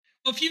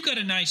Well, if you've got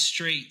a nice,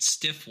 straight,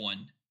 stiff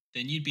one,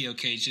 then you'd be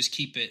okay. Just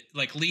keep it,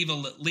 like, leave a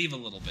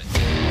little bit.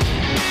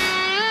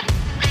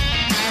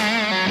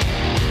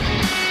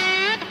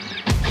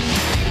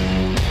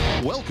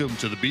 Welcome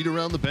to the Beat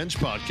Around the Bench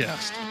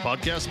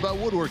podcast about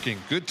woodworking,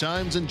 good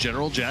times, and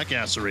general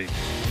jackassery.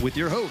 With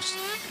your hosts,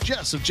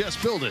 Jess of Jess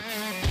Build It,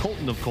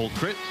 Colton of Cold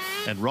Crit,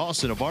 and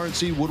Ross of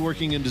RNC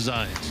Woodworking and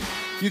Designs.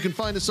 You can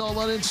find us all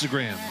on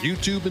Instagram,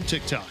 YouTube, and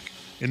TikTok.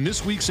 In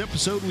this week's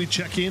episode, we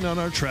check in on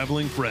our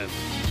traveling friend.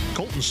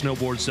 Colton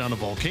snowboards down a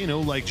volcano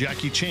like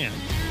Jackie Chan.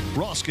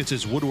 Ross gets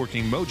his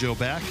woodworking mojo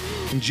back,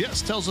 and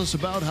Jess tells us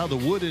about how the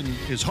wood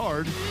is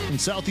hard in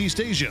Southeast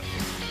Asia.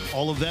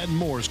 All of that and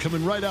more is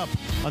coming right up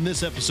on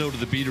this episode of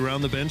the Beat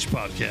Around the Bench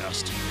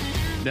podcast.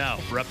 Now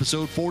for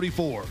episode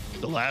 44,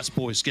 The Last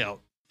Boy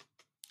Scout.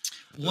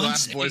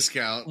 Once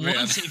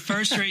a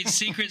first-rate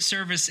Secret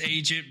Service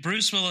agent,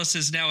 Bruce Willis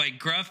is now a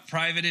gruff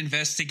private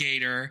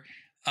investigator,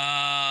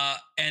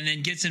 and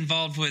then gets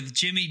involved with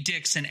Jimmy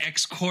Dix and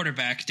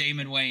ex-quarterback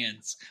Damon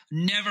Wayans.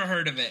 Never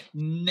heard of it.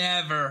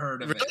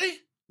 Really?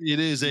 It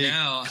is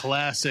a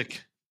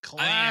classic.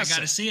 I got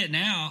to see it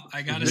now.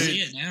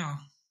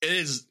 It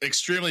is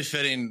extremely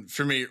fitting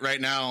for me right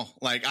now.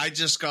 Like, I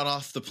just got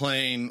off the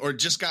plane or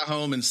just got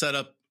home and set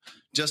up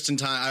just in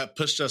time. I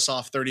pushed us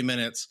off 30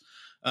 minutes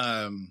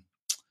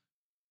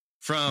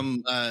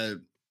from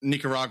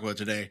Nicaragua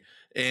today.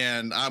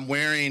 And I'm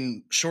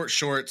wearing short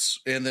shorts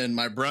and then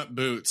my brunt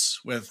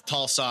boots with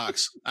tall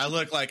socks. I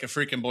look like a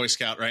freaking Boy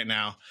Scout right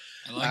now.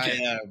 I like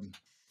it.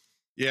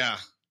 Yeah.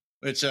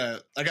 Which I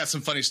got some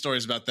funny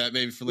stories about that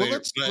maybe for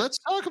later. Let's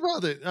talk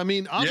about it. I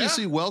mean,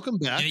 obviously, welcome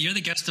back. Yeah, you're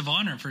the guest of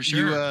honor for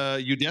sure.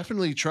 You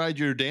definitely tried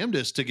your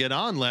damnedest to get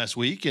on last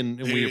week, and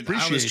dude, we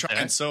appreciate that. I was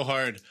trying so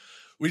hard.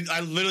 I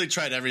literally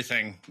tried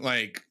everything,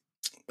 like,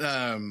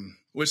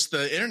 which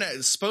the internet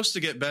is supposed to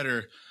get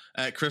better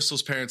at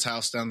Crystal's parents'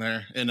 house down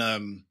there.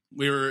 And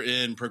we were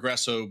in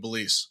Progreso,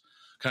 Belize,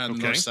 kind of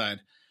the north side.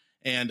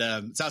 And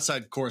it's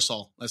outside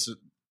Coruscant. That's the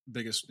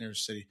biggest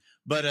nearest city.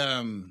 But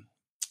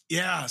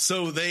yeah,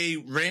 so they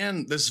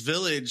ran this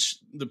village,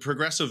 the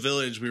Progreso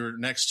village we were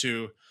next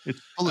to. It's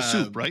full of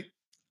soup, right?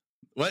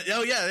 What?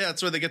 Oh, yeah,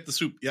 that's where they get the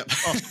soup. Yep.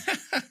 Oh.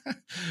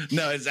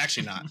 No, it's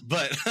actually not.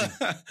 But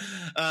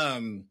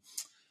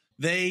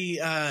they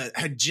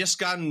had just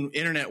gotten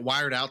internet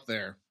wired out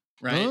there,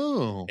 right?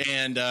 Oh.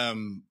 And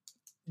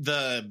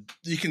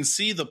you can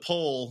see the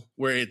pole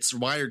where it's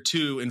wired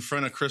to in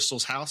front of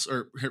Crystal's house,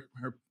 or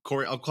her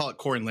Corey. I'll call it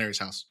Corey and Larry's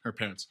house, her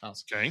parents'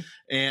 house. Okay.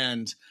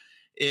 And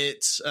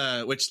it's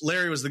which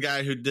Larry was the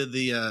guy who did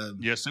the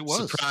yes, it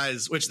was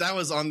surprise, which that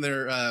was on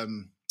their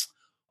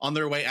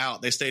way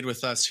out. They stayed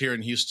with us here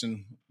in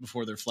Houston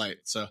before their flight.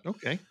 So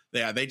okay,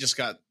 yeah, they just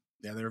got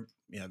they've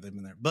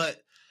been there,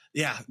 but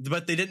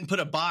they didn't put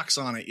a box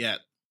on it yet,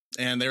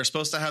 and they were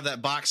supposed to have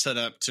that box set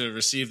up to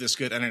receive this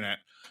good internet.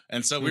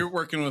 And so we were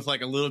working with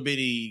like a little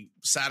bitty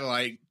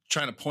satellite,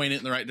 trying to point it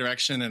in the right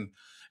direction, and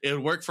it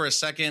would work for a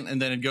second,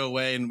 and then it'd go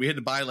away, and we had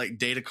to buy like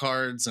data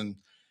cards and.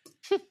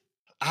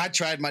 I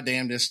tried my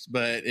damnedest,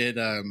 but it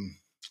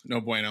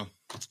no bueno.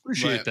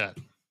 Appreciate that.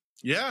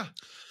 Yeah.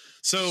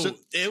 So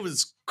it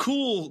was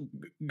cool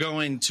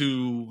going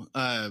to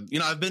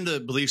I've been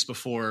to Belize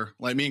before.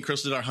 Like, me and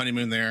Crystal did our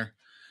honeymoon there,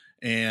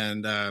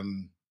 and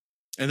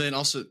then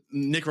also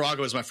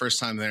Nicaragua was my first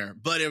time there.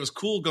 But it was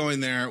cool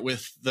going there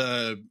with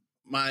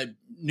my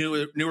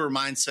newer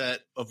mindset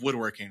of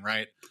woodworking.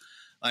 Right,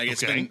 like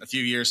it's been a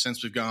few years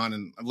since we've gone,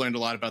 and I've learned a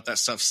lot about that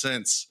stuff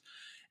since.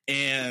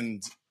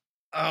 And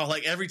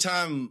like every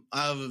time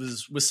I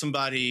was with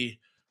somebody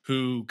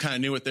who kind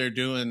of knew what they're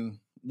doing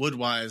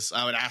wood-wise,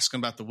 I would ask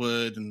them about the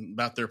wood and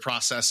about their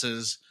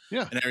processes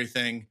and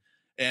everything.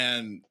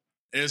 And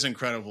it was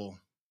incredible.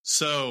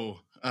 So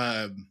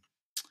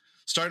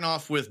starting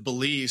off with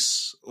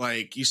Belize,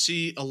 like you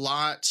see a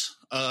lot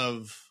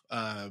of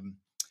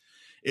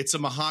it's a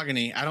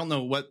mahogany. I don't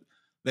know what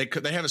they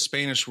have a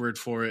Spanish word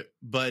for it,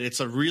 but it's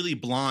a really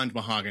blonde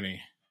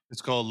mahogany.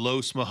 It's called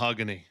Los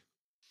Mahogany.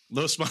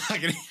 Los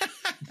Mahogany.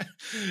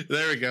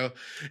 There we go.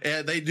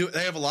 And they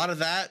have a lot of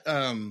that,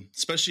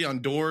 especially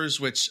on doors,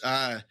 which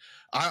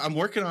I'm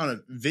working on a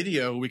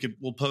video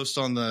we'll post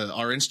on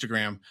our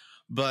Instagram,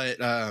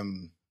 but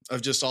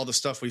of just all the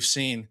stuff we've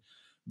seen.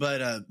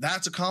 But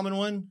that's a common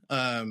one.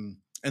 And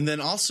then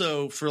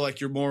also for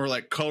like your more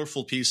like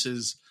colorful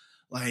pieces,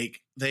 like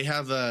they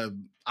have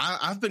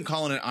I've been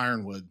calling it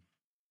ironwood.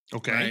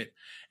 Okay. Right?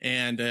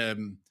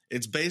 And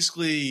it's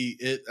basically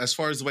as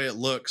far as the way it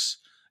looks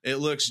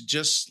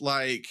just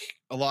like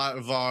a lot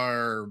of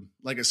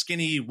like a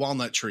skinny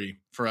walnut tree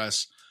for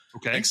us.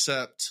 Okay.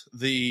 Except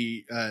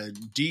the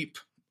deep,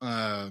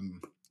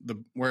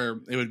 where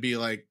it would be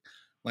like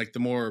the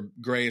more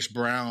grayish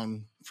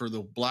brown for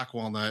the black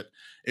walnut.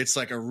 It's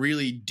like a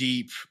really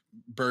deep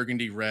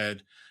burgundy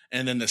red.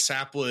 And then the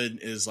sapwood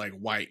is like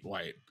white.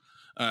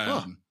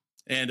 And,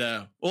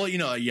 a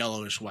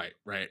yellowish white.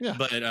 Right. Yeah.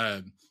 But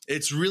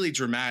it's really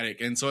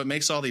dramatic. And so it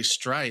makes all these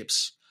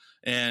stripes.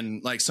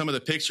 And like some of the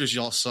pictures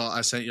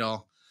I sent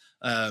y'all,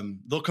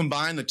 they'll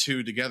combine the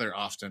two together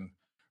often,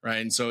 right?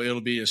 And so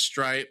it'll be a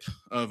stripe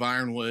of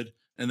ironwood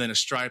and then a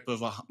stripe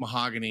of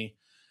mahogany.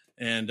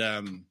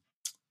 And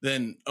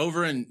then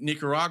over in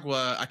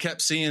Nicaragua, I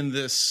kept seeing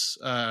this.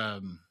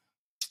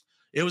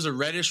 It was a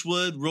reddish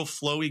wood, real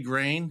flowy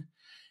grain.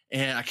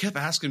 And I kept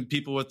asking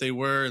people what they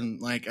were. And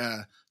like,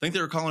 I think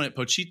they were calling it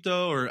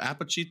pochito or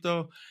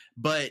apachito,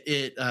 but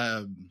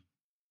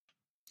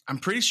I'm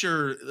pretty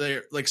sure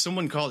like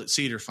someone called it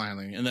cedar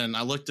finally. And then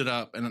I looked it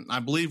up and I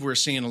believe we're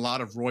seeing a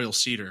lot of royal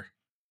cedar.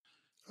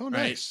 Oh,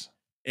 nice.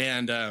 Right?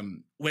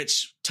 And,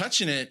 which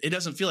touching it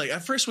doesn't feel like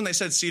at first when they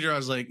said cedar, I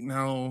was like,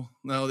 no,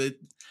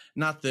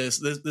 not this.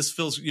 This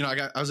feels,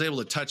 I was able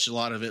to touch a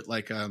lot of it.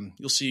 Like,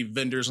 you'll see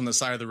vendors on the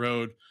side of the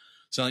road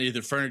selling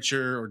either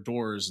furniture or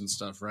doors and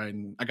stuff. Right.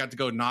 And I got to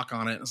go knock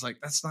on it. I was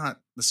like, that's not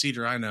the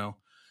cedar I know.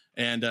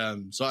 And,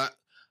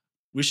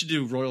 we should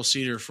do royal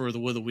cedar for the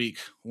wood of the week,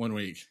 1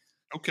 week.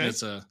 Okay.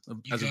 As a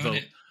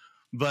vote.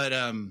 But,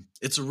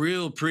 it's a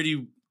real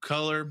pretty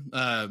color.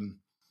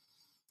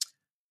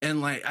 And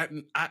like,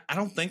 I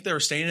don't think they were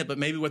staining it, but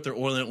maybe what they're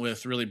oiling it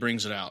with really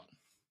brings it out.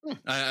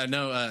 I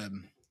know.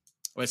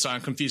 Wait, sorry,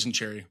 I'm confusing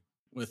cherry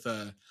with.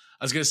 I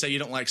was going to say you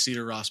don't like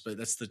cedar, Ross, but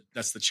that's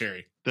the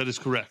cherry. That is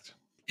correct.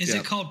 Is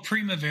it called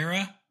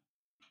Primavera?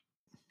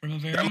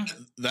 Primavera.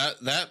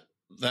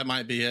 That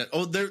might be it.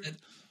 Oh,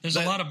 there's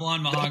a lot of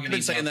blonde mahogany. I've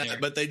been saying that,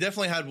 but they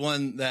definitely had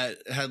one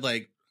that had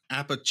like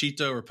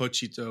apachito or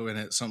pochito in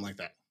it, something like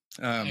that.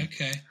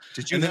 Okay.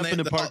 Did you happen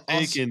to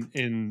partake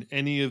in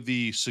any of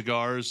the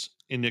cigars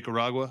in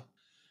Nicaragua?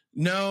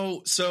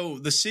 No. So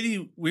the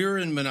city, we were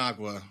in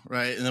Managua,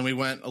 right? And then we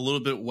went a little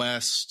bit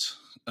west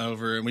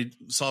over and we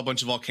saw a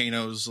bunch of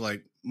volcanoes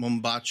like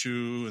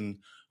Mombachu, and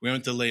we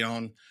went to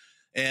Leon.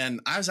 And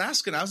I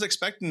was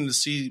expecting to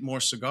see more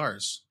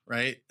cigars,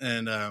 right?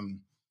 And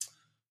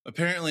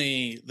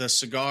apparently the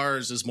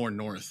cigars is more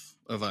north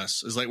of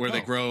us, is like where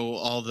they grow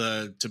all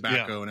the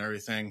tobacco and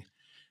everything.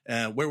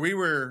 Where we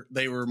were,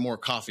 they were more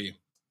coffee.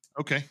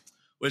 Okay.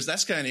 Which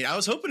that's kind of neat. I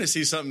was hoping to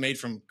see something made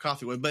from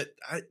coffee wood, but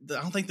I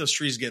don't think those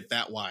trees get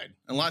that wide.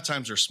 And a lot of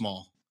times they're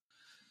small.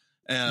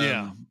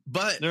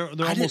 But they're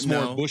almost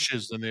more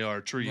bushes than they are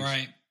trees.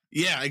 Right.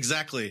 Yeah,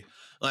 exactly.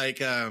 Like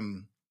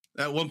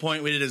at one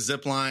point we did a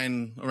zip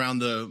line around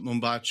the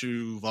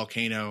Mombachu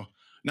volcano.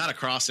 Not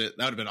across it.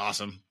 That would have been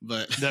awesome.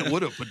 But that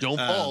would have, but don't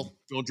fall.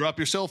 Don't drop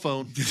your cell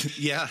phone.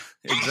 Yeah,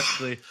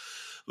 exactly.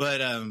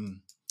 But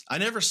I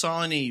never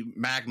saw any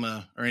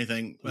magma or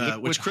anything,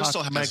 which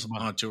Crystal has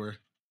on tour.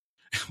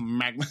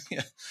 Magma.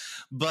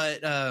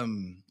 But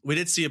we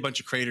did see a bunch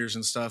of craters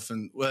and stuff.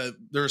 And we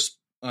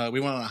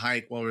went on a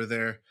hike while we were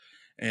there.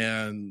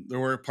 And there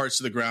were parts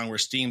of the ground where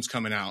steam's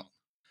coming out.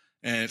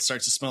 And it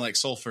starts to smell like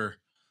sulfur.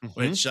 Mm-hmm.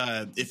 Which,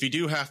 if you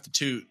do have to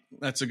toot,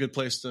 that's a good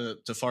place to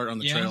fart on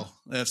the trail.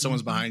 If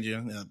someone's behind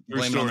you,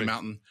 blame it on the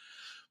mountain.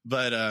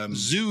 But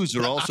zoos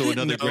are also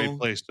another great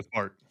place to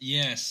fart.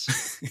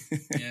 Yes.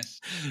 Yes.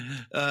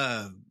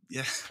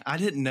 Yeah, I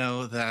didn't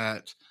know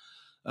that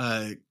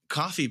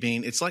coffee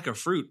bean, it's like a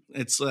fruit.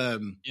 It's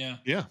kind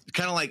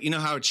of like,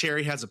 how a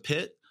cherry has a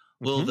pit.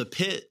 Well, the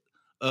pit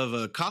of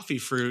a coffee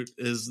fruit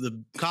is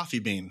the coffee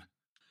bean.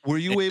 Were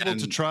you able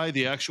to try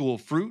the actual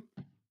fruit?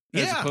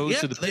 As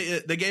opposed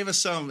to they gave us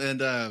some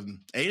and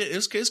ate it. It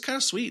was kind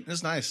of sweet. It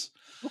was nice.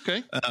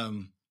 Okay.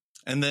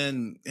 And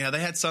then they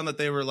had some that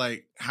they were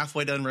like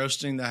halfway done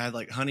roasting that had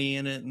like honey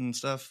in it and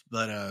stuff.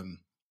 But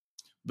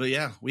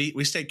yeah,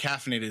 we stayed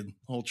caffeinated the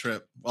whole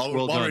trip while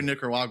we're in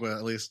Nicaragua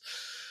at least.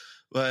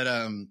 But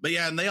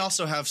yeah, and they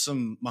also have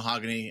some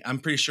mahogany. I'm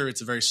pretty sure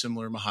it's a very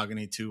similar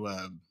mahogany to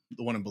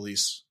the one in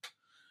Belize.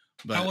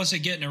 But how was it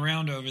getting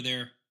around over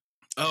there?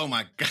 Oh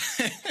my God.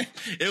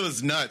 It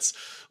was nuts.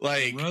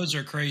 Like the roads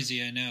are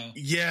crazy. I know.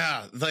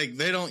 Yeah. Like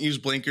they don't use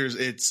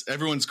blinkers.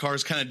 Everyone's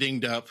car's kind of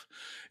dinged up.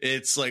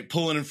 It's like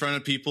pulling in front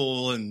of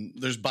people and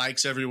there's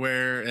bikes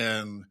everywhere.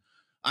 And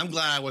I'm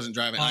glad I wasn't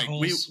driving.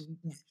 Potholes.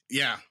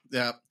 Yeah.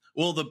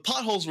 Well, the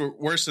potholes were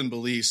worse than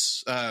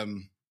Belize.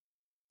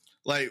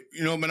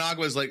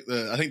 Managua is like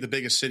I think the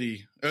biggest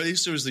city, or at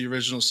least it was the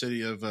original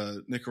city of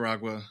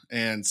Nicaragua.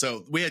 And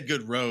so we had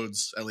good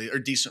roads, at least, or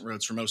decent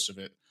roads for most of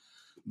it.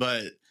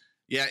 But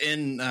yeah,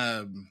 in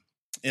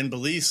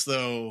Belize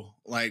though,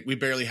 like we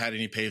barely had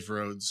any paved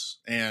roads,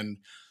 and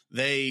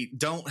they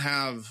don't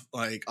have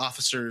like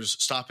officers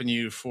stopping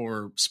you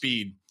for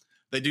speed.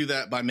 They do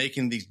that by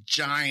making these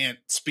giant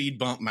speed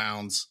bump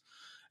mounds.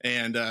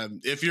 And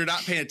if you're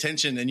not paying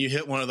attention and you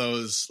hit one of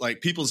those,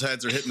 like people's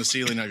heads are hitting the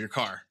ceiling of your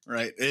car,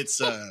 right?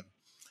 It's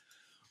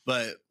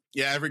but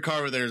yeah, every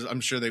car where there's,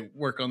 I'm sure they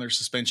work on their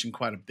suspension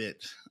quite a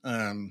bit.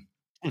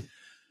 But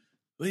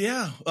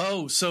yeah.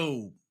 Oh,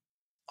 so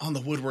on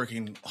the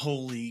woodworking,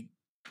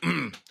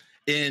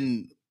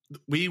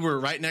 we were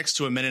right next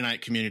to a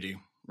Mennonite community,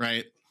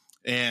 right?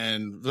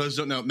 And those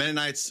who don't know,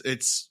 Mennonites,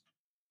 it's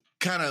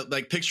kind of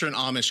like picture an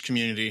Amish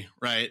community,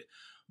 right?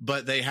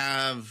 But they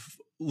have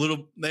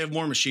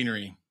more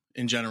machinery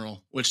in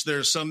general, which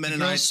there's some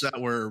Mennonites that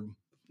were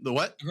the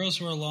what? The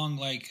girls were along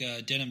like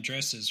denim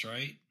dresses,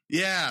 right?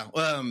 Yeah.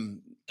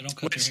 They don't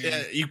cut their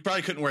hair. You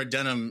probably couldn't wear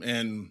denim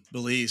in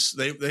Belize.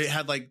 They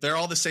had they're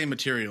all the same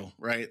material,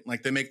 right?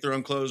 Like they make their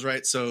own clothes,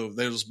 right? So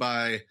they just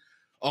buy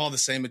all the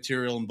same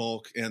material in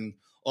bulk, and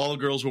all the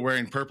girls were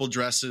wearing purple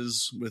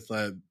dresses with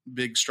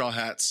big straw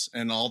hats,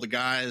 and all the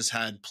guys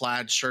had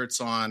plaid shirts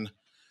on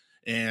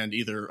and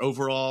either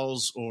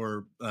overalls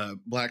or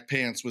black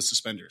pants with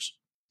suspenders,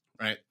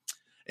 right?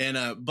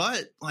 And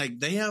but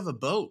they have a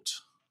boat,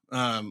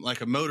 like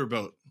a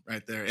motorboat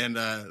right there, and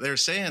they're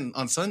saying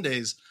on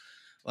Sundays,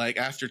 like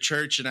after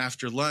church and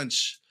after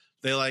lunch,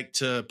 they like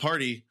to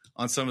party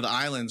on some of the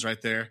islands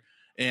right there,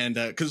 and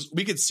because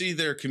we could see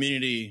their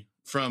community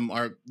from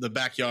the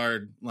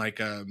backyard,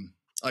 like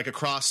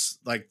across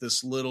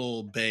this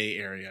little bay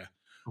area,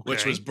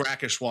 which was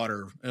brackish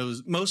water. It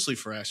was mostly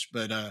fresh,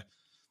 but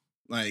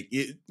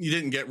you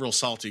didn't get real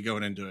salty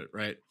going into it,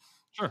 right?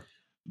 Sure.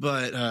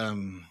 But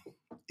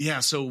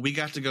so we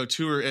got to go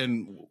tour,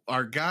 and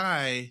our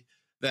guy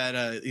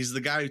that he's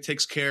the guy who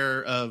takes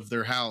care of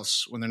their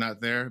house when they're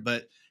not there,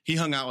 but he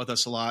hung out with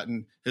us a lot,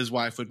 and his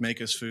wife would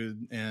make us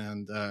food,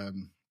 and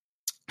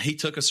he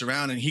took us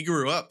around, and he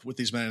grew up with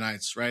these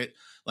Mennonites, right?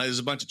 Like there's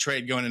a bunch of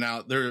trade going in and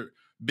out. They're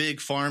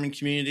big farming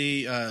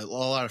community. A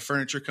lot of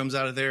furniture comes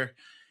out of there,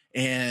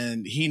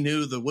 and he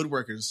knew the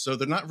woodworkers. So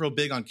they're not real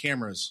big on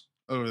cameras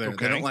over there.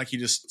 Okay. They don't like you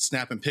just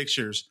snapping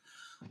pictures,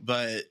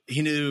 but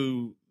he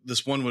knew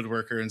this one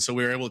woodworker. And so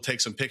we were able to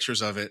take some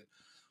pictures of it,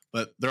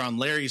 but they're on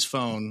Larry's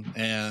phone,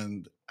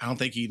 and I don't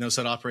think he knows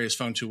how to operate his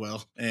phone too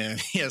well. And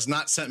he has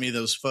not sent me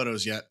those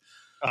photos yet,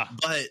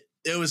 but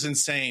it was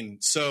insane.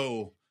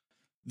 So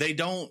they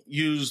don't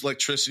use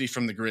electricity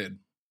from the grid,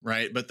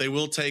 right? But they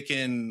will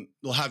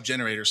they'll have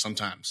generators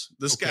sometimes.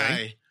 This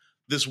guy,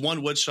 this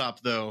one wood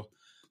shop though,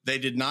 they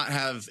did not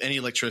have any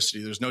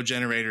electricity. There's no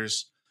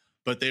generators,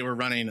 but they were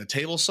running a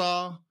table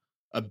saw,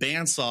 a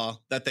bandsaw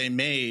that they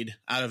made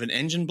out of an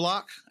engine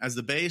block as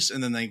the base.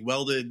 And then they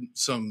welded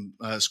some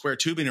square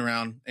tubing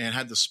around and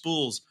had the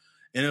spools,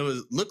 and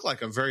it looked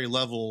like a very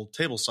level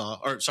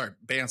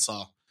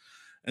bandsaw.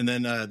 And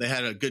then they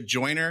had a good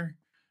joiner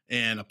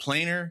and a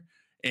planer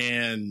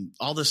and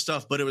all this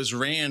stuff, but it was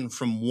ran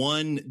from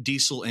one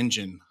diesel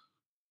engine.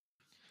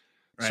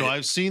 Right? So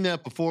I've seen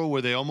that before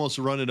where they almost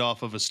run it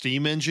off of a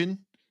steam engine.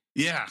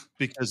 Yeah.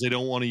 Because they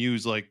don't want to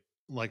use like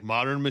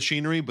modern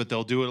machinery, but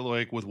they'll do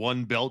it with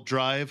one belt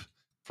drive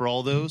for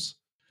all those.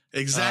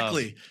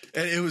 Exactly.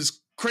 And it was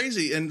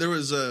crazy. And there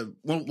was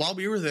while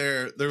we were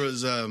there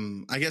was,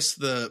 I guess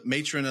the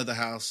matron of the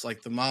house,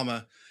 like the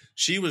mama,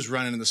 she was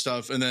running the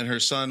stuff. And then her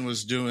son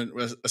was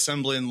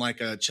assembling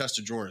like a chest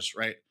of drawers.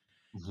 Right.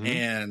 Mm-hmm.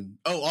 And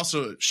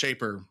also a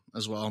shaper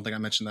as well. I don't think I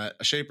mentioned that,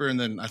 a shaper. And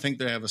then I think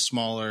they have a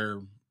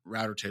smaller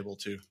router table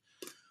too,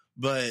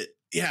 but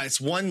yeah,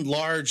 it's one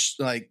large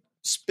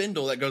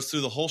spindle that goes through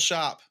the whole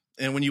shop.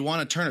 And when you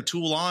want to turn a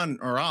tool on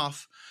or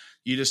off,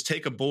 you just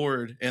take a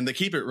board, and they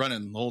keep it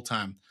running the whole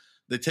time.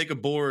 They take a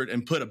board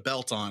and put a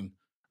belt on,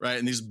 right?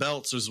 And these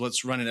belts is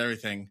what's running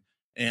everything.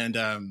 And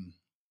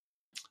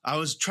I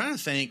was trying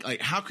to think,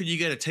 how could you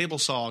get a table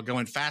saw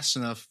going fast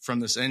enough from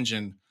this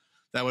engine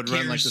that would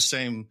run like the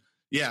same?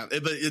 Yeah,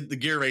 but the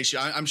gear ratio,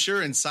 I'm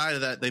sure inside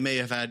of that, they may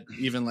have had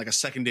even like a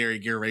secondary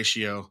gear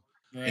ratio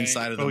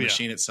inside of the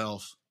machine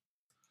itself.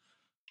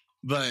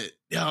 But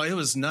it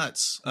was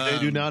nuts. They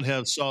do not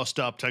have saw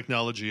stop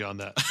technology on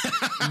that.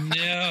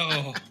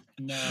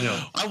 No.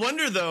 I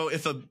wonder though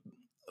if it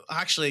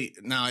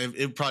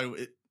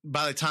probably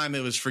by the time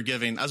it was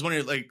forgiving, I was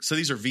wondering so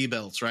these are V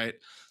belts, right?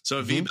 So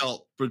a V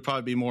belt would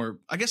probably be more.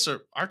 I guess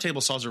our table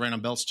saws are ran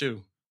on belts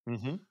too.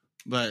 Mm-hmm.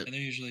 But they're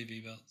usually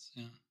V belts.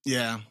 Yeah.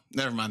 Yeah.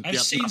 Never mind. I've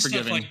seen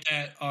stuff like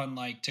that on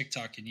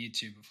TikTok and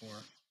YouTube before.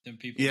 Them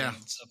people and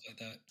stuff like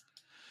that.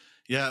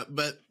 Yeah,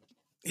 but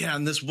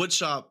and this wood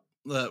shop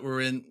that we're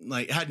in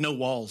had no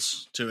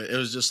walls to it. It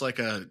was just like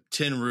a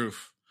tin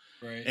roof.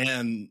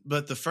 Right.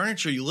 But the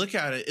furniture, you look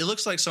at it, it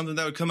looks like something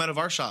that would come out of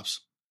our shops.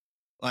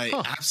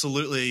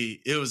 Absolutely.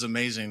 It was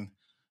amazing.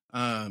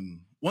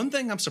 One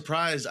thing I'm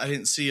surprised I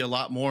didn't see a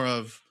lot more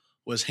of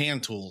was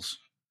hand tools,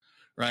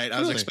 right?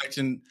 I was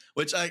expecting,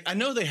 which I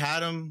know they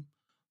had them,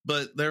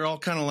 but they're all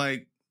kind of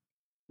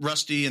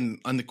rusty and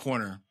on the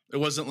corner. It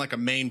wasn't like a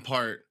main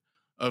part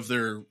of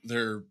their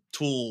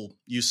tool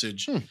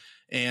usage.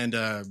 And,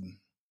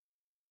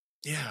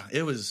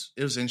 it was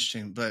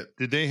interesting, but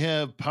did they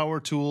have power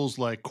tools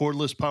like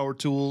cordless power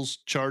tools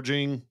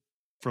charging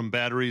from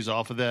batteries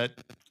off of that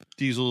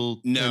diesel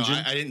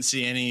engine? I didn't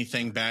see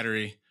anything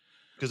battery.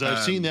 Because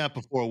I've seen that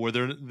before where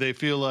they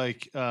feel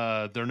like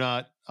they're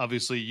not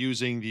obviously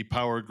using the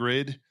power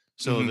grid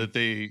so that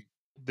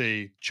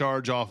they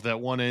charge off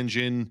that one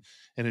engine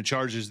and it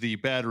charges the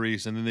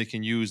batteries and then they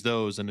can use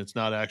those and it's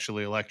not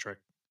actually electric.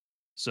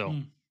 So,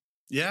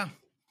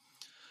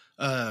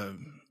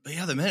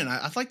 but the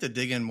Mennonite, I'd like to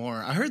dig in more.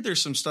 I heard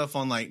there's some stuff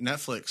on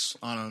Netflix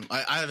on them.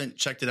 I haven't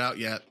checked it out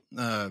yet.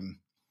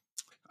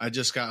 I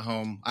just got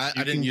home. I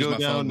didn't use my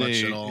phone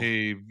much at all.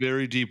 A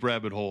very deep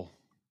rabbit hole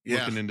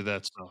looking into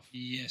that stuff.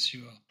 Yes,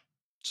 you will.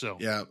 So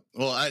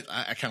well,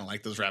 I kind of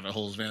like those rabbit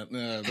holes, man.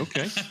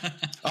 Okay,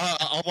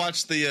 I'll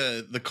watch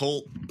the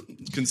Colt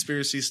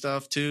conspiracy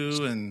stuff too,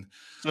 and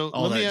so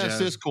let me ask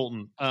this,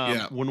 Colton.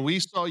 When we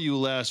saw you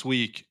last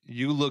week,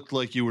 you looked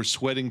like you were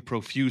sweating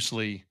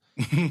profusely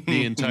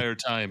the entire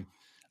time.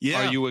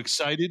 Yeah. Are you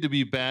excited to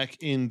be back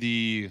in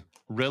the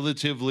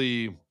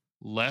relatively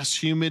less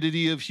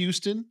humidity of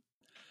Houston?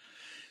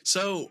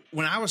 So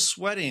when I was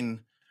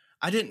sweating,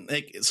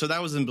 so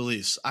that was in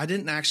Belize. I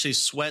didn't actually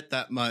sweat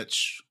that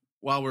much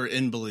while we're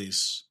in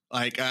Belize.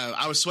 Like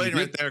I was sweating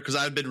right there because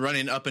I'd been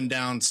running up and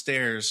down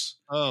stairs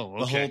the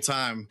whole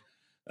time,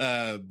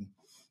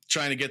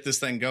 trying to get this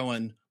thing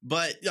going.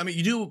 But I mean,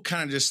 you do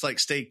kind of just like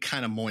stay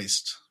kind of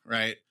moist,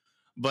 right?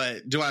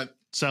 But do I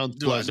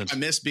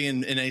miss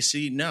being in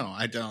AC? No,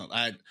 I don't.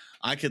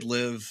 I could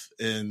live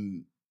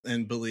in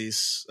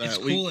Belize. It's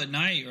cool at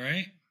night,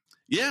 right?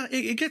 Yeah,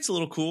 it gets a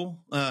little cool.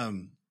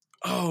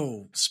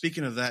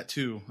 Speaking of that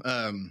too,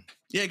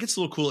 it gets a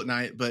little cool at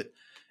night. But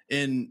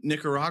in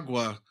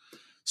Nicaragua,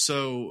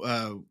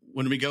 so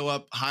when we go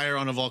up higher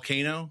on a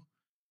volcano,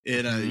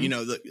 it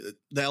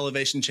the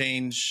elevation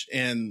change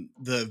and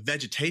the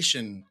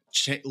vegetation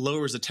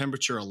lowers the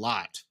temperature a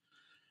lot.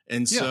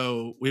 And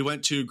so we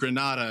went to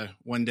Granada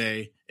one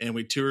day and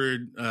we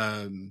toured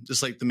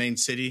just like the main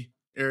city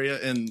area,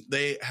 and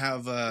they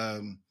have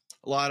a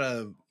lot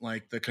of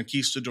like the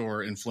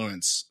conquistador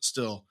influence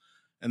still.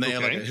 And they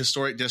have like a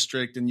historic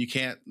district, and you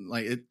can't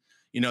like it,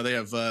 they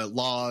have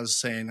laws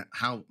saying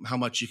how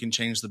much you can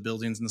change the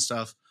buildings and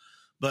stuff.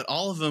 But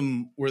all of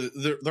them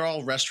they're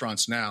all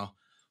restaurants now,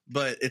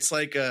 but it's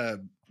like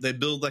they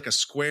build like a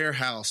square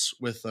house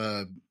with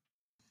the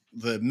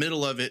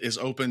middle of it is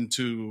open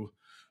to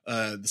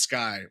the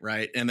sky,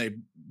 right? And they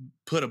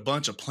put a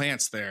bunch of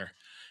plants there,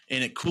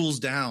 and it cools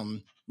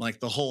down like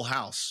the whole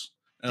house,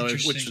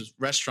 which is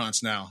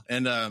restaurants now.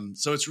 And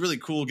so it's really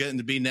cool getting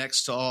to be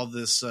next to all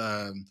this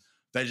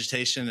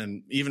vegetation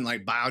and even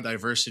like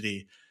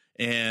biodiversity,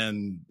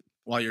 and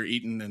while you're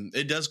eating, and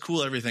it does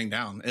cool everything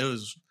down.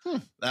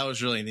 That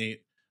was really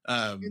neat.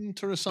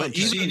 Interesting. But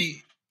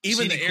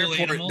even the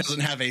airport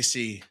doesn't have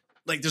AC.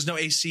 Like there's no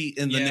AC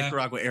in the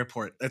Nicaragua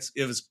airport.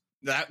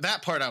 That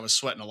part I was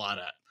sweating a lot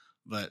at.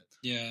 But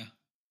yeah,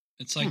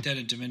 it's like that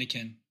in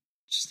Dominican.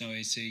 Just no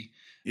AC.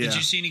 Yeah. Did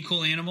you see any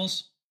cool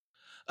animals?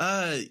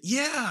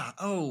 Yeah.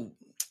 Oh,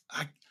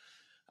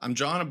 I'm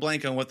drawing a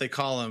blank on what they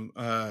call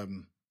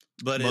them.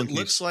 But monkeys. It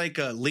looks like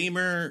a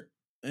lemur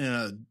and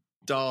a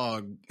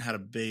dog had a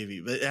baby.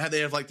 But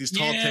they have like these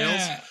tall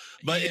tails.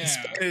 But in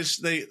Spanish,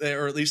 they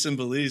or at least in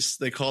Belize,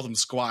 they call them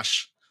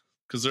squash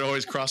because they're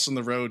always crossing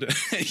the road.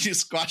 And you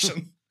squash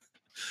them.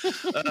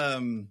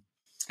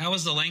 How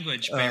was the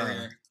language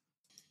barrier?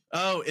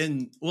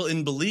 In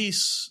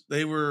Belize,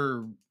 they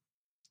were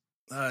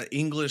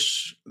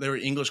English. They were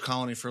English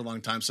colony for a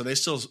long time, so they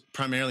still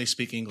primarily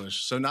speak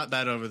English. So not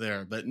bad over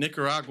there. But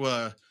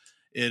Nicaragua,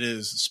 it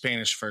is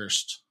Spanish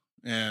first.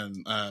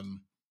 And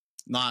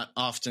not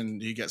often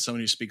do you get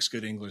someone who speaks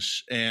good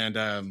English,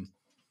 and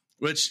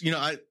which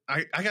I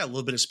got a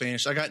little bit of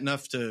Spanish. I got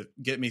enough to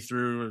get me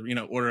through,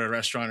 or order a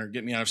restaurant or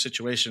get me out of a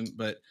situation.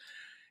 But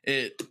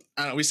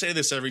we say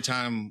this every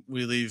time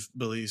we leave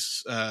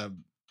Belize.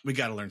 We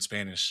got to learn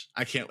Spanish.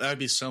 I can't. That would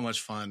be so much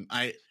fun.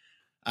 I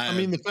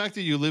mean, the fact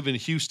that you live in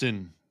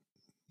Houston,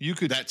 you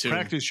could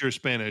practice your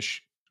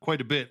Spanish quite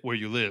a bit where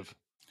you live.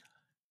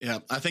 Yeah,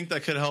 I think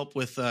that could help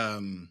with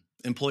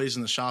employees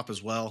in the shop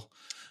as well,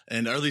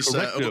 and or at least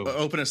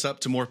open us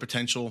up to more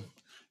potential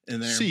in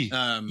there.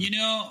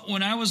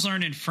 When I was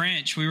learning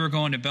French, we were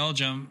going to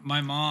Belgium.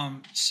 My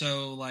mom,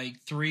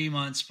 like 3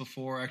 months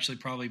before, actually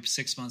probably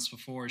 6 months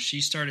before,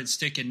 she started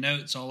sticking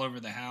notes all over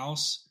the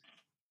house,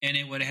 and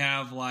it would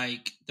have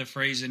like the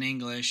phrase in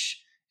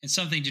English and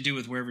something to do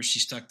with wherever she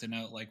stuck the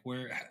note, like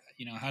where,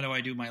 how do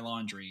I do my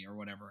laundry or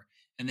whatever.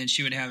 And then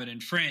she would have it in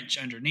French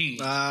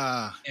underneath.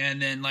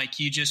 And then like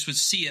you just would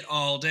see it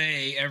all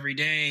day, every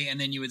day. And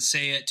then you would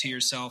say it to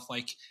yourself,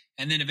 like,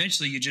 and then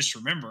eventually you just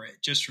remember it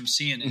just from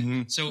seeing it.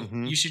 Mm-hmm, so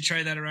you should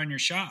try that around your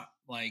shop.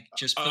 Like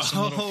just put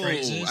some little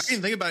phrases. I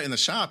didn't think about it in the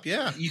shop.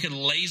 Yeah. You can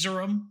laser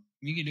them.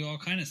 You can do all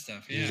kind of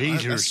stuff. Yeah.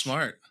 That's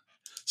smart.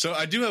 So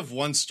I do have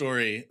one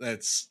story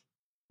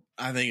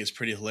I think is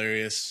pretty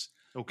hilarious.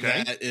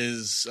 Okay. That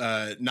is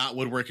not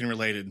woodworking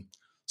related.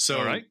 So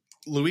all right.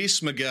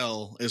 Luis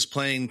Miguel is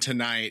playing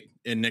tonight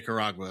in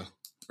Nicaragua,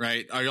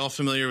 right? Are y'all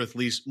familiar with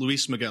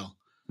Luis Miguel?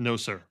 No,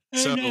 sir.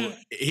 So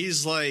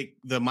he's like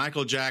the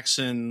Michael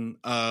Jackson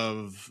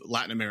of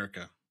Latin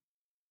America.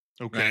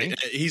 Okay. Right?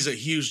 He's a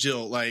huge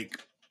deal. Like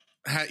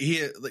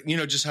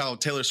just how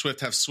Taylor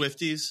Swift have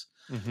Swifties.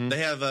 Mm-hmm. They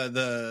have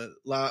the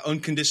La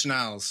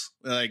Uncondicionals.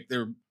 Like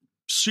they're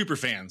super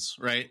fans,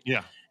 right?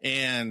 Yeah.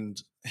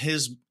 And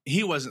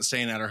he wasn't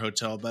staying at our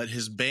hotel, but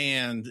his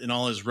band and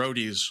all his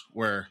roadies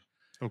were.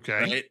 Okay.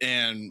 Right?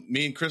 And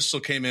me and Crystal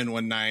came in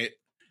one night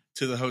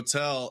to the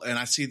hotel, and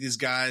I see these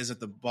guys at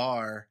the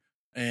bar,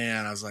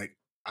 and I was like,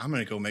 I'm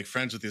going to go make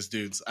friends with these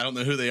dudes. I don't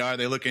know who they are.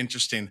 They look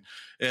interesting.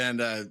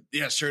 And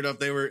sure enough,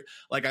 they were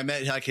like, I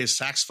met like his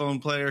saxophone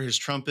player, his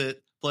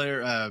trumpet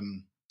player,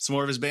 some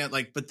more of his band.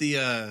 Like, but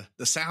the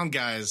sound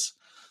guys,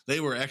 they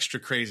were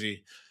extra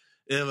crazy.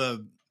 They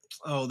have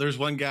there's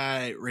one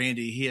guy,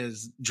 Randy, he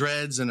has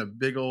dreads and a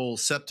big old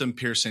septum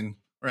piercing.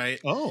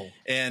 Right. Oh,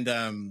 and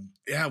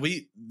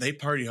they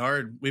party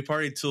hard. We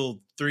partied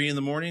till 3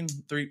 a.m,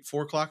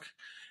 4 o'clock.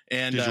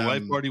 And did your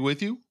wife party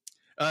with you?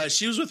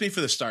 She was with me for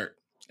the start,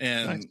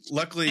 and nice.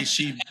 Luckily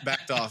she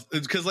backed off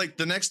because like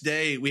the next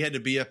day we had to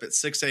be up at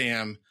 6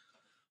 a.m.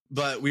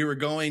 But we were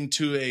going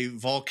to a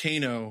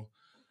volcano.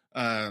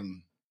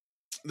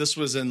 This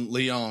was in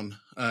Lyon.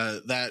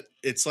 That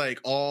it's like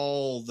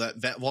all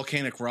that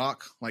volcanic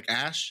rock, like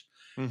ash.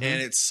 Mm-hmm.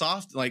 And it's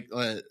soft, like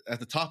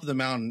at the top of the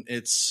mountain.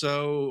 It's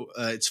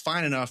it's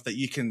fine enough that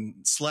you can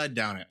sled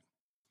down it.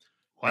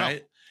 Wow.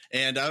 Right.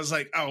 And I was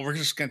like, oh, we're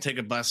just going to take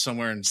a bus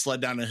somewhere and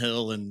sled down a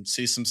hill and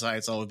see some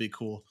sights. All would be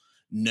cool.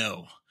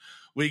 No,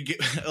 we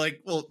get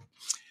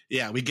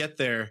we get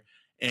there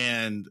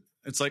and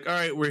it's like, all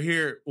right, we're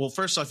here. Well,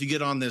 first off, you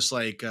get on this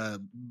like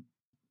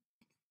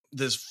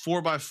this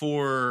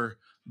 4x4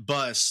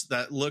 bus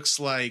that looks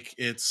like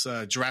it's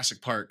a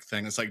Jurassic Park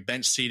thing. It's like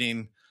bench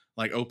seating,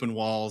 like open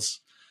walls.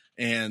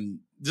 And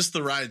just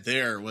the ride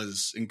there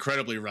was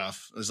incredibly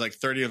rough. There's like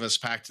 30 of us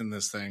packed in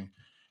this thing.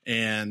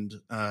 And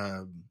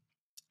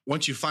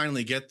once you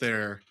finally get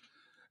there,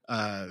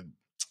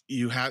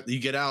 you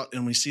get out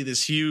and we see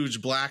this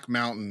huge black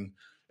mountain.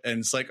 And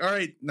it's like, all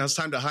right, now it's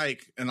time to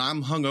hike. And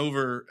I'm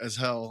hungover as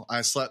hell.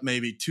 I slept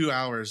maybe 2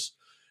 hours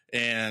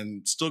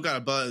and still got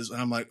a buzz. And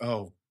I'm like,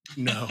 oh,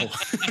 no,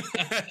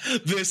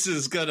 this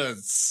is going to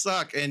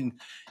suck. And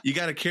you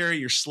got to carry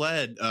your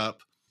sled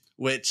up.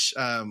 Which,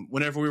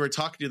 whenever we were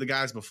talking to the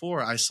guys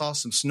before, I saw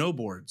some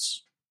snowboards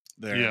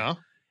there. Yeah.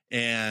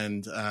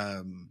 And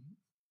I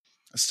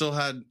still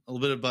had a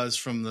little bit of buzz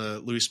from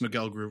the Luis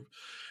Miguel group.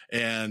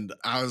 And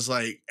I was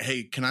like,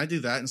 hey, can I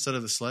do that instead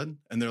of the sled?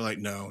 And they're like,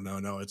 no,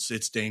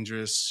 it's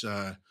dangerous.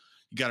 You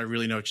got to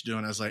really know what you're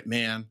doing. I was like,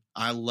 man,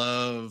 I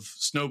love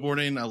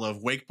snowboarding. I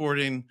love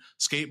wakeboarding,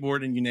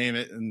 skateboarding, you name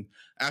it. And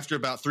after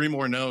about 3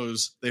 more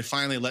no's, they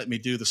finally let me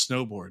do the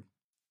snowboard.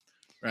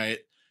 Right.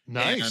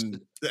 Nice.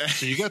 And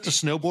so you got to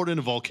snowboard in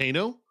a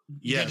volcano?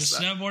 Yes. You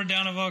got to snowboard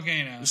down a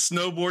volcano.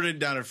 Snowboarded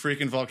down a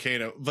freaking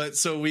volcano. But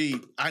so you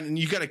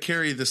got to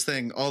carry this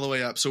thing all the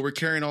way up. So we're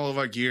carrying all of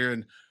our gear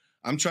and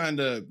I'm trying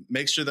to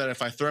make sure that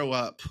if I throw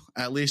up,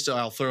 at least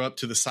I'll throw up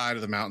to the side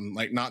of the mountain,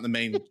 like not in the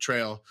main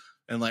trail.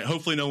 And like,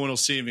 hopefully no one will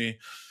see me.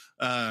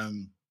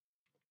 And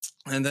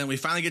then we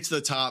finally get to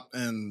the top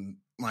and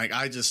like,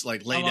 I just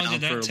like lay down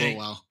for a little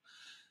while.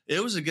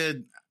 It was a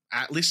good,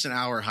 at least an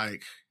hour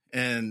hike.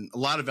 And a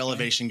lot of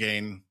elevation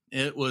gain.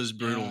 It was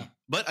brutal. Yeah.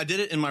 But I did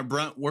it in my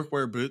Brunt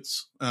workwear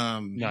boots.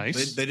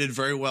 Nice. They did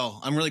very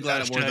well. I'm really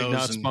glad I wore those.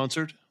 Not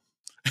sponsored?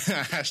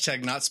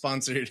 Hashtag not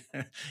sponsored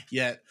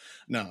yet.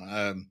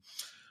 No.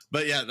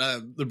 But yeah,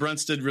 the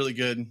Brunts did really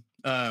good.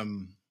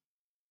 And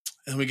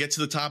we get to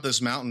the top of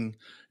this mountain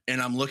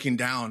and I'm looking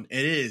down.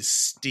 It is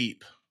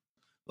steep.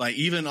 Like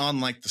even on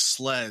like the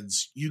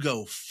sleds, you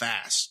go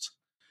fast.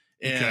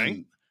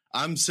 And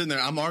I'm sitting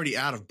there. I'm already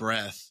out of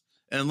breath.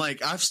 And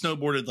like I've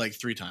snowboarded like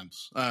 3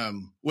 times,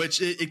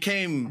 which it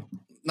came,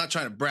 not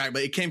trying to brag,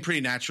 but it came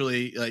pretty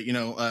naturally.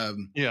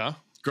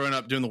 Growing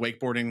up doing the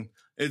wakeboarding,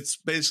 it's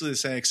basically the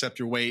same, except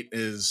your weight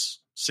is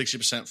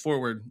 60%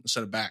 forward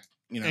instead of back.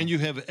 And you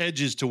have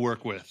edges to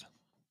work with.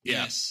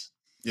 Yeah. Yes.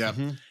 Yeah.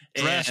 Mm-hmm.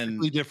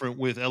 Drastically different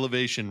with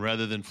elevation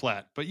rather than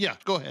flat. But yeah,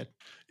 go ahead.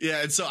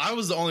 Yeah. And so I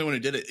was the only one who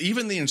did it.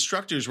 Even the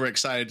instructors were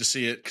excited to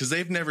see it because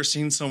they've never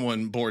seen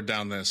someone board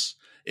down this.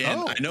 And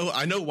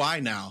I know why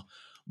now.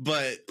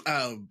 But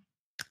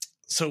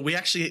so we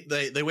actually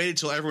they waited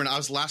till everyone. I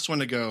was the last one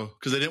to go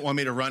because they didn't want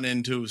me to run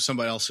into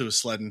somebody else who was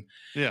sledding.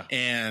 Yeah,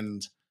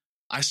 and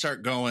I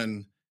start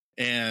going,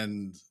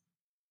 and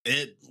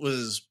it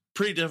was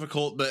pretty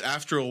difficult. But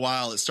after a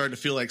while, it started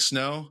to feel like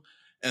snow,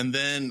 and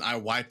then I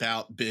wipe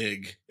out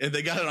big, and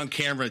they got it on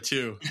camera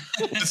too.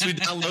 Once we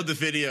download the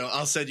video,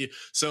 I'll send you.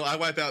 So I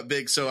wipe out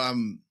big. So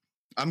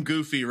I'm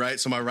goofy, right?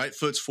 So my right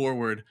foot's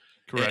forward,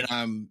 correct. And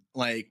I'm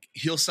like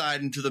heel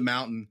side into the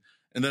mountain.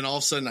 And then all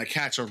of a sudden I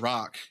catch a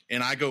rock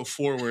and I go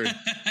forward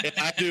and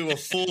I do a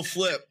full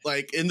flip.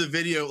 Like in the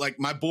video,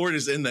 like my board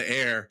is in the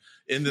air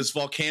in this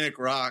volcanic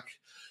rock.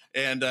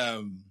 And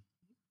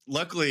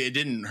luckily it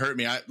didn't hurt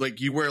me.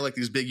 You wear like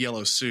these big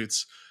yellow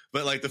suits,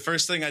 but like the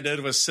first thing I did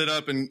was sit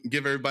up and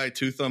give everybody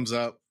 2 thumbs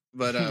up.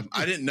 But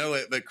I didn't know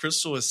it. But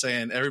Crystal was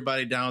saying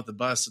everybody down at the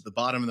bus at the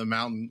bottom of the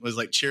mountain was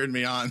like cheering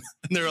me on.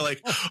 And they were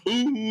like,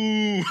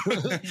 ooh,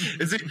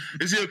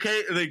 is he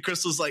okay? And then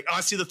Crystal's like, oh,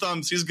 I see the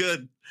thumbs. He's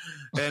good.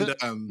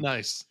 And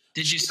nice.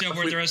 Did you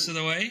snowboard the rest of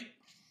the way?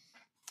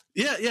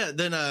 Yeah.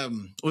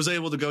 Then was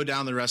able to go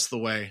down the rest of the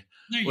way.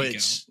 There you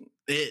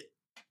go.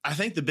 I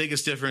think the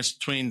biggest difference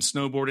between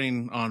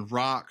snowboarding on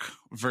rock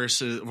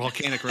versus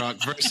volcanic rock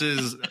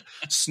versus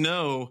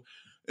snow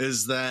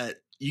is that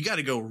you got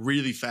to go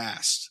really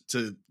fast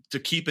to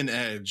keep an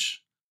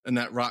edge in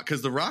that rock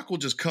because the rock will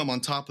just come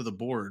on top of the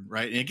board,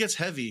 right? And it gets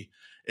heavy.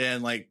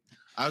 And like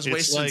I was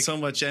wasting so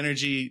much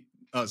energy.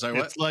 Oh, sorry,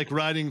 what? It's like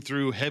riding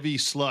through heavy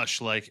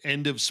slush, like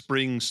end of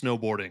spring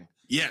snowboarding.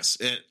 Yes,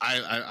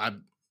 I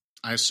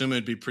assume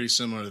it'd be pretty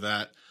similar to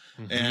that.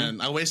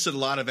 and I wasted a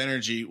lot of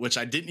energy, which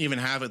I didn't even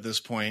have at this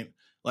point.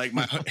 Like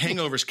my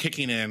hangover's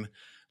kicking in,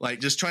 like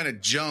just trying to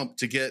jump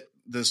to get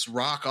this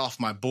rock off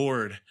my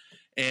board.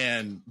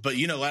 But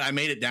you know what? I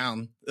made it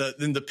down.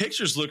 Then the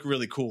pictures look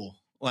really cool.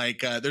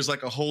 Like there's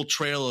like a whole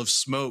trail of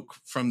smoke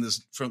from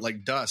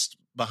like dust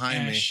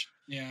behind Ash.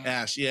 me. Yeah.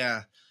 Ash.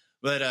 Yeah.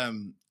 But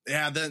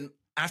then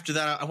after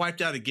that, I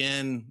wiped out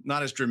again.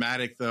 Not as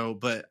dramatic though,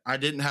 but I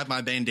didn't have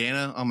my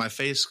bandana on my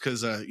face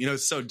because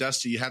it's so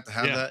dusty. You have to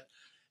have that.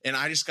 And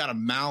I just got a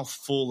mouth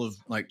full of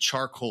like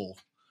charcoal,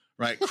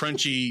 right?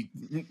 Crunchy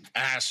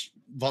ash,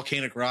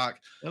 volcanic rock.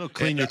 That'll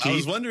clean your teeth. I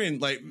was wondering,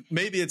 like,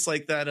 maybe it's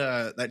like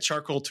that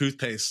charcoal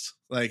toothpaste.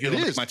 Like it'll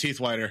make my teeth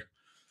whiter.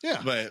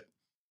 Yeah. But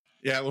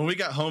yeah, when we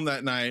got home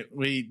that night,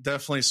 we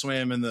definitely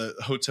swam in the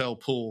hotel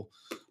pool.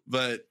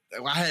 But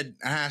I had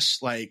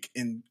ash like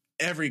in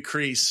every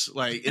crease,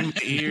 like in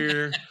my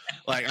ear.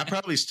 Like I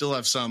probably still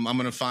have some I'm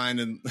gonna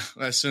find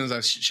as soon as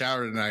I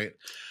shower tonight.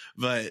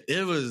 But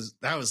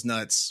that was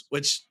nuts.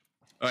 Which,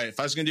 all right, if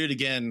I was gonna do it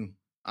again,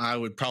 I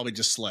would probably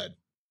just sled.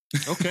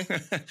 Okay.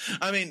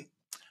 I mean,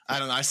 I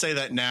don't know. I say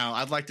that now.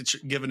 I'd like to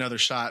give another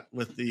shot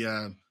with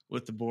the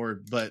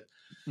board, but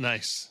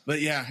nice.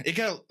 But yeah, it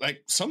got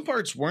like some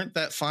parts weren't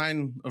that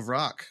fine of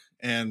rock,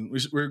 and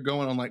we're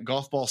going on like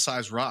golf ball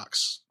size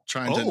rocks,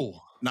 trying to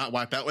not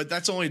wipe out.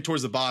 That's only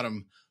towards the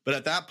bottom, but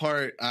at that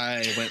part,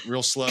 I went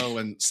real slow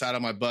and sat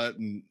on my butt,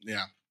 and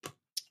yeah.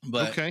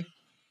 But okay.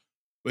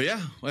 But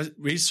yeah,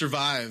 we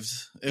survived.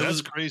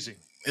 That's crazy.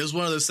 It was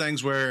one of those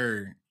things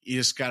where you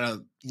just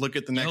gotta look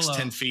at the next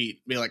 10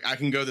 feet, be like, I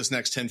can go this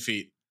next 10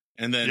 feet.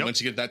 And then once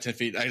you get that 10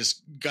 feet, I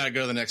just got to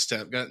go to the next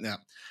step.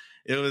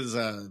 It was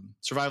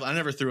survival. I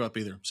never threw up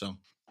either. So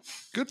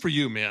good for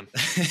you, man.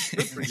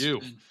 Good for you.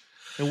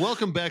 And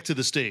welcome back to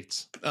the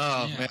States.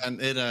 Oh,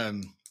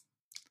 man.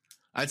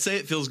 I'd say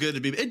it does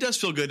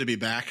feel good to be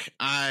back.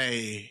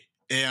 I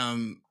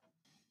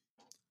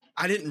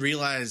didn't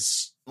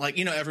realize, like,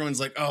 everyone's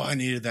like, oh, I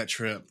needed that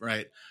trip.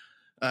 Right.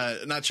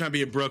 Not trying to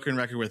be a broken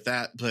record with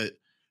that, but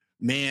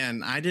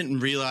man, I didn't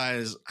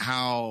realize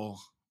how,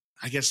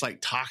 I guess, like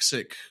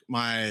toxic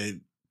my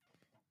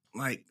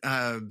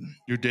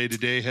your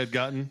day-to-day had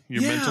gotten,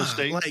 your mental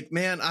state. Like,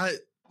 man, I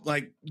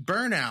like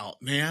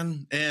burnout,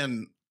 man.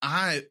 And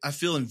I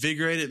feel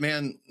invigorated,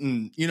 man.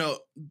 And,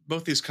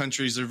 both these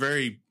countries are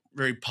very,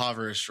 very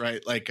impoverished,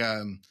 right? Like,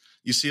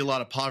 you see a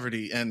lot of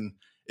poverty, and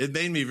it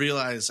made me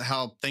realize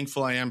how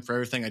thankful I am for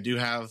everything I do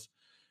have.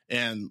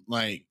 And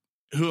like,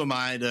 who am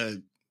I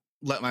to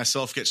let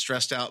myself get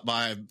stressed out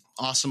by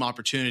awesome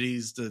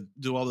opportunities to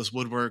do all this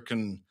woodwork?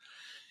 And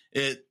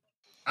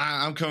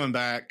I'm coming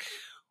back.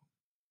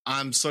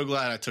 I'm so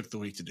glad I took the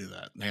week to do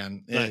that,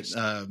 man. Nice.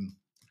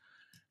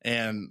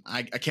 And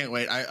I can't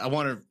wait. I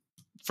want to,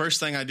 first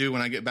thing I do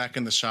when I get back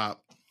in the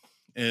shop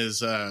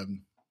is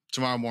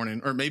tomorrow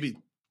morning, or maybe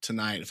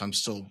tonight if I'm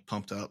still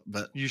pumped up.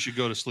 But you should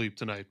go to sleep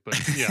tonight. But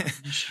yeah,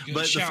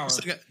 but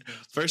the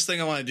first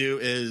thing I want to do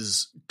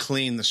is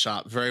clean the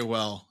shop very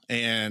well,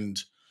 and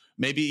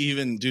maybe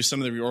even do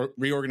some of the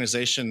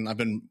reorganization I've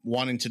been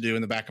wanting to do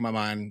in the back of my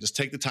mind. Just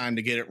take the time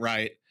to get it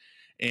right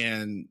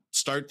and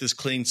start this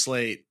clean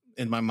slate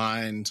in my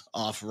mind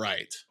off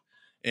right.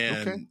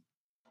 And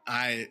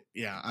I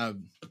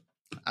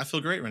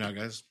feel great right now,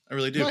 guys. I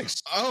really do.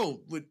 Nice.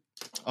 Oh,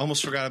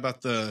 almost forgot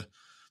about the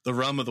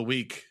rum of the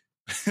week.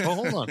 Oh,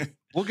 hold on.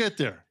 We'll get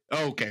there.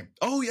 Oh, okay.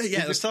 Oh,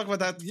 yeah. Let's talk about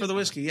that for the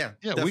whiskey. Yeah.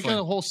 Yeah. We got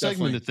a whole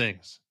segment of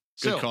things.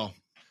 Good call.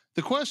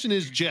 The question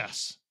is,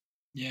 Jess.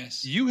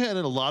 Yes. You had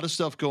a lot of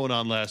stuff going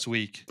on last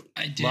week.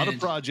 I did. A lot of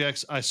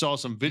projects. I saw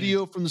some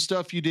video from the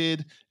stuff you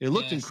did. It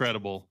looked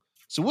incredible.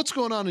 So what's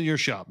going on in your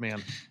shop,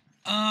 man?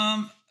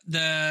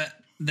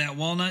 That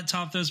walnut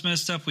top that was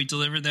messed up, we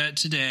delivered that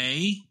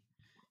today,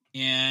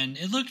 and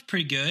it looked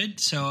pretty good.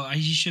 So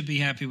you should be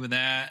happy with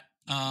that.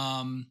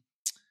 The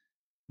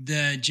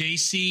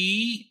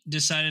JC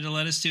decided to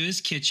let us do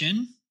his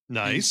kitchen.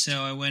 Nice. And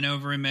so I went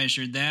over and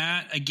measured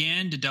that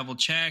again to double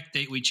check.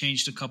 We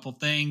changed a couple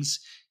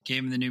things,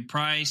 gave them the new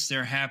price.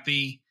 They're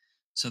happy.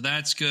 So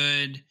that's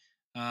good.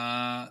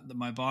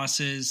 My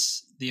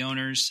bosses, the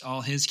owners, all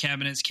his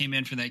cabinets came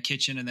in for that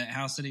kitchen and that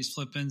house that he's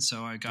flipping.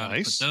 So I got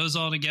to put those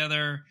all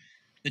together.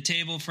 The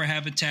table for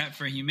Habitat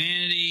for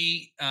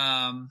Humanity.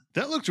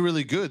 That looked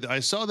really good.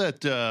 I saw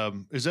that.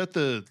 Is that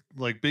the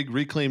like big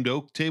reclaimed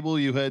oak table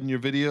you had in your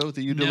video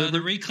that you delivered? No,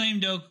 the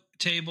reclaimed oak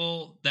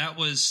table,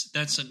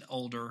 that's an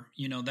older,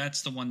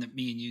 that's the one that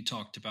me and you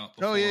talked about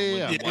before. Oh,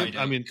 yeah.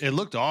 I mean, it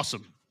looked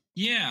awesome.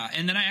 Yeah,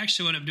 and then I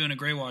actually went up doing a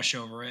gray wash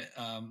over it,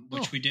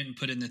 which we didn't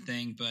put in the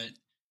thing, but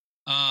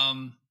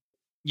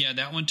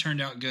that one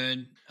turned out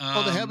good.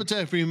 The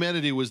Habitat for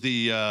Humanity was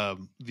the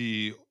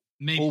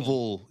maple.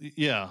 Oval,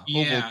 yeah.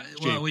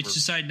 Well, we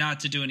decided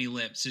not to do any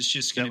lips. It's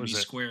just going to be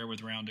square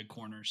with rounded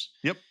corners.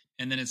 Yep.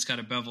 And then it's got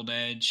a beveled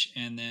edge.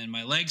 And then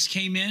my legs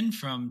came in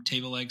from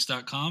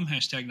tablelegs.com,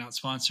 # not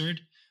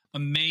sponsored.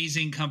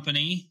 Amazing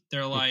company.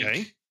 They're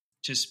like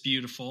just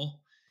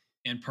beautiful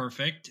and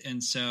perfect.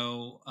 And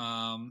so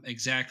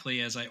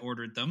exactly as I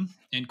ordered them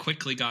and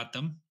quickly got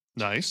them.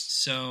 Nice.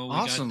 So we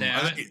awesome.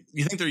 got that.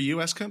 You think they're a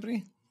U.S.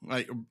 company?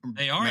 Like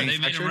they are. They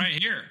made them right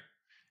here.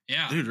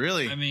 Yeah, dude,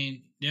 really? I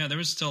mean, yeah, there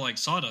was still like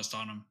sawdust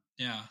on them.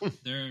 Yeah,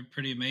 they're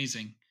pretty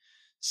amazing.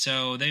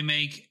 So they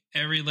make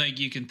every leg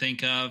you can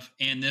think of,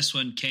 and this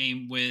one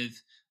came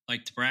with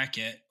like the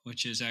bracket,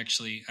 which is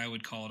actually, I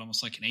would call it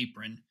almost like an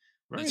apron.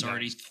 It's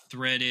already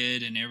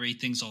threaded and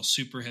everything's all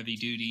super heavy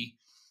duty.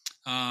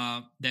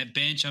 That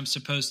bench I'm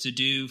supposed to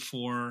do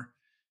for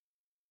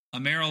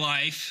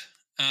AmeriLife,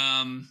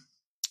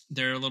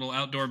 their little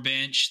outdoor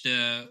bench,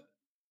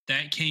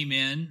 that came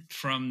in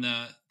from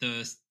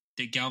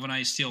the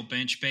galvanized steel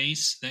bench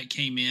base that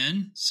came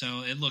in.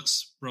 So it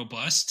looks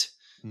robust.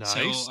 Nice.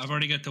 So I've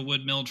already got the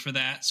wood milled for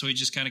that. So we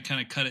just kind of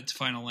cut it to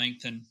final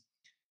length, and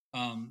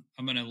I'm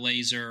going to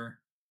laser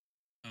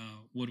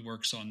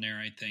woodworks on there,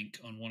 I think,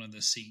 on one of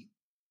the seat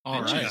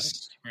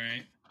benches.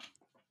 Right.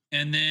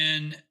 And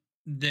then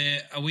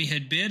we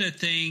had bid a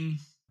thing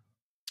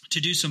to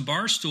do some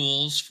bar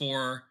stools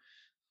for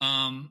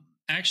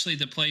actually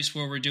the place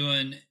where we're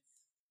doing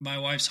my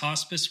wife's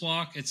hospice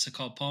walk. It's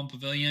called Palm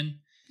Pavilion.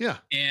 Yeah.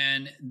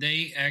 And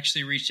they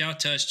actually reached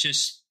out to us,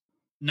 just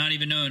not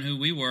even knowing who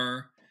we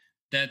were,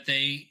 that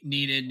they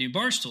needed new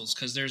bar stools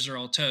because theirs are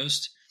all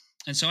toast.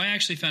 And so I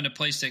actually found a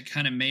place that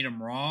kind of made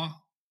them raw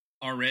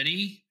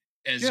already,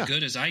 as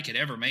good as I could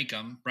ever make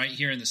them right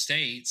here in the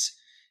States,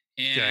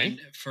 and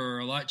for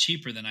a lot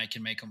cheaper than I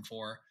can make them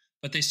for.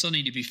 But they still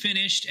need to be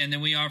finished. And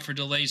then we offered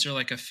to laser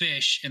like a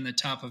fish in the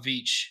top of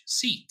each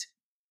seat.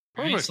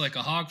 Right? It's like a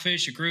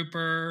hogfish, a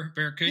grouper,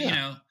 barracuda, you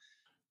know,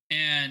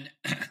 and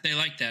they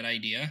like that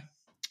idea.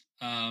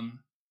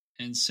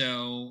 And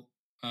so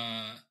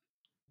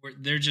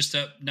they're just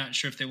not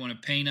sure if they want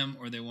to paint them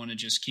or they want to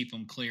just keep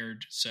them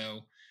cleared.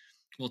 So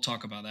we'll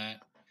talk about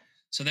that.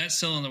 So that's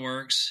still in the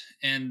works.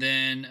 And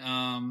then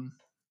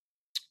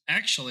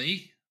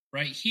actually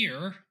right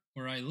here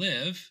where I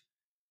live,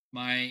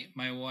 my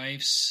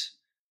wife's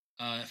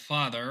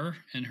father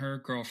and her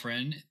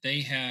girlfriend,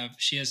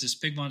 she has this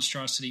big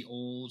monstrosity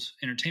old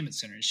entertainment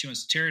center. She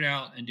wants to tear it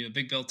out and do a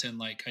big built-in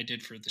like I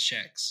did for the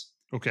Shacks.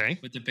 Okay.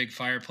 With the big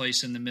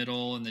fireplace in the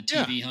middle and the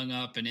TV hung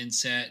up and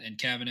inset and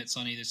cabinets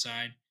on either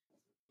side.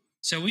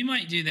 So we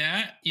might do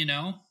that, you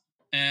know,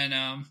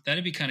 and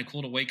that'd be kind of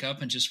cool to wake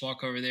up and just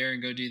walk over there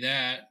and go do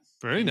that.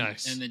 Very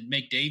nice. And then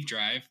make Dave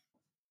drive.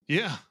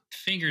 Yeah.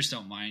 Fingers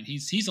don't mind.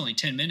 He's only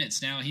 10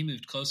 minutes now. He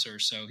moved closer,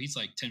 so he's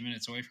like 10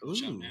 minutes away from the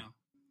shop now.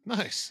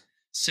 Nice.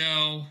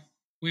 So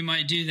we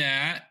might do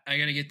that. I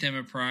got to get them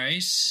a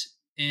price,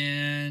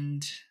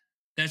 and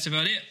that's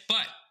about it.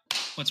 But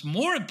what's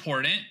more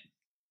important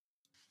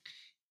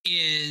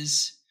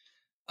is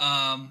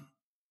I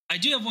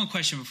do have one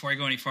question before I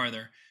go any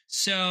farther.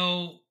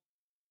 So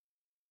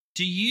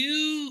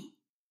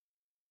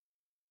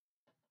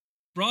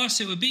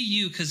Ross, it would be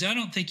you, because I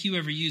don't think you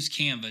ever use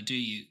Canva, do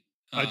you?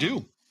 I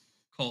do.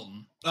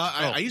 Colton.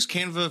 I use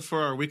Canva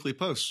for our weekly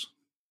posts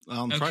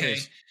on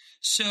Fridays.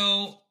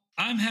 So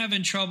I'm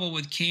having trouble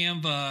with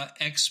Canva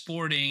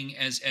exporting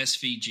as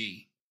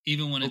SVG,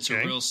 even when it's a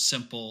real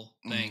simple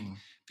thing,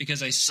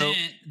 because I sent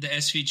the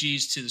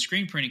SVGs to the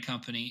screen printing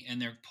company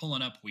and they're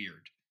pulling up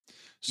weird.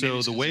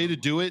 So the way to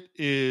do it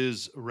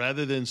is,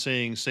 rather than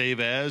saying save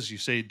as, you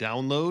say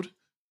download.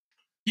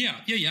 Yeah,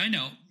 I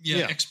know.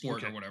 Yeah,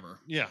 export or whatever.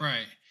 Yeah.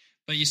 Right.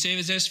 But you save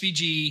as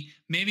SVG.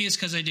 Maybe it's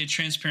because I did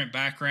transparent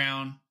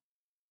background.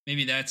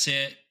 Maybe that's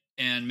it.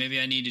 And maybe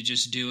I need to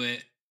just do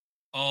it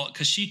all,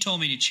 because she told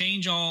me to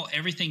change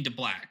everything to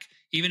black.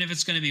 Even if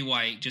it's going to be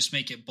white, just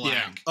make it black.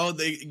 Yeah. Oh,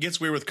 it gets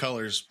weird with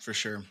colors for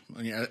sure.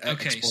 Yeah,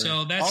 okay,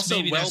 so that's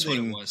what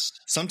it was.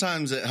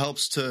 Sometimes it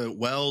helps to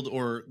weld,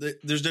 or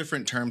there's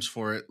different terms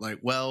for it, like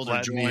weld or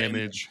join the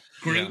image.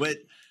 Group. But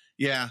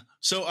yeah.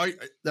 So are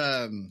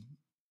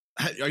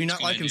you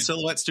not liking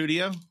Silhouette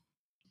Studio?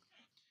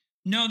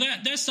 No,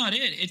 that's not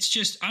it. It's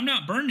just I'm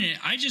not burning it.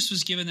 I just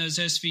was giving those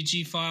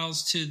SVG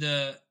files to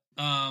the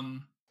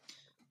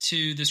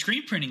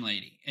screen printing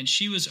lady, and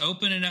she was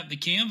opening up the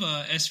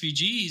Canva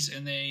SVGs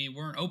and they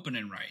weren't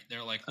opening right.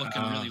 They're like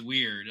looking really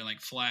weird and like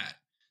flat.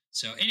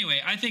 So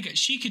anyway, I think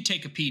she could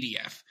take a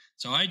PDF.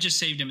 So I just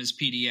saved them as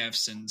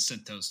PDFs and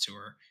sent those to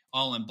her,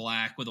 all in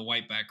black with a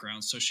white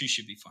background. So she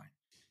should be fine.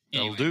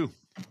 Anyway, that'll do.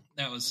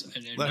 That was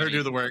let her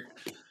do the work.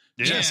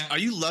 Yeah. Jess, are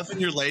you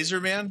loving your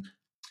laser, man?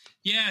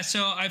 Yeah.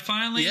 So I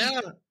finally.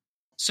 Yeah.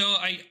 So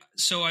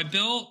I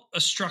built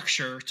a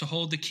structure to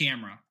hold the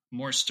camera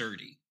more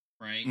sturdy.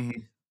 Right. Mm-hmm.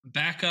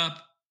 Back up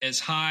as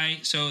high.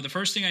 So the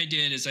first thing I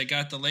did is I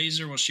got the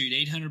laser will shoot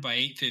 800 by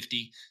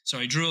 850. So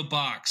I drew a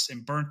box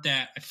and burnt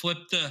that.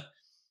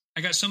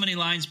 I got so many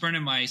lines burned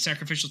in my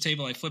sacrificial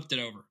table, I flipped it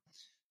over.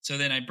 So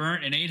then I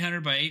burnt an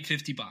 800 by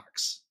 850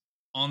 box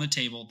on the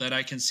table that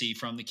I can see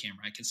from the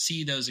camera. I can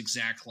see those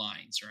exact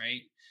lines,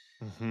 right?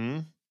 Mm-hmm.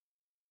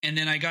 And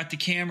then I got the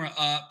camera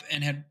up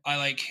and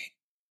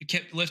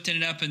kept lifting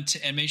it up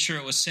and made sure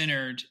it was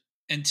centered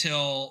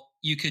until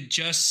you could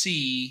just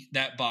see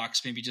that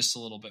box, maybe just a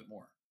little bit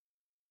more.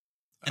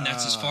 And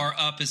that's as far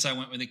up as I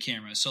went with the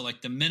camera. So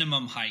like the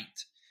minimum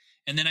height.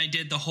 And then I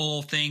did the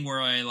whole thing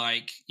where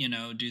I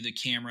do the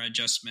camera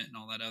adjustment and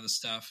all that other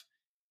stuff.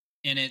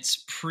 And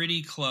it's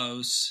pretty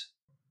close.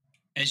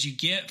 As you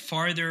get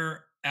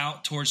farther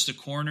out towards the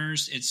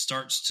corners, it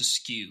starts to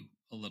skew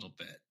a little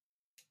bit.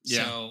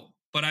 Yeah. So,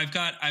 but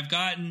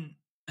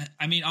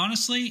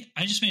honestly,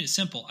 I just made it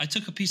simple. I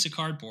took a piece of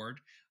cardboard.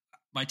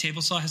 My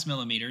table saw has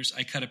millimeters.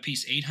 I cut a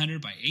piece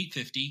 800 by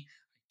 850,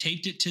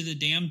 taped it to the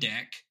damn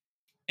deck.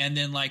 And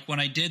then when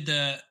I did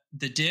the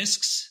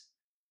discs,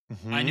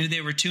 I knew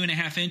they were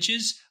 2.5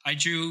 inches. I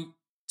drew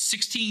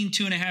 16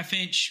 2.5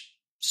 inch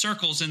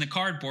circles in the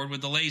cardboard with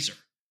the laser.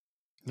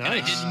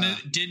 Nice. And I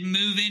didn't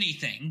move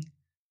anything.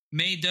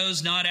 Made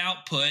those not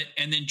output,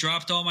 and then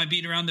dropped all my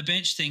beat around the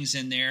bench things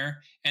in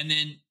there. And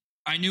then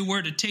I knew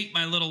where to take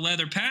my little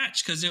leather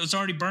patch because it was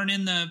already burned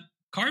in the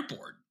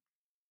cardboard.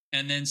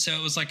 And then so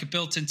it was like a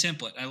built-in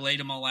template. I laid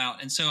them all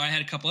out. And so I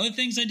had a couple other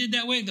things I did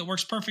that way that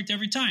works perfect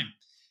every time.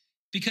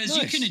 Because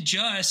you can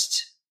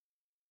adjust.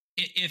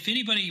 If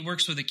anybody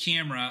works with a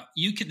camera,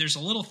 there's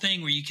a little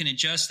thing where you can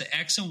adjust the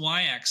X and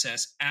Y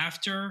axis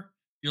after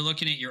you're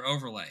looking at your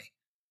overlay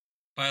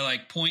by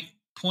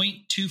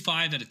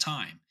 0.25 at a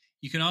time.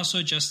 You can also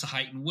adjust the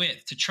height and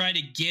width to try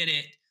to get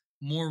it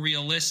more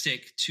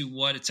realistic to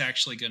what it's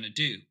actually going to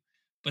do.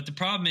 But the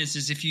problem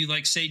is if you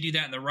say do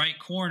that in the right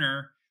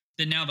corner,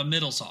 then now the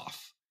middle's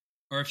off.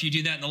 Or if you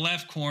do that in the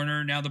left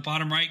corner, now the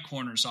bottom right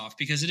corner's off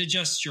because it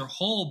adjusts your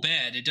whole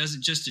bed. It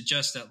doesn't just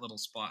adjust that little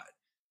spot.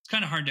 It's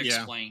kind of hard to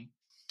explain,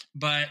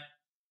 but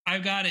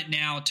I've got it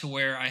now to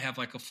where I have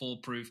a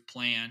foolproof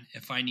plan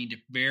if I need to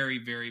very,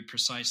 very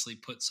precisely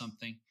put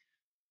something.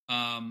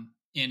 And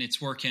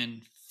it's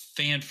working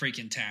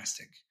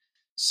fan-freaking-tastic.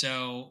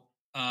 So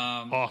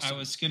awesome. I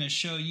was going to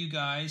show you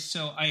guys.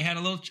 So I had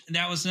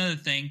that was another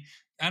thing.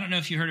 I don't know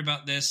if you heard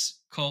about this,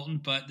 Colton,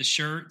 but the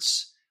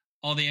shirts,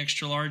 all the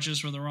extra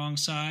larges were the wrong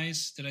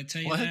size. Did I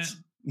tell you that?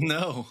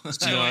 No.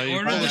 So I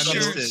ordered the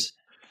shirts.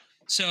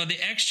 So the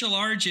extra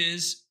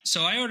larges,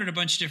 so I ordered a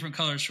bunch of different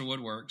colors for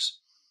Woodworks.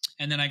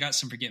 And then I got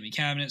some for Get Me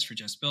cabinets for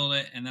Just Build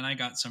It. And then I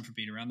got some for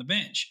Beat Around the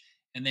Bench.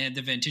 And they had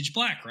the vintage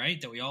black,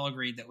 right? That we all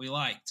agreed that we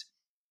liked.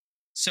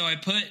 So I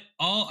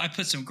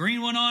put some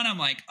green one on. I'm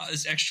like, oh,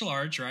 this is extra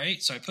large,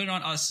 right? So I put it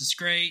on. Oh, this is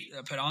great.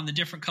 I put on the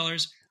different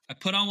colors. I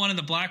put on one of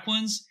the black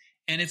ones,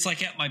 and it's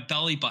at my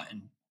belly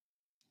button.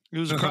 It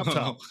was a crop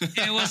top.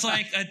 It was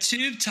like a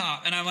tube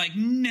top. And I'm like,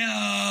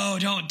 no,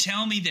 don't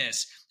tell me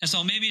this. And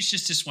so maybe it's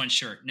just this one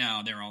shirt.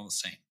 No, they're all the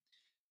same.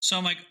 So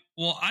I'm like,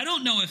 well, I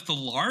don't know if the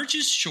large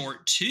is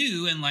short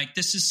too. And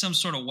this is some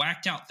sort of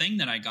whacked out thing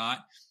that I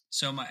got.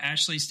 So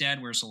Ashley's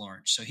dad wears a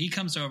large. So he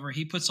comes over,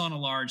 he puts on a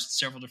large,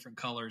 several different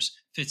colors,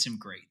 fits him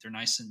great. They're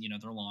nice and,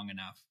 they're long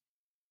enough.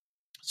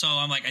 So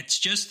I'm like, it's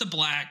just the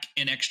black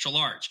and extra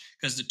large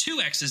because the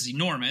 2X is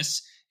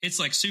enormous. It's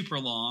super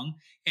long.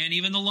 And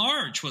even the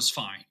large was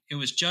fine. It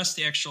was just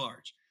the extra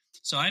large.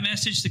 So I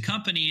messaged the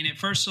company and at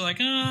first they're like,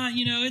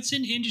 it's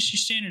in industry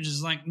standards.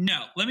 It's like,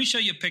 no, let me show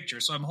you a picture.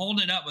 So I'm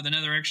holding it up with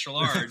another extra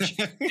large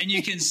and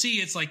you can see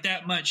it's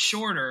that much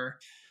shorter.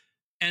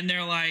 And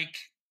they're like,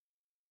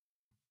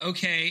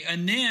 okay.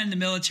 And then the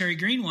military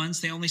green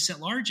ones, they only sent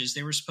larges.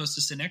 They were supposed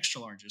to send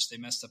extra larges. They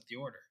messed up the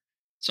order.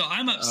 So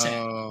I'm upset.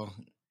 Oh.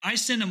 I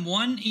sent them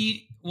one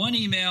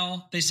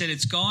email. They said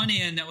it's gone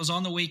in. That was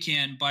on the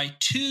weekend. By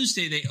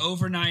Tuesday, they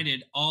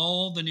overnighted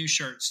all the new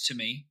shirts to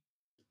me.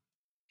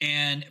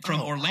 And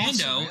from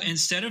Orlando, awesome,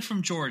 instead of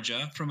from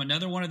Georgia, from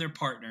another one of their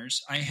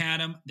partners, I had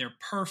them. They're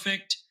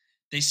perfect.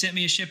 They sent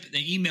me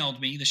they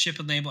emailed me the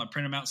shipping label. I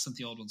printed them out, sent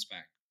the old ones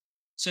back.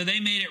 So they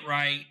made it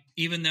right,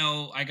 even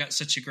though I got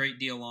such a great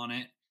deal on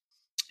it.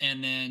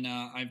 And then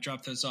I've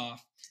dropped those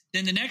off.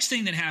 Then the next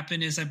thing that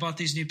happened is I bought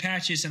these new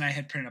patches and I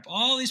had printed up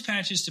all these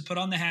patches to put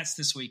on the hats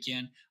this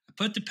weekend. I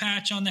put the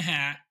patch on the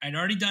hat. I'd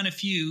already done a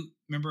few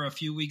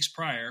weeks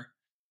prior.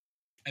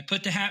 I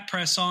put the hat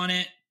press on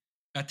it,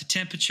 got the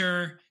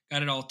temperature,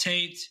 got it all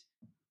taped,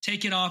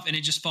 take it off, and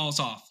it just falls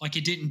off.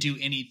 It didn't do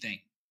anything.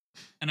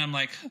 And I'm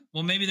like,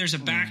 well, maybe there's a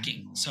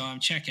backing. So I'm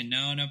checking.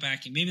 No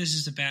backing. Maybe this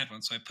is a bad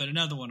one. So I put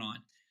another one on.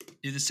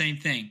 Do the same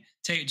thing.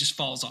 It just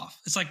falls off.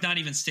 It's not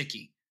even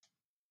sticky.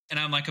 And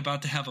I'm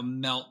about to have a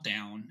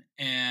meltdown.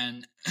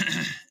 And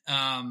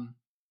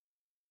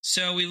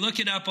so we look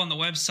it up on the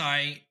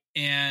website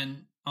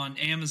and on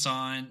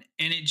Amazon,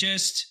 and it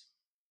just,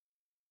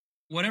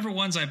 whatever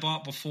ones I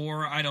bought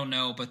before, I don't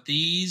know, but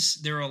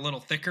they're a little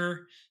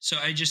thicker. So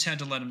I just had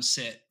to let them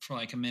sit for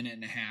a minute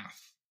and a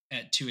half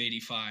at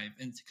 285.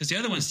 And because the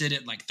other ones did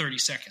it in 30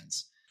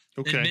 seconds.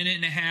 Okay. A minute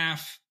and a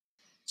half,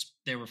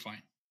 they were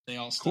fine. They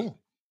all stuck. Cool.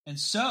 And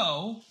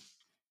so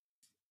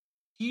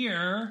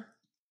here,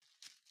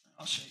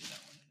 I'll show you that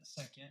one in a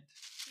second.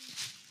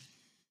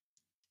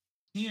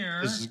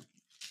 Here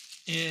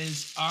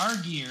is our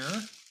gear.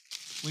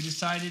 We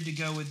decided to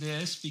go with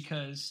this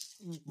because.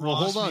 Well,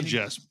 hold on,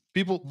 Jess.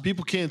 People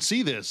can't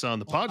see this on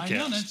the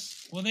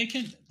podcast. I know they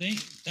can.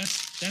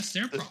 That's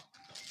their problem.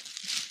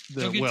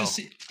 To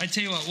see. I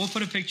tell you what, we'll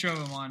put a picture of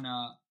them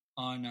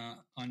on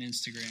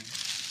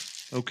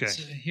Instagram. Okay.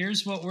 So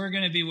here's what we're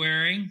going to be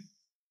wearing.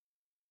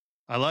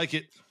 I like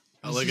it.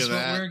 Look at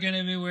that. What we're going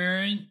to be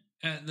wearing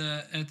at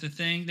the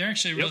thing. They're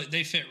actually really,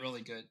 they fit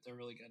really good. They're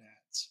really good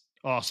hats.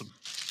 Awesome.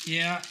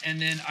 Yeah.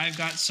 And then I've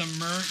got some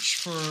merch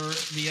for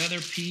the other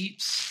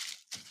peeps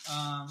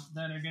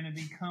that are going to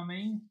be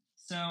coming.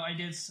 So I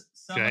did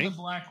some of the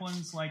black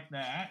ones like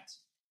that,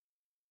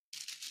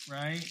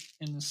 right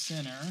in the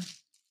center.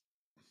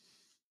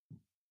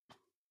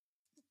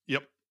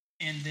 Yep.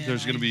 And then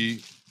there's going to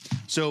be.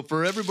 So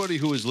for everybody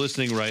who is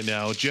listening right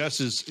now, Jess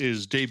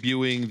is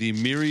debuting the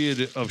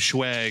myriad of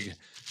swag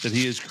that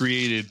he has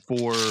created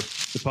for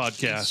the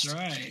podcast. That's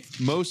right.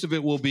 Most of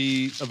it will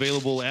be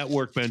available at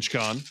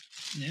WorkbenchCon.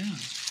 Yeah.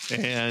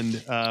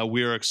 And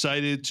we are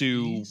excited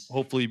to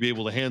hopefully be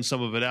able to hand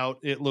some of it out.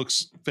 It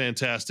looks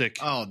fantastic.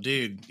 Oh,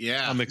 dude.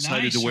 Yeah. I'm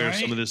excited to wear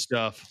some of this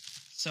stuff.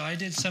 So I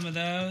did some of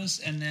those,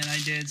 and then I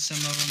did some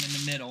of them in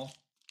the middle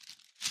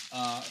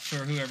for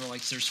whoever.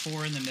 Like, there's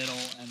 4 in the middle,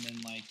 and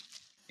then like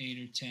 8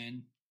 or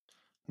 10.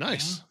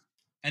 Nice. Yeah.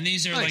 And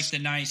these are like the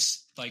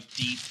nice, like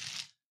deep.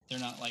 They're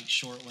not like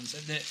short ones.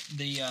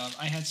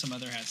 I had some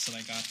other hats that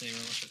I got. They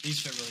were these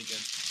fit really good.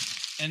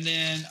 And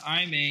then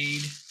I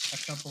made a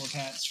couple of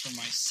hats for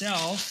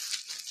myself.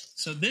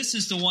 So this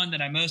is the one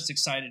that I'm most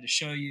excited to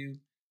show you.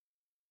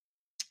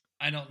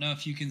 I don't know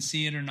if you can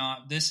see it or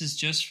not. This is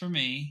just for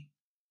me.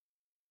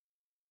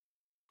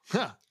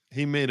 Huh.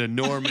 He made a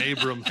Norm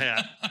Abram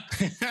hat.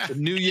 The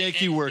New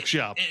Yankee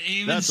Workshop.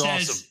 That's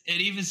awesome.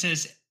 It even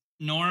says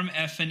Norm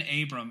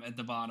effing Abram at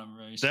the bottom.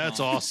 Very small. That's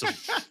awesome.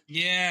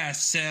 Yeah.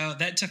 So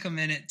that took a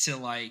minute to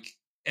like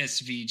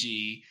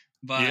SVG.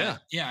 But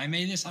yeah, I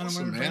made this. Awesome,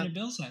 I don't remember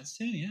Bill's hats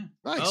too. Yeah.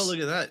 Nice. Oh, look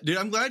at that, dude!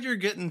 I'm glad you're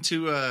getting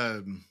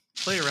to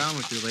play around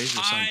with your laser.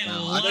 I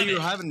know you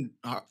were having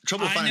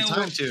trouble finding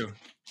time to.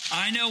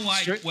 I know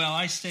why. Well,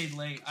 I stayed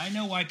late. I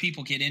know why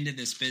people get into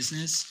this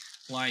business.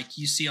 Like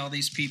you see all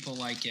these people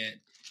like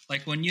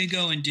when you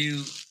go and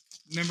do.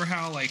 Remember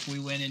how like we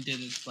went and did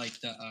like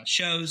the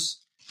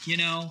shows? You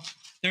know,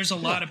 there's a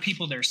lot of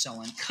people there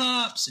selling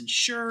cups and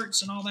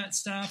shirts and all that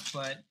stuff,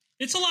 but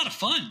it's a lot of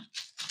fun.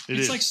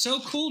 It's like so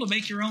cool to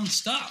make your own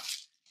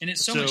stuff, and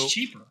it's so much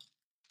cheaper.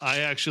 I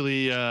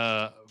actually,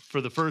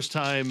 for the first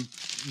time,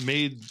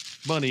 made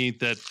money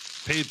that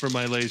paid for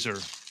my laser.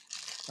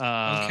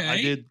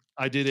 I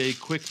did a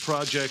quick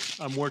project.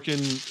 I'm working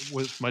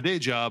with my day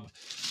job.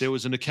 There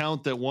was an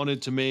account that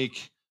wanted to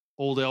make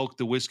Old Elk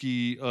the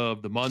whiskey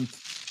of the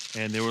month,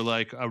 and they were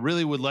like, "I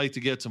really would like to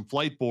get some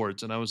flight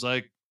boards." And I was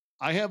like,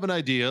 "I have an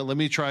idea. Let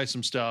me try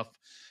some stuff."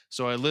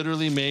 So I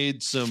literally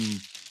made some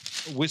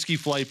whiskey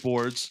flight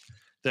boards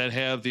that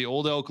have the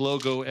Old Elk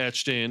logo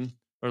etched in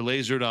or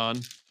lasered on.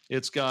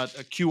 It's got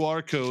a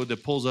QR code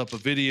that pulls up a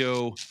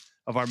video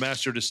of our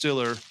master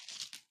distiller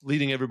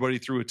leading everybody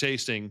through a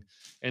tasting.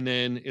 And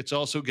then it's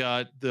also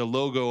got the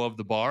logo of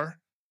the bar.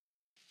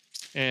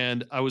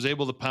 And I was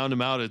able to pound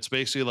them out. It's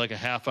basically like a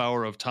half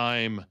hour of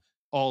time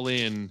all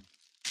in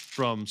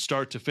from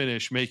start to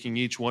finish making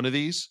each one of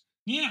these.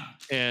 Yeah.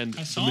 And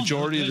the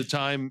majority of the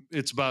time,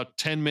 it's about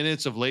 10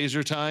 minutes of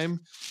laser time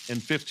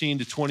and 15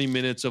 to 20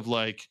 minutes of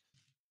like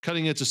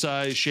cutting it to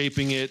size,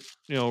 shaping it,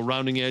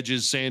 rounding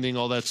edges, sanding,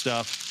 all that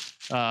stuff.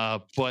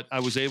 But I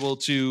was able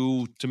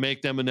to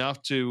make them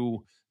enough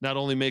to not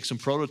only make some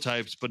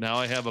prototypes, but now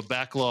I have a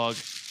backlog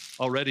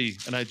already.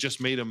 And I just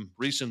made them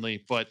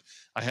recently, but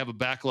I have a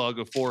backlog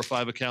of 4 or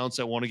 5 accounts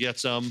that want to get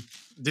some.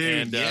 Dude,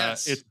 and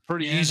it's a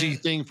pretty easy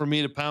thing for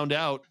me to pound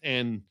out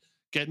and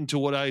get into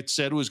what I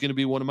said was going to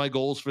be one of my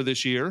goals for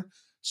this year.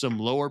 Some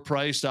lower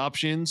priced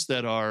options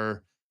that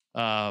are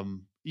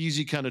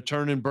easy kind of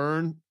turn and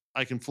burn.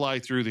 I can fly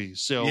through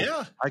these. So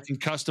I can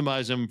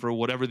customize them for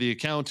whatever the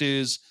account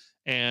is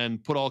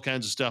and put all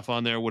kinds of stuff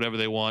on there, whatever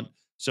they want.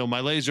 So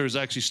my laser is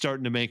actually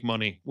starting to make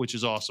money, which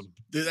is awesome.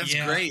 Dude, that's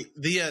great.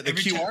 The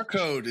QR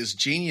code is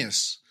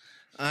genius.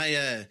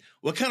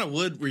 What kind of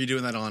wood were you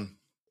doing that on?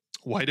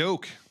 White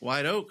oak.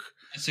 White oak.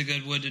 That's a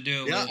good wood to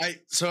do.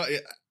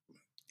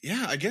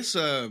 Yeah, I guess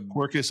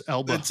Quercus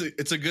alba.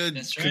 It's a good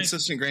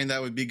consistent grain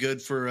that would be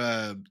good for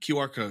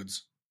QR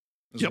codes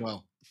as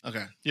well.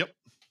 Okay. Yep.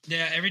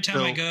 Yeah, every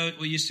time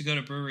we used to go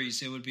to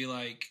breweries, it would be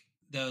like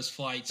those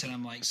flights, and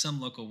I'm like, some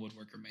local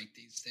woodworker make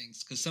these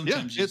things because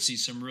sometimes you see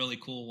some really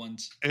cool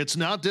ones. It's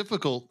not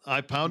difficult.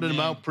 I pounded them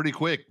out pretty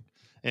quick,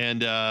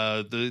 and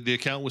the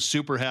account was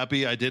super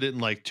happy. I did it in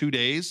like 2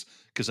 days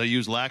because I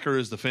used lacquer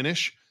as the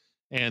finish,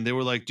 and they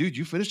were like, "Dude,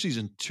 you finished these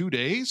in 2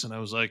 days?" And I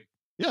was like,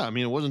 "Yeah, I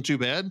mean, it wasn't too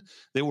bad."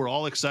 They were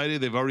all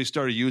excited. They've already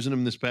started using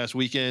them this past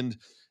weekend,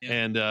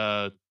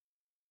 and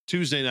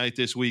Tuesday night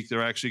this week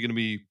they're actually going to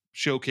be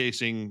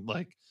showcasing.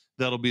 Like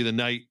that'll be the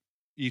night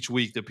each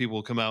week that people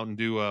will come out and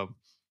do a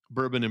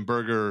bourbon and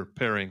burger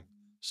pairing.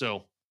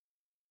 So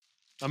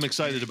I'm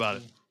excited about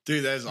it.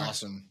 Dude, that is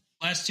awesome.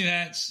 Last 2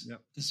 hats. Yep.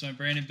 This is my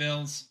Brandon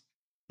Bills.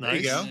 Nice. There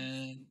you go.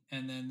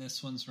 And then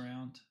this one's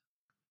round.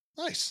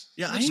 Nice.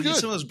 Yeah, I need to get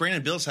some of those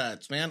Brandon Bills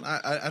hats, man.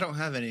 I don't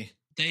have any.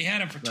 They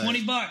had them for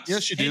 $20.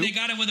 Yes, you do. They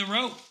got it with a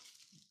rope.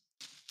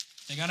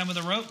 They got him with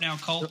a rope now,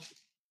 Colt.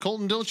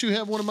 Colton, don't you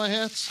have one of my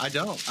hats? I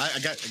don't. I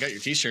got your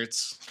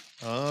t-shirts.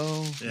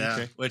 Oh, yeah.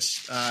 Okay.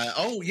 Which, when I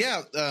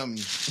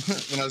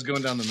was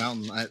going down the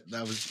mountain,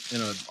 that was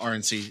in an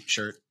RNC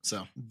shirt.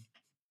 So,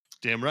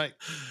 Damn right.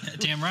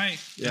 Damn right.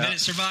 Yeah. I bet it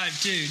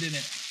survived too, didn't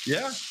it?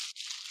 yeah.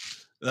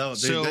 Oh,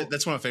 So-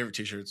 that's one of my favorite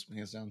T-shirts,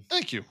 hands down.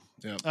 Thank you.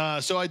 Yeah.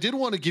 So I did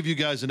want to give you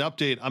guys an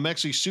update. I'm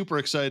actually super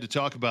excited to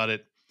talk about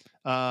it.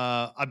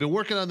 I've been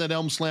working on that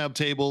Elm slab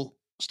table.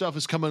 Stuff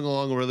is coming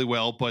along really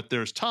well, but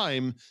there's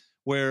time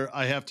where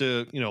I have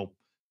to,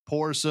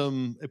 pour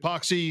some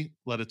epoxy,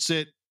 let it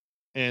sit.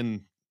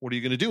 And what are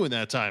you going to do in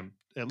that time?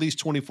 At least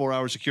 24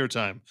 hours of cure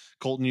time.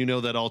 Colton, you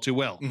know that all too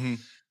well. Mm-hmm.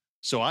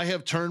 So I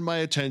have turned my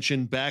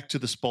attention back to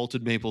the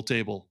spalted maple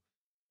table,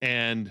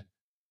 and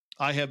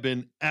I have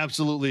been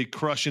absolutely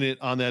crushing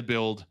it on that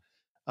build.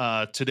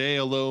 Today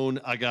alone,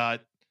 I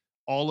got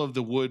all of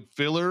the wood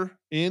filler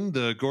in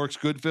the Gork's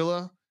Good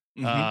Filler.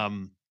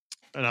 Mm-hmm.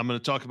 And I'm going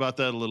to talk about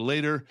that a little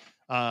later.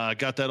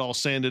 Got that all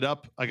sanded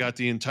up. I got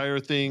the entire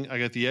thing. I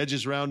got the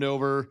edges round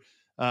over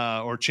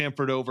or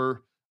chamfered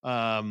over.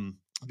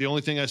 The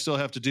only thing I still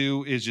have to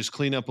do is just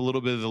clean up a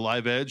little bit of the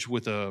live edge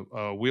with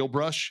a wheel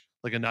brush,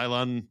 like a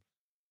nylon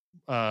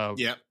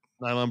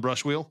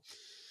brush wheel.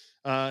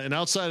 And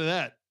outside of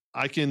that,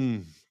 I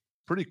can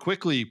pretty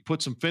quickly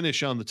put some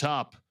finish on the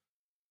top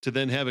to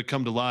then have it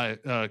come to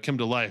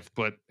life.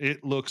 But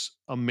it looks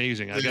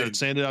amazing. I got it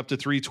sanded up to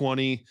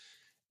 320.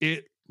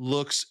 It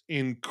looks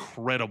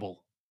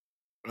incredible.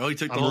 Oh, you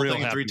took the whole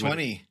thing at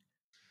 320.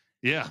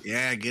 Yeah.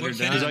 Yeah, get her What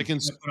done. finish I can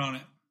did you put on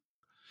it?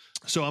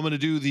 So I'm going to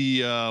do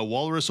the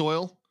walrus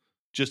oil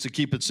just to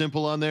keep it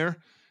simple on there.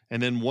 And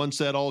then once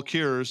that all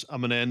cures, I'm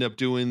going to end up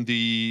doing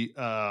the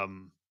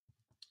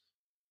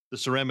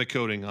ceramic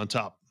coating on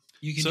top.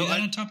 You can do that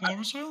on top of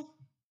walrus oil?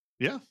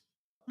 Yeah,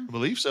 I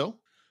believe so.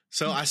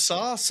 So I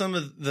saw some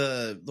of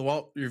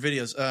your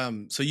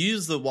videos. So you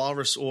use the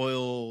walrus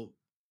oil,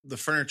 the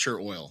furniture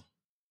oil.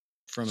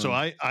 So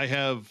I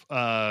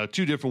have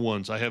two different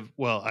ones. I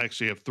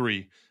actually have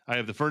three. I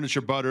have the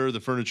furniture butter, the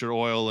furniture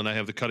oil, and I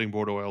have the cutting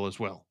board oil as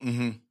well.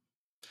 Mm-hmm.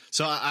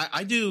 So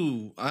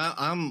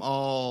I'm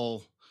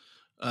all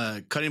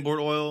cutting board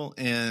oil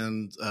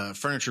and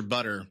furniture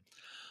butter.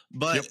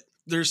 But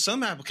there's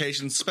some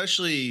applications,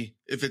 especially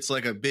if it's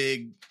like a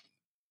big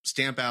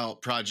stamp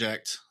out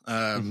project,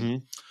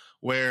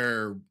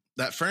 where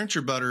that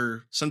furniture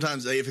butter,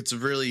 sometimes if it's a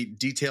really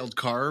detailed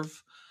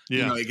carve,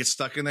 it gets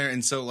stuck in there.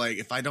 And so like,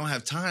 if I don't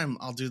have time,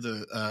 I'll do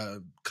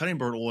the cutting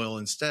board oil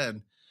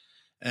instead.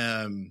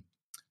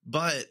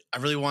 But I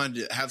really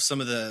wanted to have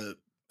some of the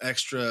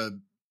extra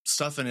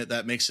stuff in it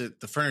that makes it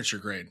the furniture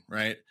grade.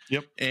 Right.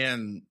 Yep.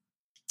 And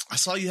I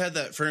saw you had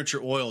that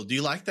furniture oil. Do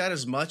you like that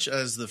as much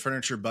as the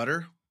furniture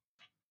butter?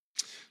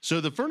 So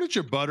the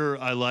furniture butter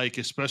I like,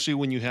 especially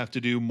when you have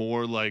to do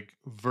more like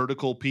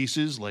vertical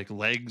pieces like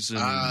legs and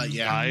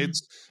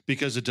sides,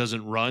 because it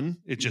doesn't run.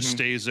 It just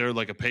stays there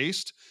like a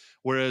paste.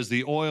 Whereas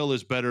the oil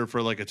is better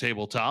for like a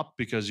tabletop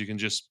because you can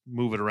just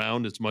move it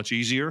around. It's much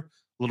easier, a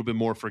little bit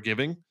more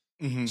forgiving.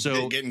 Mm-hmm.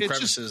 So getting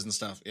crevices and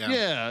stuff. Yeah.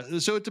 Yeah.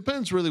 So it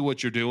depends really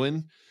what you're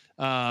doing.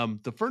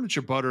 The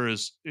furniture butter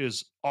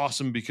is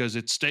awesome because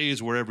it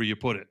stays wherever you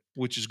put it,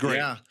 which is great.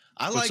 Yeah.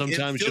 I like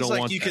sometimes it. Feels you don't like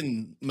want you that.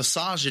 can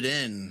massage it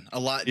in a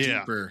lot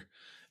deeper,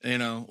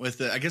 with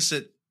the, I guess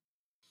it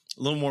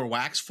a little more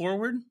wax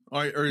forward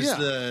or is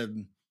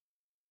the,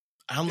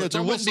 I don't know. It's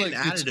There almost wouldn't be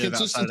like an it's additive outside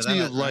of consistency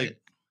that, of like, right?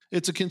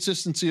 it's a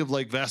consistency of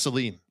like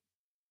Vaseline.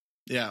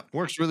 Yeah.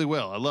 Works really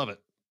well. I love it.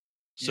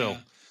 So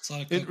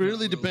it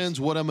really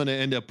depends what I'm going to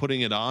end up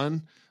putting it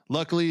on.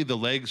 Luckily, the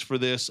legs for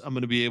this, I'm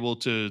going to be able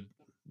to,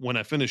 when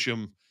I finish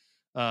them,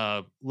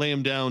 lay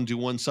them down, do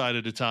one side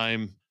at a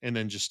time, and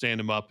then just stand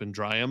them up and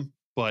dry them.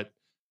 But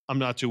I'm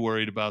not too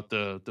worried about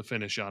the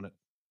finish on it.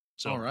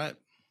 So, all right.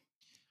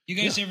 You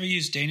guys ever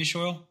use Danish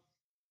oil?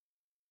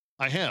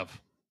 I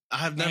have. I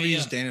have never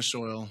used Danish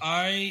oil.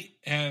 I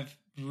have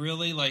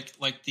really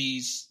like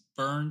these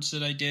burns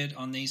that I did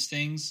on these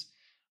things.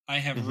 I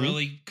have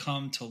really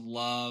come to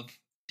love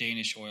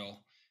Danish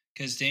oil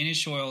because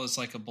Danish oil is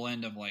like a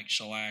blend of like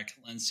shellac,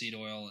 linseed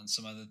oil, and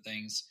some other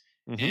things.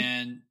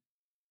 And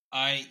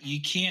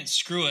you can't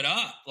screw it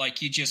up.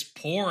 Like you just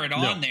pour it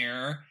on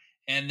there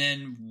and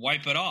then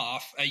wipe it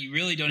off. You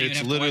really don't even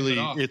have to wipe it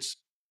off.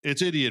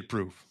 It's idiot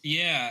proof.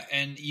 Yeah.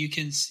 And you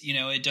can,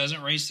 it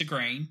doesn't raise the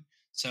grain.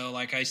 So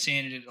like I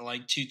sanded it at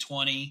like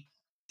 220,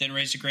 didn't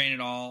raise the grain at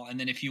all. And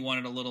then if you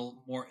wanted a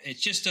little more, it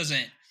just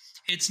doesn't,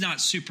 it's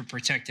not super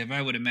protective.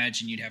 I would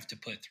imagine you'd have to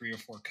put 3 or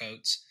 4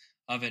 coats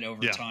of it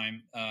over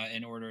time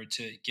in order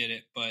to get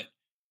it. But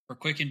for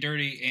quick and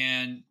dirty,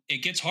 and it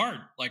gets hard.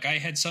 Like I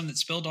had some that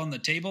spilled on the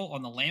table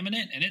on the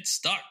laminate and it's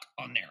stuck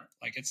on there.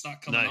 Like it's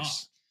not coming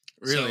off.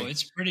 Really? So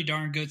it's pretty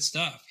darn good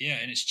stuff. Yeah.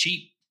 And it's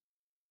cheap.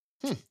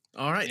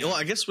 All right. Yeah. Well,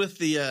 I guess with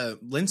the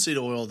linseed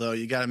oil, though,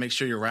 you got to make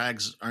sure your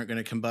rags aren't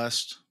going to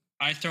combust.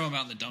 I throw them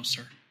out in the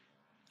dumpster.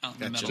 Out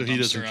in the metal so he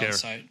doesn't dumpster care.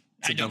 outside.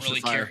 I don't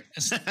really care.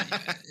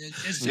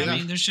 I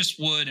mean, there's just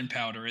wood and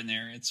powder in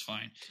there. It's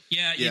fine.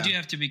 Yeah, you do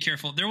have to be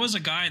careful. There was a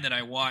guy that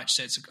I watched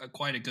that's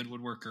quite a good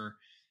woodworker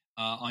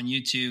on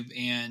YouTube,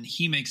 and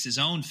he makes his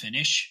own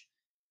finish.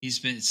 He's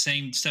been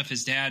same stuff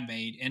his dad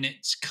made, and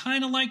it's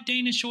kind of like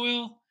Danish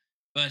oil,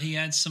 but he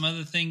adds some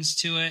other things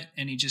to it,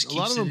 and he just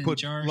keeps it in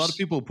jars. A lot of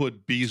people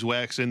put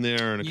beeswax in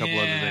there and a couple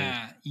other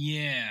things.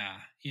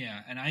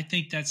 Yeah. And I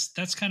think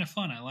that's kind of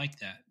fun. I like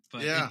that.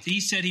 But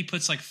he said he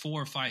puts like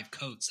 4 or 5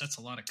 coats. That's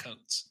a lot of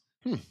coats.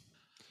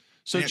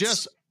 So,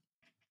 Jess,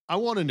 I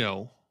want to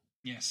know.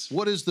 Yes.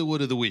 What is the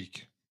wood of the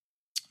week?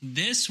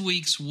 This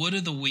week's wood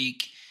of the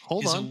week.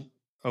 Hold on.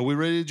 Are we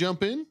ready to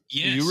jump in?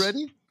 Yes. Are you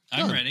ready?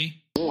 I'm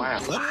ready. Wow.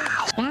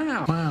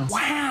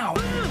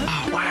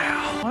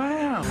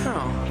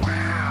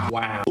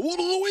 Wood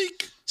of the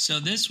week. So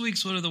this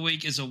week's wood of the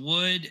week is a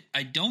wood.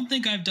 I don't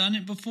think I've done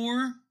it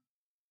before.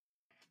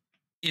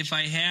 If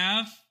I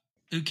have,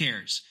 who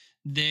cares?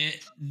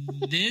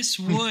 This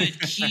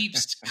wood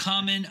keeps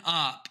coming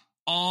up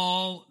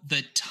all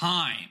the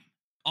time.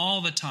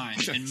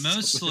 And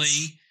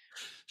mostly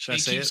Should I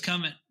say keeps it?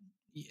 coming.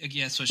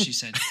 Yeah, that's what she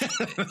said.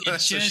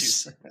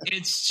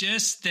 It's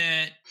just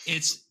that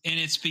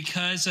it's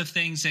because of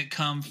things that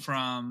come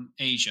from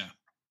Asia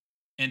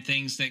and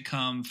things that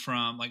come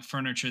from like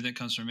furniture that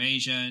comes from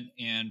Asia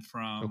and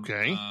from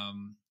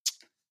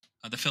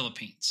the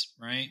Philippines,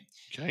 right?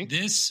 Okay.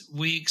 This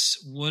week's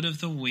wood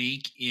of the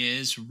week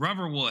is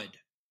rubber wood.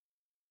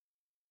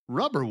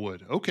 Rubber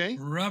wood. Okay.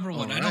 Rubber wood.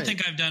 All I don't right.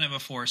 think I've done it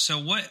before. So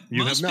what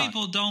You most have not.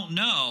 people don't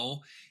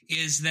know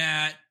is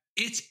that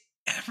it's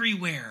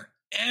everywhere.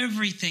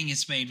 Everything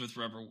is made with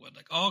rubber wood,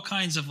 like all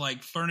kinds of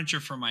like furniture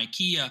from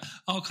IKEA,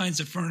 all kinds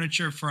of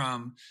furniture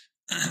from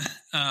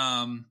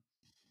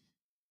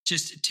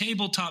just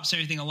tabletops,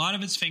 everything. A lot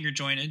of it's finger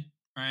jointed,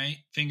 right?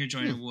 Finger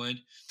jointed wood,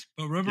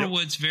 but rubber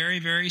wood's very,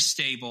 very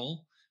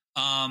stable.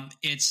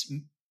 It's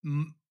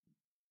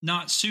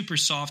not super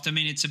soft. I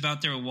mean, it's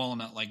about there with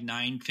walnut, like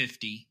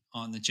 950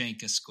 on the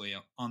Janka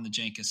scale.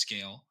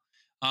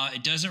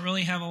 It doesn't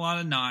really have a lot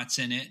of knots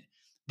in it,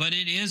 but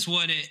it is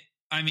what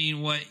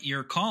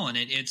you're calling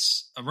it.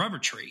 It's a rubber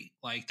tree.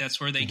 Like that's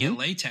where they get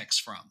latex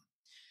from.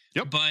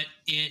 Yep. But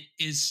it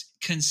is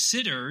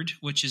considered,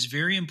 which is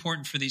very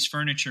important for these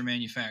furniture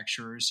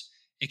manufacturers,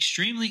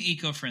 extremely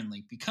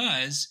eco-friendly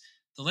because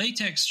the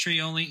latex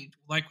tree only,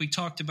 like we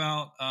talked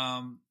about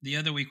the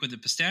other week with the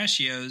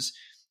pistachios,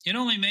 it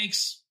only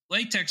makes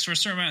latex for a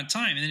certain amount of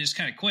time and then just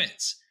kind of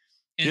quits.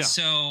 And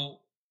so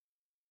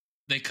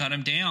they cut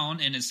them down,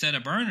 and instead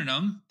of burning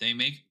them, they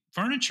make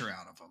furniture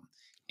out of them.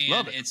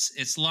 And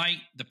it's light.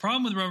 The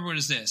problem with rubber wood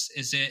is this: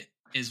 it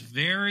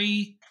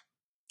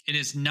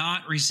is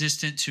not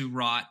resistant to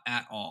rot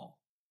at all.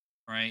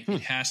 Right?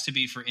 It has to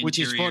be for interior. Which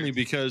is funny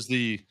because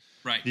the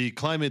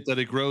climate that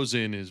it grows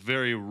in is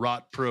very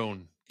rot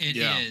prone. It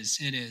is.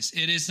 It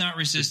is not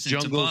resistant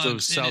to jungles bugs.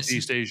 of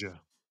Southeast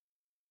Asia.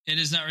 It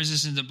is not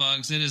resistant to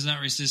bugs. It is not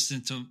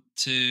resistant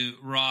to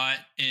rot.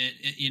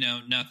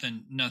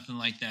 Nothing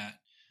like that.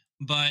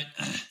 But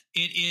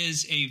it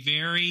is a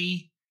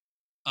very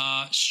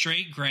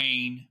straight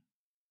grain,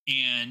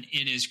 and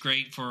it is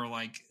great for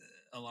like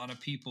a lot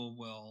of people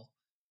will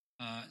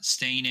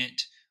stain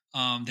it.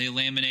 They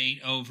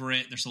laminate over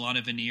it. There's a lot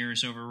of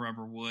veneers over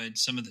rubber wood.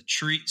 Some of the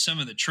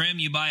trim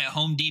you buy at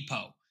Home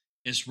Depot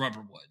is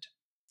rubber wood.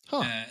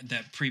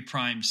 That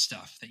pre-primed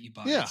stuff that you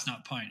buy. Yeah. It's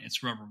not pine.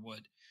 It's rubber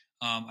wood.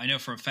 I know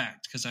for a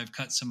fact because I've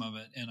cut some of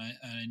it and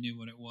I knew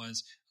what it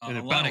was. And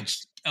it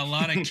bounced. A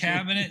lot of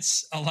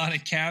cabinets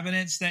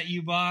that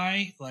you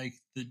buy, like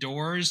the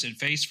doors and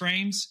face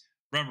frames,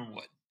 rubber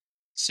wood.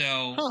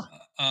 So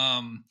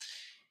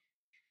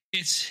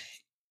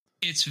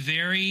it's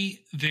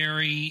very,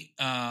 very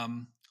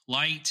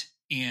light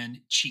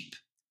and cheap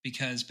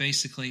because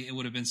basically it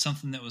would have been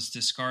something that was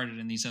discarded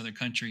in these other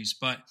countries.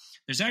 But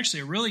there's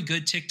actually a really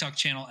good TikTok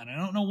channel, and I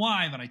don't know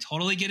why, but I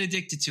totally get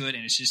addicted to it.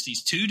 And it's just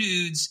these 2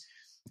 dudes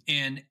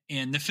in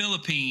the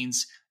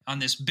Philippines on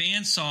this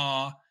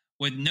bandsaw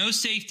with no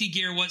safety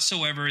gear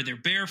whatsoever. They're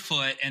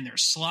barefoot and they're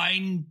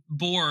sliding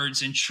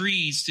boards and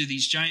trees through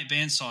these giant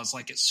bandsaws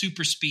like at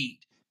super speed,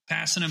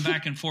 passing them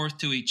back and forth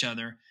to each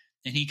other.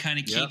 And he kind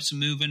of keeps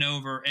moving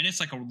over, and it's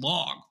like a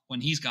log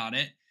when he's got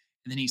it.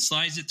 And then he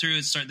slides it through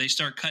and they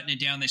start cutting it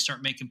down. They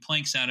start making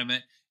planks out of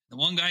it. The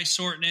one guy's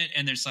sorting it,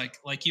 and there's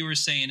like you were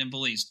saying in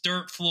Belize,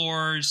 dirt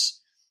floors,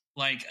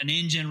 like an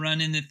engine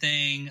running the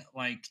thing,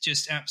 like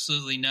just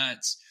absolutely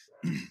nuts.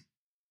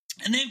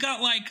 And they've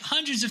got like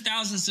hundreds of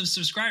thousands of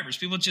subscribers.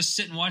 People just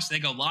sit and watch. They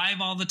go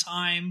live all the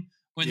time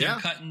when they're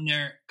cutting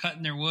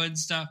their wood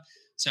stuff.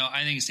 So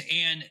I think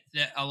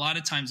a lot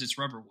of times it's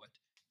rubber wood.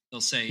 They'll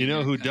say,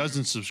 who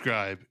doesn't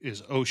subscribe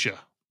is OSHA.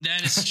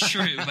 That is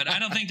true, but I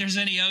don't think there's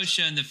any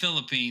OSHA in the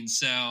Philippines.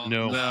 So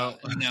no,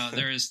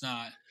 there is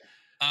not.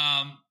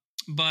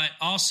 But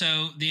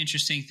also the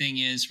interesting thing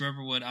is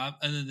rubber wood,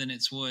 other than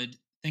its wood,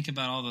 think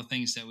about all the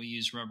things that we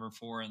use rubber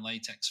for and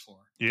latex for.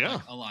 Yeah.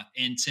 Like a lot.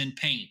 And it's in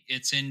paint.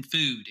 It's in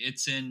food.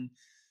 It's in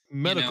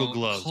medical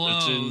gloves.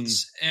 Clothes,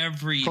 it's in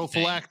everything.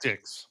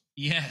 Prophylactics.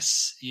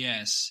 Yes.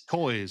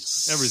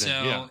 Toys, everything.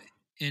 So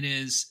it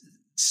is,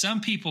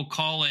 some people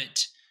call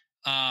it,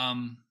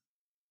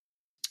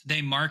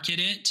 they market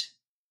it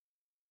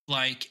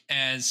like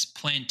as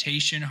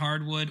plantation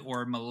hardwood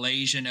or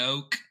Malaysian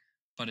oak,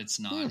 but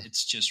it's not.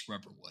 It's just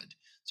rubber wood.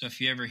 So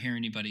if you ever hear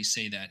anybody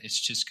say that, it's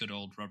just good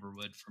old rubber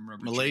wood from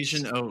rubber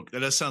Malaysian trees. oak.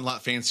 That does sound a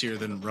lot fancier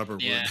than rubber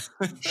wood.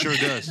 Sure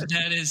does.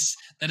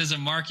 That is a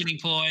marketing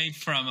ploy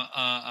from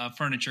a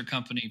furniture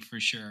company for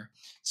sure.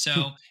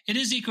 So it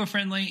is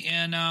eco-friendly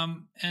and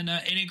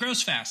it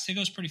grows fast. It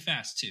goes pretty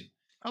fast too.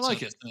 I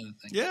like it.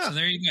 Yeah. So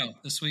there you go.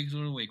 This week's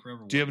Wood of the Week,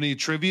 rubber wood. Do you have any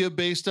trivia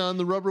based on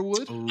the rubber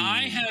wood? Ooh.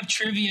 I have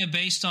trivia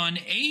based on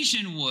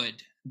Asian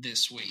wood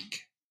this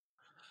week.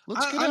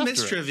 I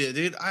miss trivia,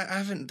 dude. I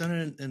haven't done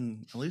it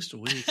in at least a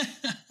week.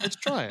 Let's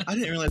try it. I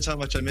didn't realize how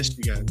much I missed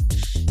you guys.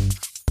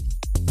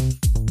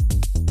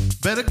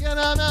 Better get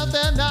on out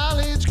that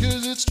knowledge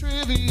because it's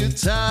trivia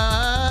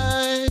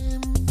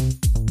time.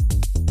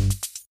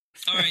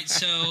 All right,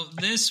 so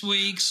this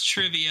week's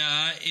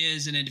trivia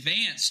is an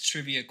advanced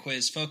trivia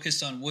quiz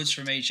focused on woods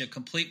from Asia,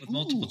 complete with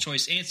multiple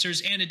choice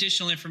answers and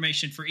additional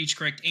information for each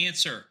correct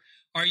answer.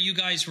 Are you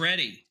guys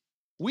ready?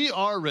 We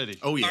are ready.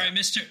 Oh, yeah. All right,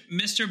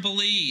 Mr.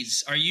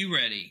 Belize, are you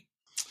ready?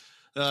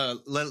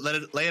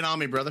 Lay it on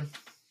me, brother.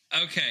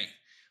 Okay.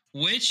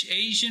 Which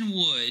Asian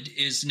wood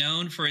is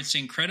known for its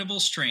incredible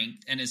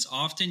strength and is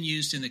often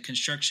used in the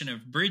construction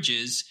of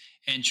bridges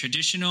and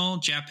traditional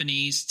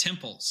Japanese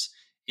temples?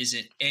 Is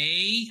it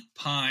A,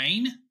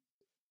 pine,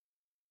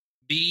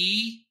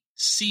 B,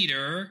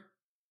 cedar,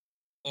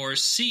 or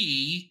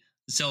C,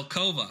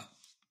 zelkova?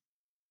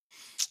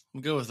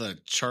 We'll go with a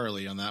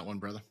Charlie on that one,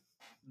 brother.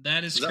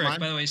 That is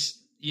correct. By the way,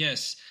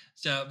 yes.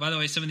 So, by the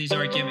way, some of these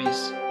are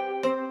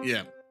gimmies.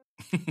 Yeah.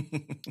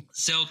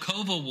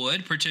 Zelkova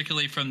wood,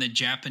 particularly from the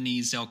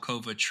Japanese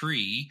zelkova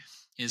tree,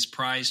 is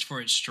prized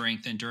for its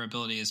strength and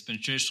durability. Has been a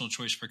traditional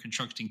choice for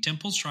constructing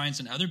temples,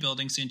 shrines, and other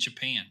buildings in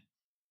Japan.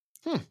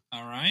 All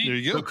right. There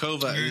you go.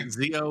 Zelkova.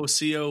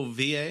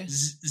 Z-O-C-O-V-A?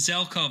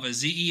 Zelkova.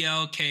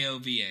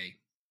 Z-E-L-K-O-V-A.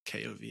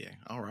 K-O-V-A.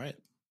 All right.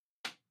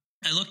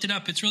 I looked it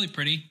up. It's really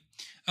pretty.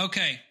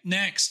 Okay,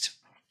 next.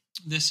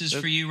 This is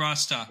for you,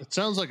 Rasta. It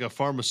sounds like a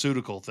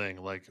pharmaceutical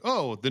thing. Like,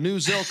 the new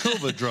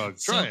Zelkova drug.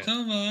 Try it.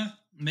 Zelkova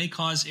may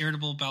cause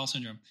irritable bowel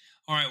syndrome.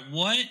 All right.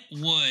 What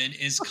wood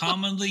is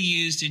commonly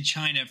used in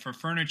China for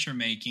furniture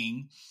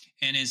making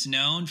and is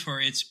known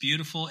for its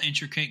beautiful,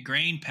 intricate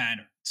grain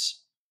patterns?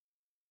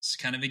 It's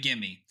kind of a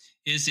gimme.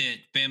 Is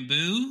it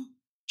bamboo,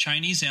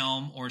 Chinese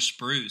elm, or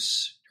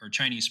spruce, or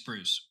Chinese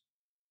spruce?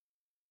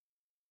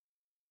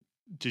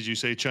 Did you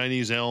say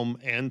Chinese elm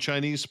and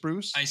Chinese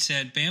spruce? I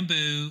said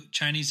bamboo,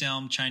 Chinese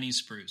elm, Chinese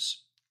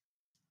spruce.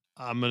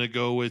 I'm going to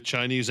go with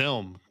Chinese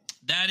elm.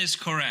 That is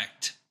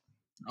correct.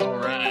 All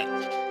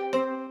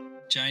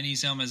right.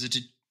 Chinese elm is a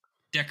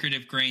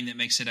decorative grain that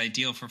makes it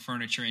ideal for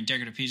furniture and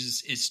decorative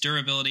pieces. Its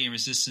durability and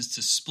resistance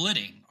to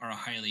splitting are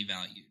highly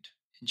valued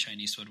in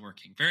Chinese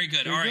woodworking. Very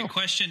good. All right,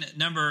 question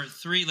number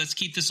 3. Let's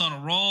keep this on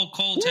a roll.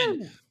 Colton,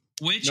 Woo!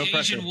 which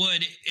Asian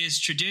wood is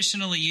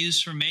traditionally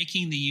used for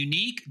making the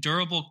unique,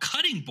 durable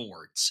cutting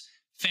boards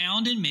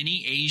found in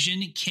many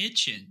Asian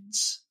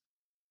kitchens?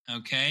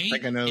 Okay. I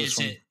think I know this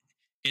one.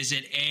 Is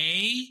it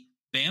A,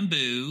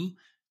 bamboo,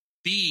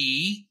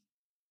 B,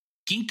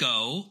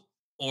 ginkgo,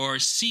 or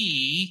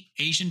C,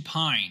 Asian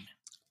pine?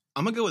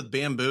 I'm going to go with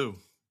bamboo.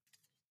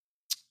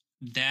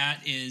 That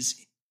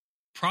is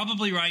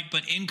probably right,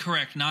 but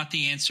incorrect. Not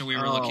the answer we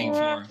were looking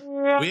for.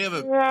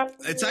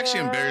 It's actually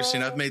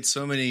embarrassing. I've made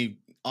so many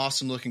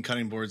awesome looking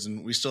cutting boards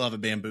and we still have a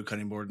bamboo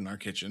cutting board in our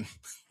kitchen.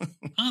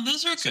 Oh,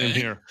 those are good. Same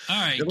here. All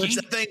right. What's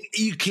the thing?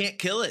 You can't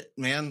kill it,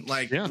 man.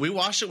 We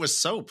wash it with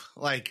soap,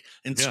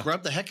 and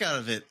scrub the heck out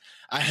of it.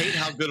 I hate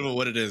how good of a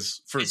wood it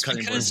is for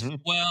cutting boards.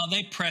 Well,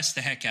 they press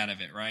the heck out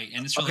of it, right?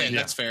 And it's really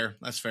that's fair.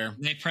 That's fair.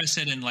 They press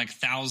it in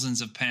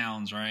thousands of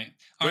pounds, right?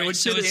 Wait, what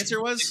the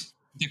answer was?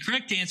 The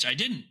correct answer, I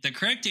didn't. The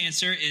correct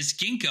answer is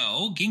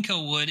ginkgo.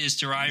 Ginkgo wood is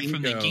derived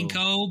from the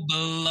ginkgo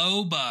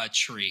biloba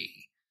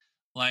tree.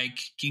 Like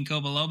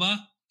ginkgo biloba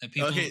that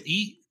people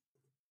eat?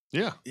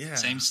 Yeah.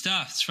 Same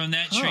stuff. It's from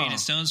that tree. And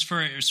it's known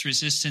for its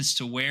resistance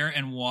to wear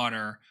and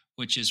water,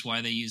 which is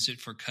why they use it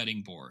for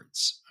cutting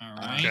boards. All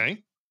right.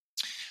 Okay.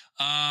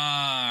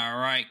 All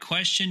right.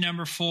 Question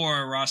number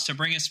 4, Rasta,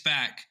 bring us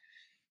back.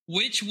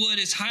 Which wood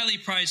is highly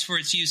prized for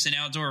its use in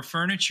outdoor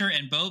furniture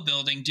and boat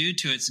building due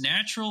to its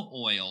natural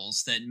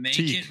oils that make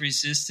it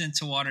resistant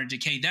to water and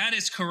decay? That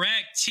is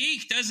correct.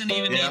 Teak doesn't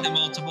even need the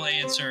multiple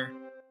answer.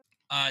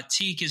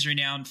 Teak is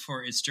renowned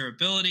for its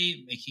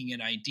durability, making it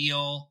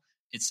ideal.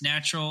 It's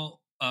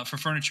natural for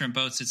furniture and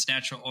boats. Its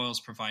natural oils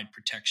provide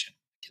protection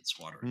against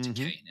water and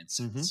decay. And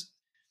it's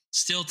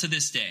still to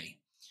this day.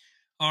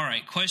 All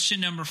right.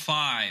 Question number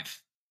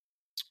 5.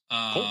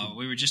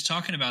 We were just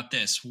talking about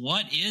this.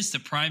 What is the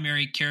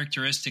primary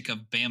characteristic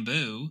of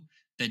bamboo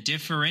that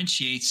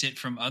differentiates it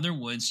from other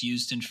woods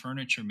used in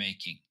furniture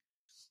making?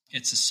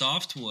 It's a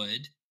soft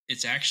wood.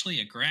 It's actually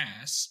a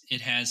grass.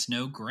 It has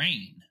no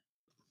grain.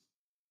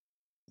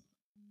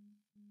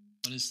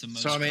 What is the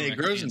most it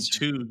grows in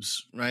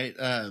tubes, right?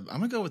 I'm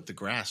going to go with the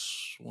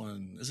grass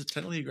one. Is it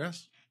technically a grass?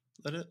 Is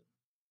that it?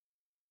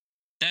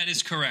 That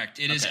is correct.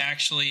 It is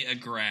actually a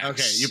grass.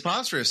 Okay, you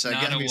paused for a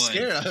second. Got me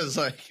scared. I was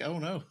like, oh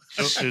no.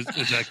 So is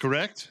that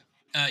correct?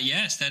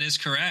 Yes, that is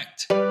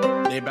correct.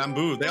 They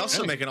bamboo. They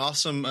also make an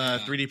awesome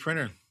 3D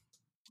printer.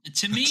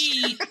 To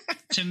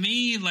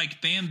me,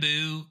 like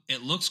bamboo,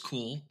 it looks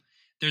cool.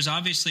 There's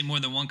obviously more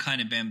than one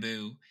kind of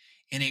bamboo,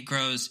 and it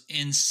grows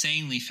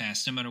insanely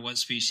fast, no matter what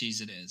species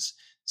it is.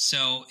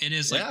 So it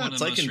is like one of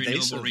the most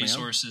renewable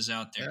resources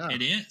out there. Yeah.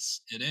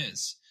 It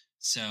is.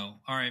 So,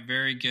 all right,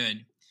 very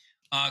good.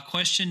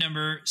 Question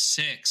number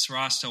 6,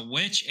 Rasta.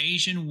 Which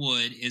Asian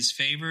wood is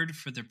favored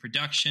for the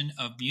production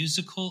of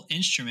musical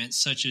instruments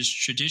such as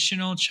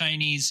traditional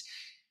Chinese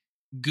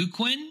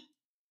guqin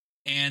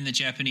and the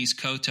Japanese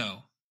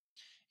koto?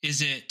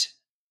 Is it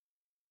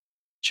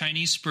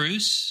Chinese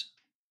spruce,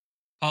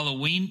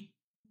 paulownia,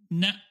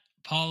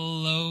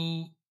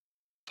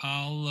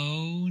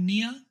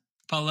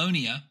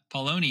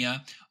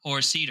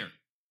 or cedar?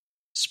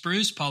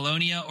 Spruce,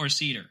 paulownia, or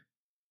cedar?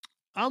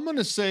 I'm going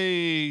to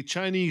say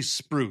Chinese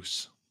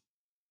spruce.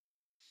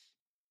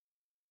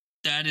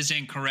 That is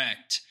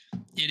incorrect.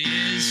 It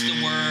is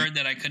the word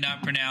that I could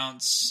not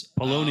pronounce.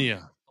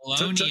 Paulownia.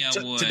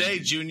 Paulownia wood. Today,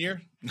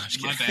 Junior. No,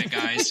 my bad,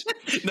 guys.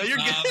 No, you're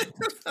good.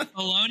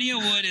 Paulownia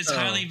wood is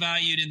highly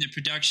valued in the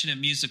production of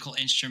musical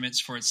instruments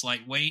for its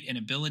lightweight and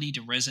ability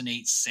to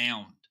resonate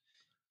sound.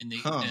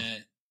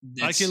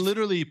 I can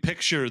literally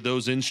picture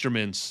those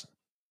instruments.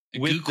 A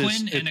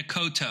guqin and a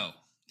koto.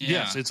 Yeah.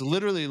 Yes, it's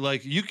literally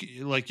like you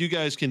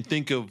guys can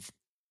think of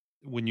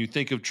when you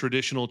think of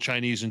traditional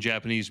Chinese and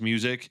Japanese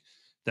music,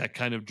 that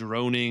kind of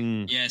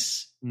droning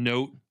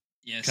note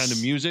kind of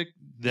music.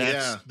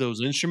 That's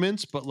those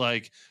instruments, but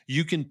like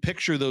you can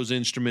picture those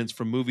instruments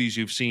from movies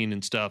you've seen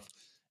and stuff.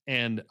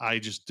 And I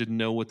just didn't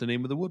know what the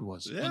name of the wood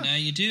was. Yeah. Well, now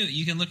you do.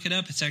 You can look it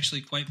up. It's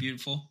actually quite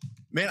beautiful.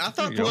 Man, I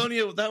thought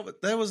Paulownia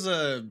that was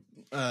a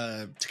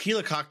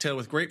tequila cocktail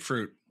with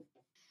grapefruit.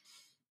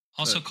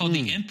 Also called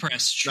the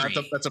Empress tree.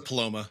 That's a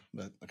Paloma,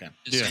 but okay.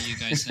 Just so you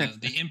guys know.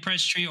 The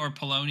Empress tree or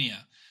Paulownia.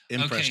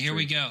 Okay, here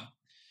we go.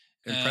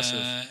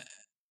 Impressive.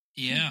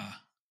 Yeah.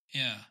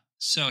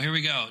 So here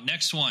we go.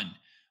 Next one.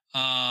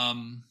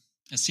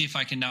 Let's see if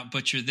I can not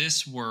butcher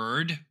this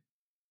word.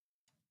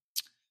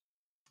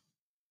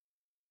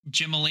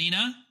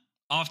 Gimelina,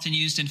 often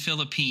used in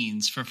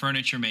Philippines for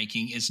furniture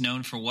making, is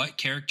known for what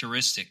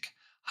characteristic?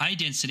 High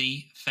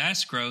density,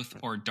 fast growth,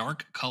 or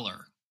dark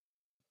color?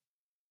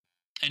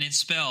 And it's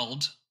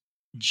spelled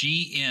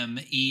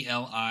Gmelina.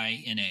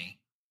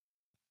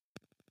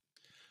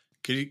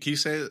 Can you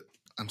say?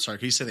 I'm sorry.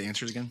 Can you say the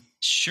answers again?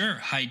 Sure.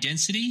 High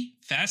density,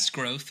 fast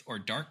growth, or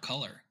dark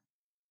color.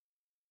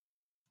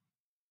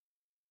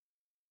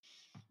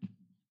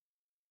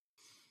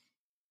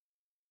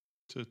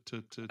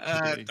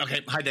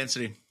 Okay. High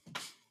density.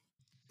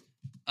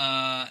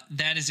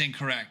 That is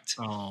incorrect.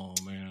 Oh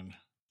man.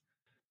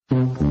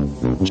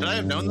 Should I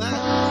have known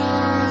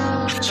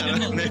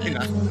that? Maybe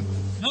not.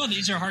 No,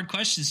 these are hard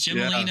questions.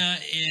 Gimelina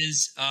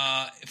is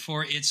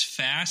for its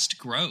fast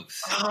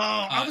growth. Oh,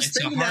 I was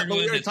thinking that, but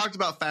we already talked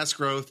about fast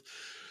growth.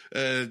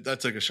 That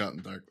took a shot in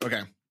the dark.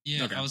 Okay.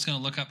 Yeah, okay. I was going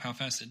to look up how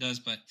fast it does,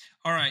 but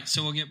all right.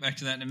 So we'll get back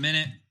to that in a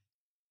minute.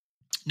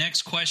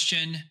 Next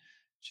question.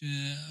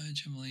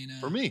 Gimelina.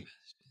 For me.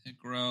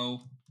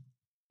 Grow.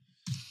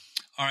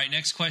 All right.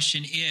 Next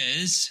question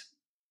is,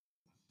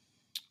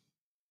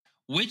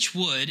 which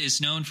wood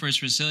is known for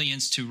its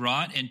resilience to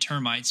rot and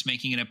termites,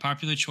 making it a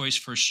popular choice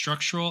for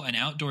structural and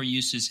outdoor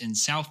uses in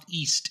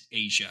Southeast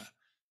Asia?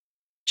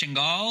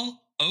 Chingal,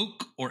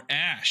 oak, or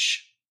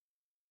ash?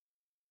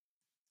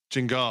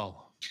 Chingal.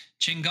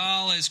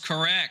 Chingal is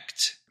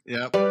correct.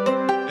 Yep.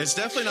 It's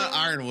definitely not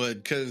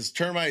ironwood because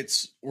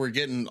termites were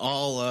getting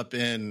all up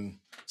in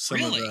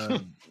some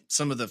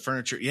of the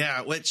furniture.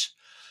 Yeah,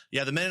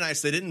 the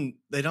Mennonites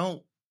they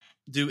don't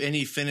do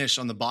any finish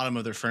on the bottom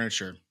of their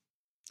furniture.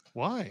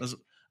 Why?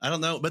 I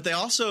don't know, but they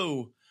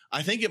also,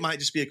 I think it might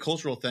just be a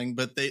cultural thing,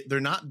 but they're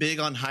not big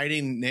on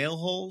hiding nail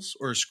holes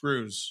or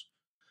screws.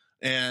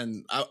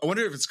 And I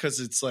wonder if it's because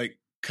it's like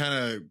kind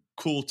of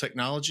cool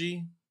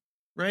technology,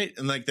 right?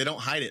 And like they don't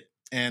hide it.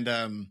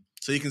 And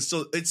so you can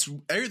still,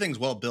 everything's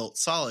well built,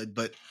 solid,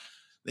 but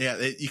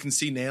you can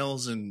see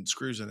nails and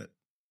screws in it.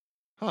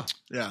 Huh.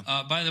 Yeah.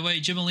 By the way,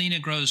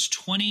 Gimelina grows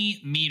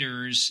 20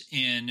 meters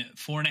in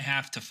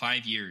 4.5 to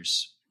 5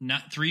 years,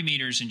 not 3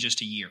 meters in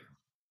just a year.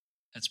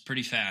 That's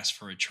pretty fast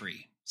for a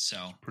tree.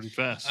 So pretty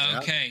fast.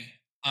 Okay.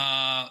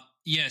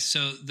 Yes.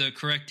 So the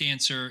correct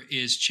answer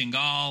is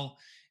Chingal.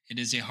 It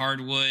is a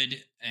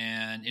hardwood,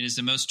 and it is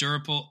the most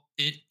durable.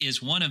 It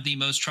is one of the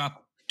most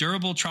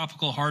durable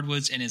tropical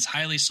hardwoods, and is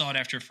highly sought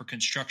after for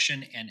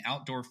construction and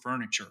outdoor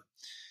furniture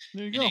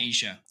in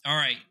Asia. All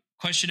right.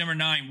 Question number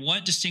 9.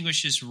 What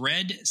distinguishes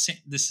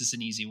this is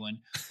an easy one.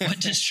 What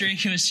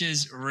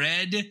distinguishes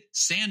red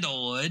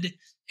sandalwood,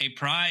 a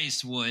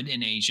prized wood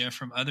in Asia,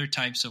 from other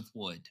types of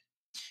wood?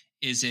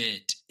 Is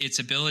it its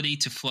ability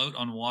to float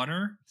on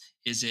water?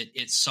 Is it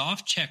its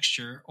soft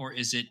texture, or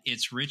is it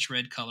its rich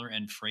red color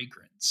and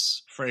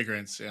fragrance?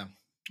 Fragrance, yeah.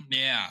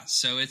 Yeah,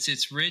 so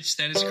it's rich.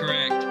 That is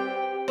correct.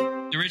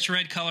 The rich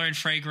red color and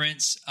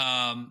fragrance.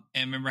 And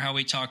remember how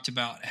we talked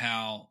about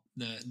how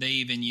they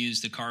even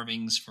use the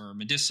carvings for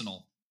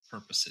medicinal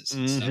purposes.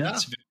 So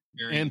that's very,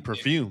 and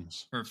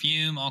perfumes.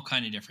 Perfume, all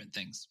kind of different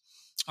things.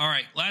 All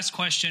right, last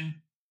question.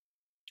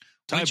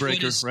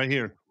 Tiebreaker right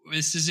here.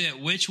 This is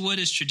it. Which wood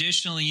is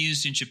traditionally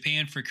used in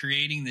Japan for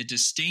creating the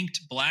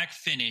distinct black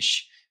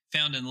finish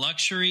found in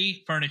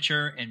luxury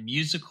furniture and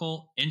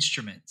musical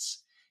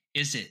instruments?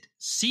 Is it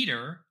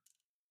cedar,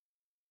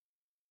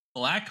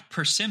 black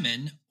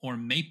persimmon, or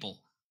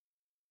maple?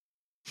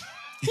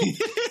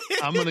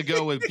 I'm going to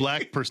go with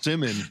black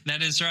persimmon.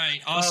 That is right.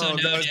 Also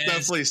known as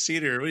definitely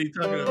cedar. What are you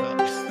talking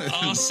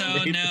about? Also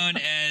known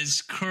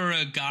as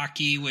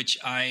kurogaki, which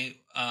I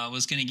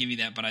was going to give you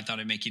that, but I thought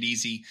I'd make it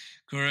easy.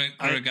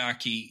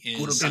 Kurogaki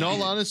is. In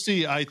all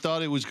honesty, I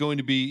thought it was going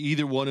to be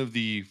either one of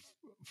the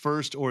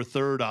first or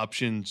third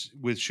options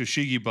with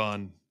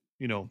Shoshigiban.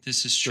 You know,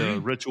 this is true. The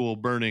ritual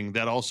burning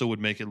that also would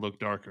make it look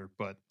darker,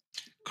 but.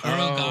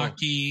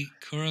 Kurogaki,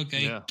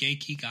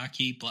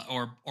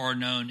 or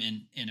known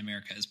in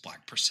America as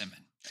black persimmon.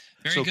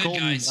 Very good,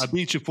 Colton, guys. I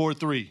beat you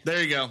 4-3.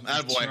 There you go.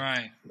 That's boy.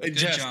 Right. Good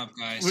Jess, job,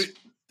 guys.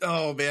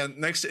 Oh man!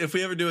 Next, if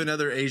we ever do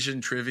another Asian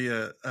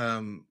trivia,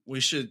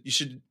 you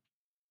should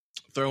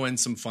throw in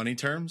some funny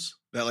terms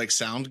that like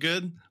sound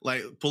good.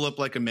 Like pull up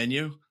like a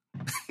menu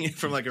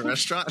from like a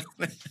restaurant.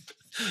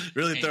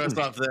 Really throw us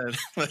off then.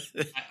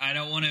 I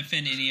don't want to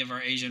offend any of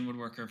our Asian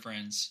woodworker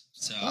friends.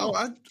 So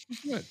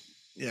good.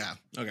 Yeah.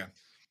 Okay.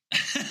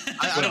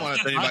 I don't want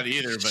to offend anybody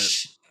either,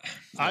 but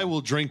I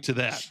will drink to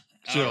that.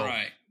 So, all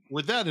right.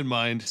 With that in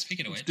mind,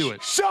 speaking of which, do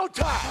it.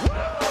 Showtime!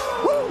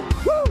 Woo,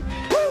 woo,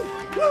 woo,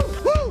 woo,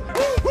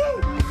 woo,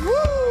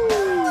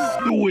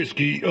 woo. The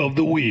whiskey of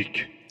the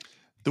week.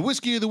 The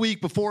whiskey of the week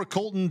before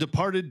Colton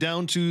departed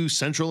down to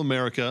Central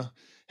America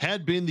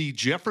had been the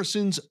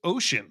Jefferson's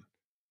Ocean.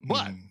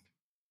 But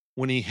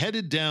when he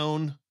headed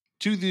down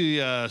to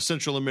the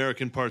Central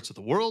American parts of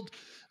the world,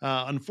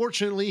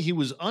 unfortunately, he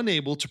was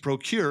unable to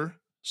procure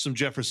some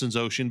Jefferson's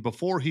Ocean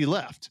before he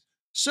left.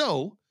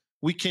 So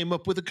we came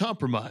up with a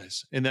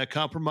compromise. And that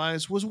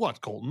compromise was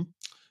what, Colton?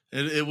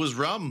 It was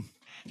rum.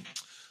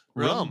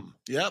 Rum.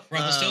 Yep.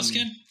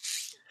 Rumpelstiltskin?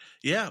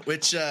 Yeah,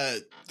 which,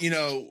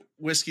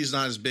 whiskey's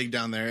not as big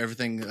down there.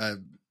 Everything,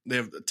 they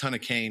have a ton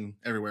of cane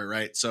everywhere,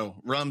 right? So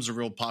rum's a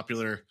real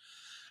popular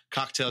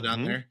cocktail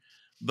down there.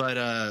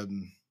 But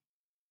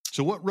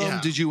so what rum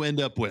did you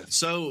end up with?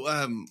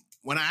 So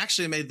when I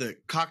actually made the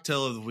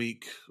cocktail of the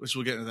week, which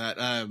we'll get into that,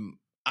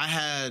 I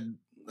had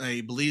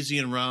a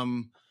Belizean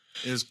rum.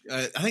 Is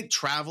I think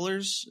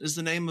Travelers is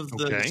the name of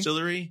the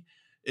distillery.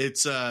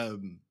 It's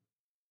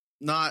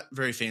not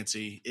very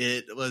fancy.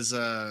 It was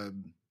for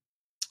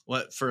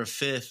a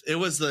fifth. It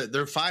was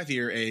they're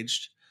 5-year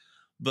aged,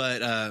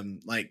 but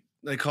like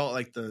they call it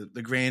like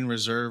the Grand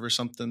Reserve or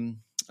something.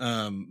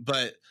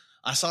 But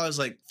I saw it was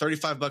like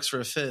 $35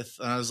 for a fifth,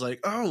 and I was like,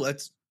 oh,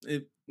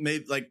 it may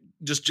like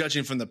just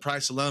judging from the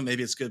price alone,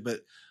 maybe it's good, but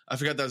I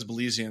forgot that was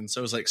Belizean,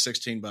 so it was like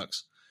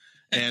 $16.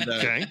 And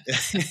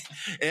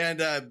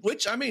and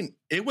which I mean,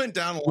 it went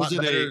down a lot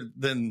better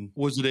than.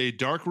 Was it a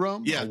dark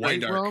rum? Yeah, a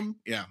white dark. rum.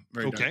 Yeah,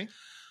 very dark.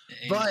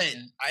 But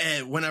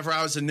whenever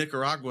I was in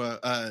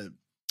Nicaragua,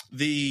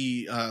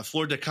 the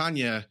Flor de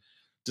Caña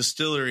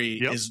distillery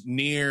is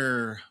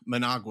near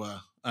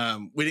Managua.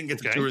 We didn't get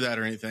to tour that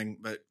or anything,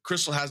 but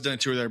Crystal has done a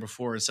tour there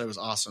before and said it was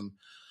awesome.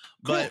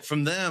 Cool. But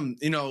from them,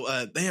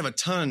 they have a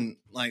ton,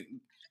 like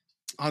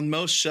on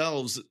most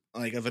shelves,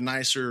 like of a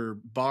nicer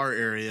bar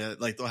area,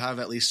 like they'll have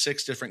at least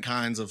 6 different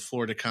kinds of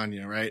Flor de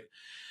Caña, right?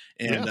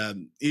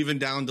 And even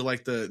down to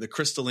like the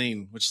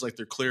crystalline, which is like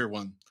their clear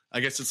one. I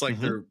guess it's like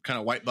their kind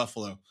of white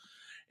buffalo.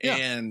 Yeah.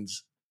 And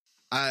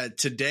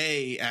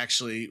today,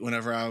 actually,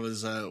 whenever I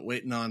was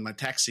waiting on my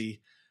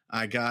taxi,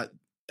 I got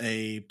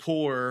a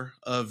pour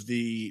of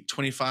the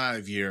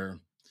 25-year,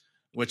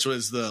 which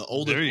was the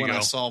oldest one I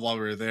saw while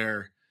we were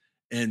there.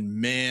 And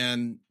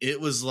man, it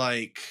was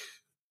like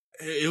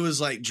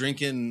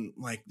drinking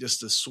like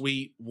just a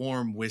sweet,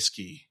 warm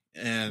whiskey.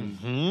 And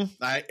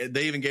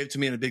they even gave it to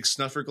me in a big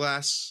snuffer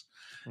glass.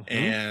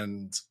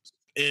 And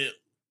it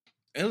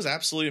was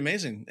absolutely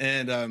amazing.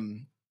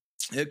 And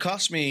it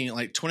cost me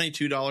like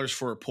 $22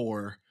 for a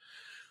pour,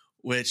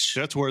 which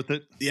that's worth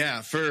it.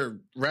 Yeah, for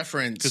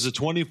reference, because a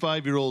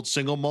 25-year-old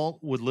single malt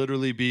would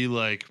literally be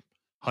like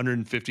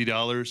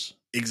 $150.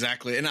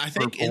 Exactly. And I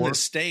think in the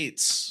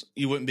States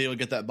you wouldn't be able to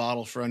get that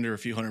bottle for under a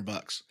few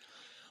 $100.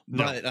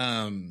 But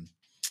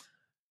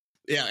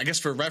yeah, I guess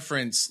for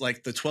reference,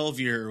 like the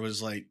 12-year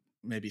was like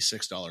maybe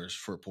 $6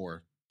 for a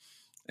pour.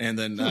 And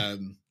then a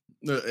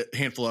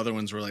handful of other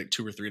ones were like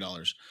 $2 or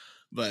 $3.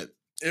 But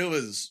it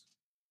was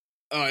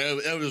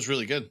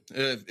really good.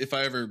 If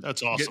I ever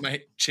get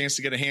my chance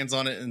to get a hands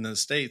on it in the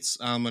States,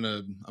 I'm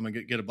gonna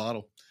get a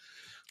bottle.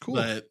 Cool.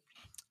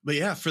 But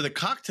yeah, for the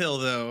cocktail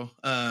though,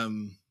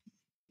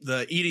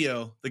 the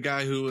Edio, the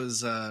guy who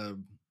was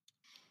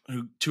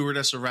who toured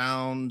us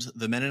around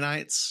the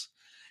Mennonites,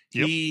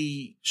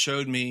 he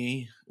showed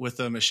me with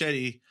a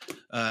machete,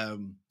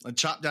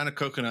 chop down a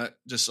coconut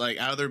just like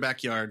out of their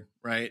backyard,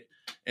 right?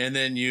 And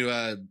then you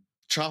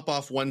chop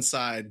off one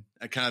side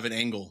at kind of an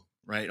angle,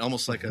 right?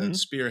 Almost like a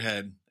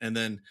spearhead. And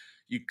then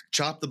you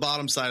chop the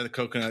bottom side of the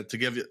coconut to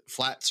give it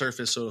flat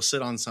surface so it'll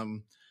sit on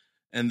something.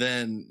 And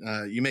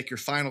then you make your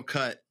final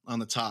cut on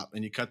the top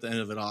and you cut the end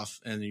of it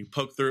off and you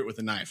poke through it with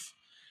a knife.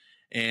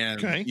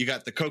 And you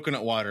got the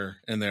coconut water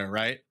in there,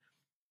 right?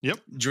 Yep.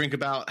 Drink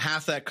about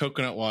half that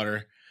coconut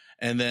water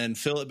and then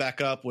fill it back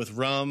up with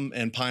rum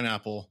and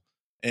pineapple.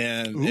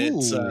 And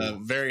it's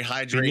very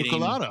hydrating.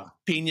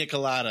 Pina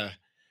colada.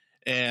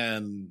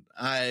 And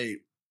I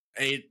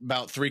ate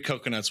about 3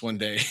 coconuts one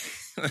day.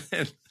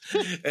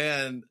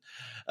 and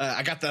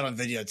I got that on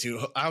video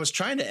too. I was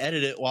trying to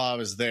edit it while I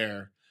was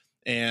there.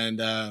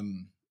 And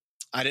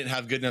I didn't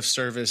have good enough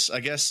service.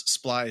 I guess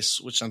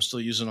Splice, which I'm still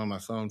using on my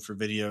phone for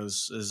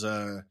videos, is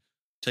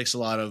takes a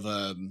lot of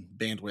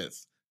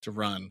bandwidth to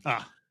run.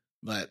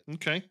 But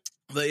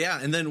yeah,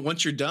 and then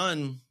once you're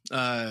done,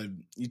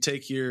 you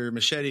take your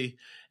machete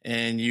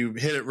and you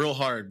hit it real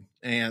hard,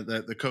 and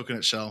the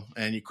coconut shell,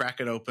 and you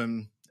crack it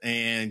open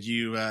and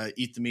you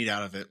eat the meat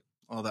out of it,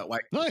 all that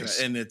white coconut,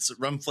 and it's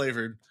rum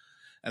flavored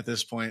at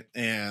this point,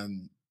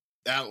 and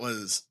that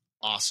was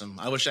awesome.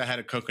 I wish I had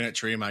a coconut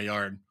tree in my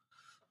yard,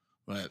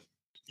 but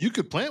you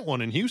could plant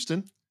one in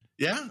Houston.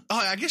 Yeah. Oh,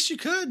 I guess you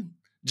could.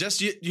 Jess,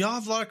 do y'all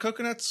have a lot of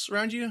coconuts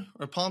around you,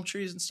 or palm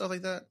trees and stuff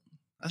like that?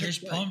 There's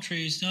palm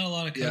trees, not a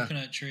lot of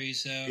coconut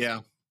trees. So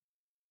yeah.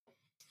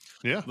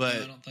 But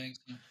I don't think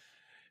so.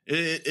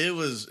 It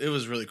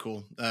was really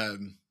cool.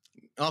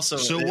 Also,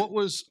 so what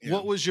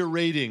was your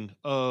rating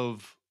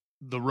of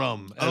the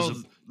rum?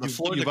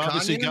 You've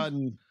obviously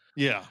gotten,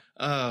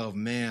 Oh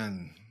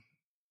man.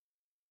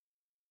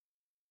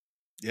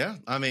 Yeah,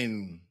 I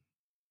mean,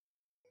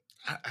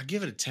 I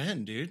give it a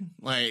 10, dude.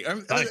 Like,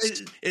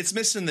 it's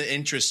missing the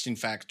interesting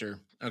factor.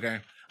 Okay,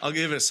 I'll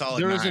give it a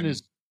solid 9.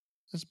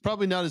 It's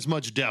probably not as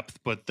much depth,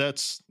 but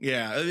that's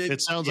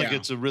it sounds like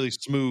it's a really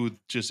smooth,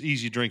 just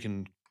easy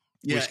drinking.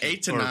 Yeah,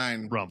 8 to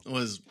 9 rum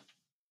was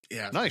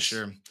nice. For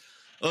sure.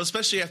 Well,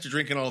 especially after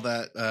drinking all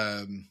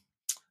that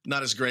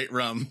not as great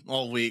rum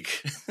all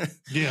week.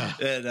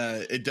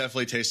 It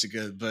definitely tasted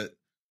good. But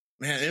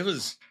man, I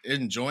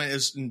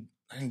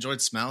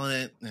enjoyed smelling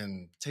it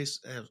and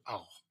taste.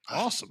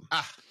 Awesome.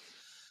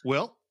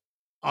 Well,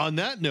 on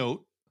that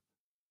note,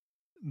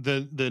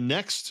 the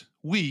next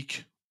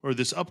week, or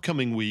this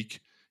upcoming week,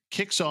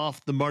 kicks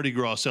off the Mardi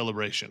Gras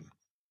celebration.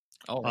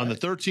 On the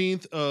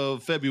 13th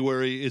of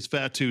February is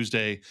Fat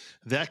Tuesday.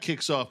 That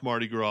kicks off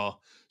Mardi Gras.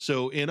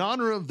 So in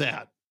honor of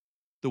that,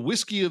 the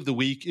whiskey of the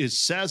week is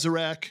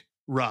Sazerac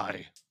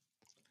Rye.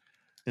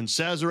 And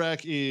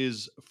Sazerac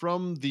is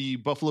from the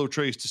Buffalo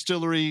Trace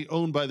Distillery,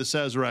 owned by the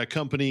Sazerac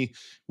Company,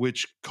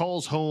 which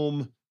calls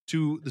home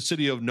to the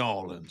city of New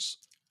Orleans.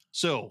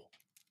 So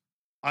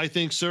I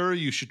think, sir,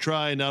 you should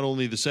try not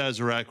only the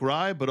Sazerac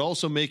Rye, but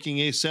also making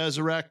a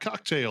Sazerac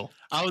cocktail.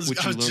 I was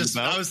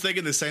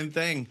thinking the same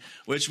thing,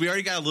 which we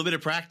already got a little bit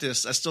of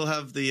practice. I still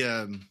have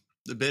the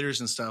bitters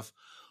and stuff.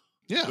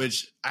 Yeah.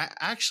 Which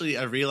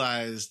I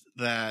realized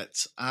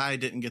that I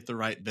didn't get the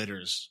right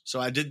bitters. So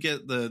I did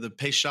get the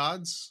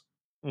Peychaud's.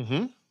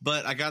 Mm-hmm.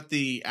 But I got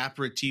the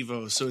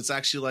aperitivo, so it's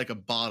actually like a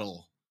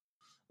bottle.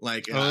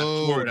 Like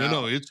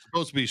no, it's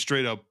supposed to be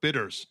straight up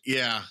bitters.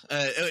 Yeah,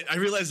 I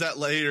realized that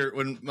later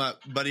when my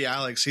buddy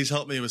Alex, he's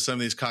helped me with some of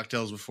these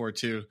cocktails before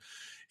too.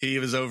 He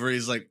was over.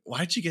 He's like,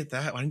 "Why'd you get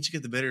that? Why didn't you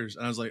get the bitters?"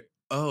 And I was like,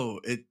 "Oh,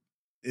 it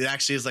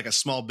actually is like a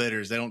small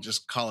bitters. They don't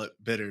just call it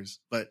bitters."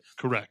 But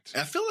correct.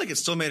 I feel like it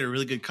still made a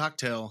really good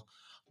cocktail.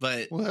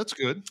 But that's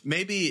good.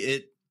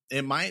 Maybe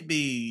it might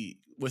be.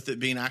 With it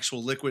being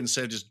actual liquid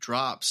instead of just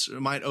drops,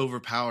 it might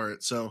overpower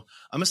it. So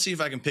I'm gonna see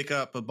if I can pick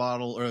up a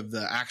bottle of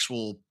the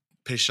actual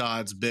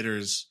Peychaud's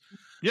bitters.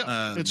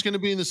 Yeah, it's going to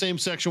be in the same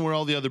section where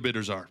all the other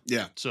bitters are.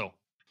 Yeah. So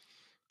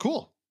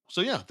cool. So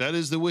yeah, that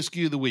is the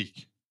whiskey of the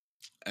week.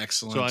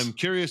 Excellent. So I'm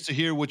curious to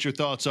hear what your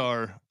thoughts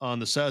are on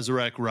the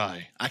Sazerac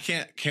Rye. I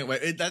can't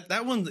wait.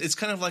 That one, it's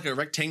kind of like a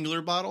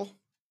rectangular bottle.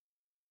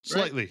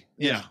 Slightly. Right?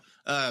 Yeah.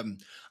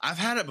 I've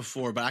had it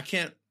before, but I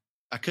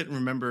couldn't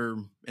remember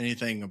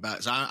anything about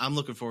it. So I'm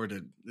looking forward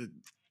to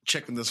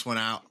checking this one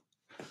out.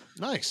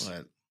 Nice.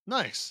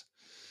 Nice.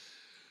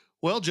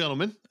 Well,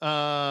 gentlemen,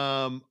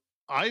 I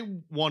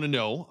want to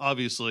know,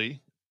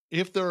 obviously,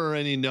 if there are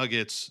any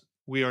nuggets.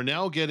 We are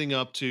now getting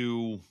up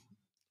to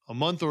a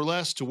month or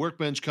less to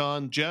Workbench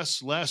Con.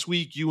 Jess, last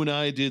week you and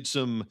I did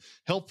some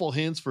helpful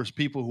hints for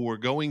people who are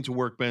going to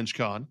Workbench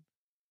Con.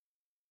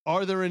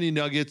 Are there any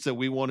nuggets that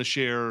we want to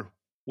share,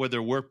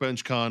 whether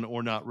Workbench Con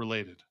or not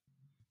related?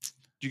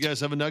 Do you guys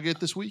have a nugget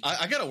this week?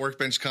 I got a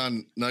Workbench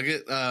Con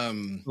nugget.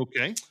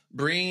 Okay.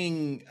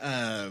 Bring,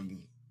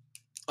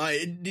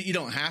 you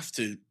don't have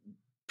to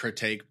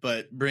partake,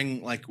 but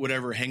bring like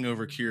whatever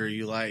hangover cure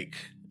you like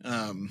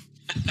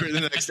for the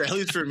next day. At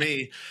least for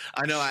me,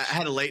 I know I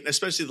had a late,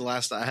 especially the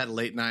last I had a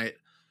late night.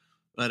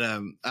 But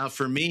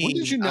for me, when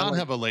did you not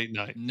have a late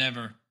night?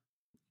 Never.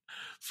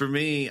 For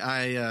me,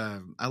 I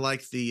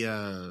like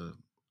the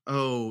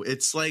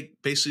it's like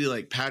basically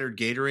like powdered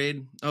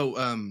Gatorade.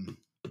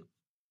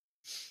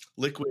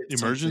 Liquid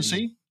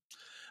emergency.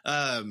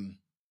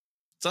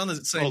 It's on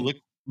the same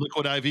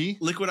liquid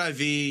IV. Liquid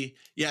IV,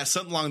 yeah,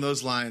 something along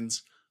those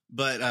lines.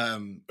 but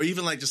or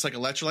even like just like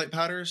electrolyte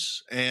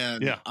powders,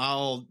 and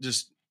I'll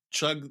just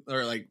chug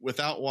or like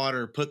without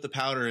water, put the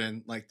powder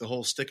in like the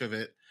whole stick of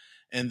it,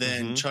 and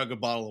then chug a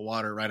bottle of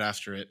water right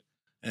after it,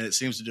 and it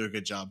seems to do a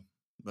good job.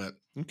 But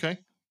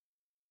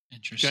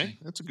interesting. Okay,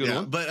 that's a good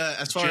one. But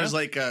as far as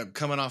like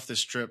coming off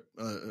this trip,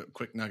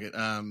 quick nugget.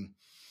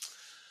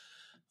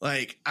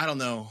 Like I don't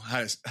know how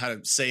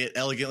to say it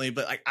elegantly,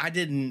 but like I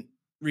didn't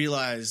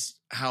realize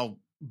how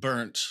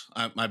burnt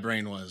my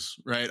brain was.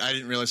 Right, I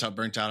didn't realize how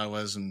burnt out I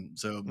was, and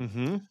so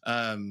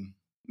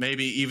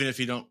maybe even if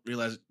you don't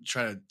realize,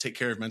 try to take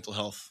care of mental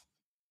health.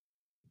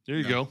 There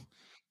you go.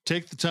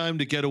 Take the time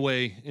to get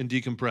away and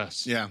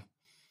decompress. Yeah,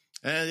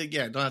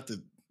 don't have to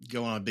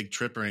go on a big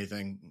trip or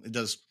anything. It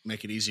does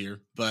make it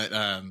easier, but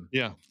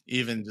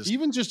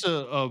even just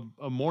a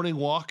morning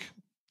walk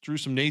through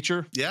some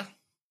nature,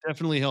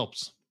 definitely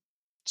helps.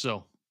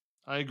 So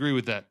I agree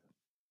with that.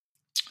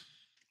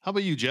 How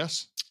about you,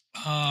 Jess?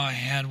 Oh, I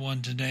had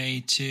one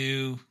today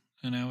too,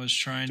 and I was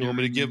trying to. You want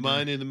me to give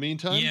mine in the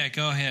meantime? Yeah,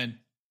 go ahead.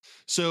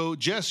 So,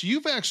 Jess,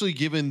 you've actually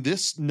given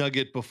this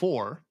nugget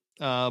before,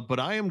 but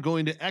I am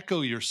going to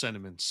echo your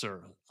sentiments,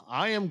 sir.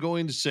 I am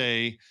going to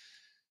say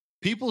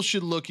people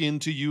should look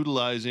into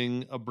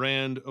utilizing a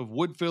brand of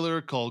wood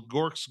filler called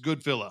Gork's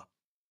Good Filla.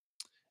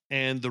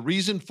 And the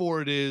reason for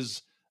it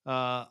is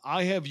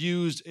I have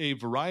used a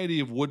variety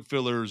of wood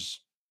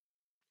fillers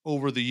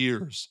over the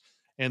years.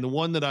 And the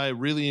one that I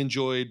really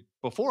enjoyed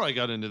before I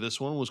got into this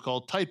one was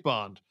called Tight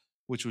Bond,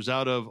 which was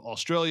out of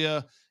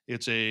Australia.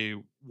 It's a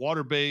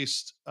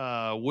water-based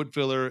wood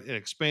filler. It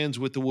expands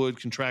with the wood,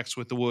 contracts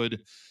with the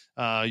wood.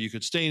 You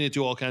could stain it,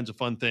 do all kinds of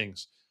fun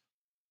things.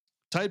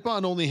 Tight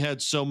Bond only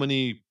had so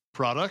many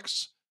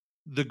products.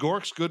 The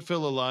Gork's Good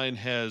Filla line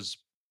has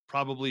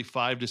probably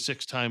 5 to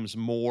 6 times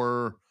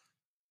more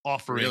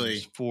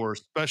offerings for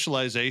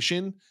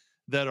specialization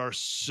that are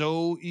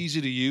so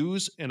easy to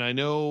use. And I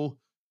know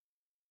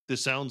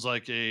this sounds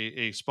like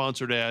a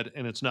sponsored ad,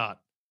 and it's not.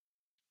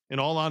 In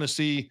all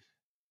honesty,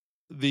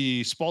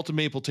 the Spalta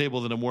maple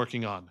table that I'm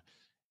working on,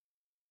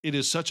 it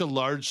is such a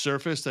large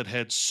surface that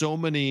had so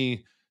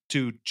many,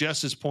 to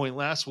Jess's point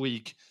last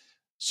week,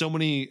 so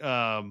many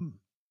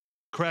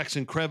cracks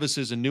and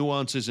crevices and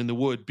nuances in the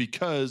wood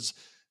because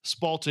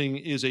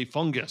spalting is a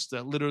fungus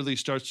that literally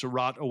starts to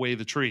rot away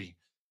the tree.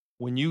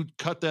 When you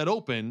cut that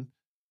open,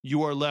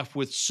 you are left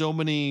with so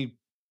many,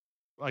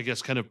 I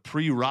guess, kind of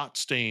pre-rot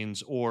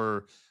stains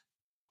or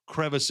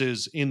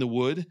crevices in the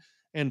wood,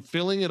 and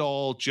filling it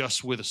all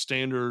just with a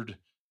standard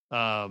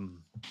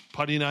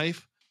putty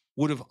knife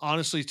would have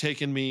honestly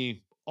taken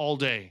me all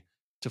day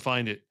to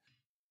find it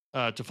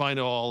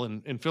all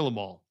and fill them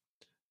all.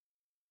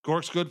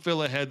 Gork's Good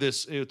Filla had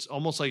this, it's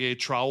almost like a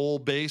trowel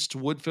based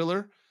wood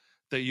filler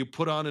that you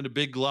put on in a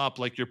big glop,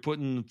 like you're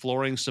putting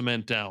flooring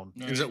cement down.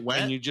 Is it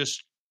wet? And you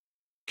just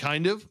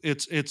kind of,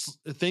 it's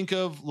think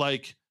of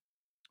like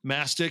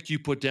mastic you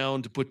put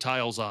down to put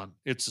tiles on.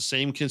 It's the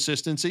same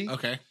consistency.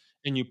 Okay.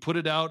 And you put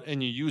it out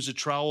and you use a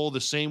trowel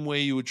the same way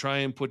you would try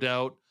and put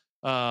out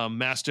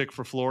mastic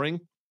for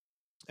flooring.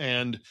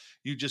 And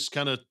you just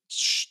kind of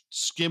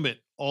skim it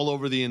all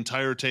over the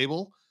entire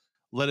table,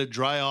 let it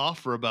dry off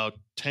for about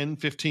 10,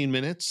 15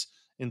 minutes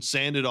and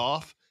sand it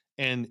off.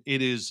 And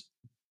it is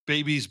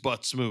baby's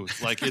butt smooth.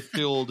 Like it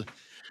filled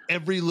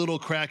every little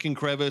crack and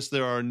crevice.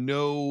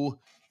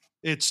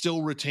 It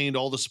still retained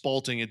all the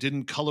spalting. It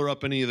didn't color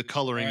up any of the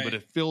coloring, but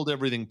it filled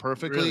everything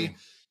perfectly. Really?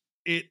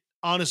 It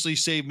honestly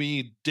saved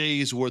me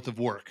days worth of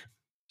work.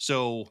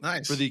 So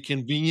for the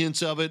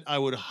convenience of it, I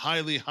would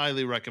highly,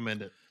 highly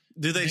recommend it.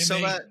 Do they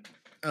sell that?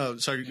 Oh,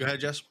 sorry. Go ahead,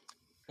 Jess.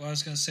 Well, I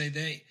was going to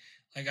say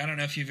I don't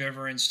know if you've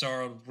ever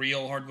installed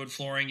real hardwood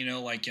flooring,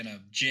 like in a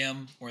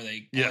gym where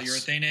they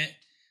polyurethane it.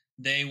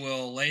 They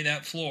will lay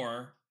that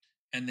floor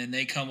and then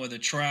they come with a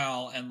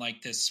trowel and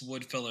like this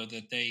wood filler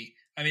that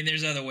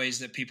there's other ways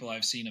that people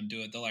I've seen them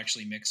do it. They'll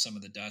actually mix some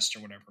of the dust or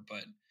whatever,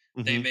 but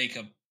they make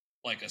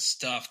a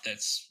stuff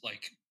that's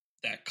like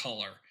that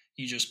color.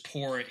 You just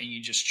pour it and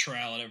you just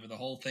trowel it over the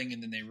whole thing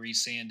and then they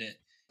resand it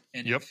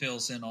and it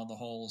fills in all the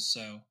holes.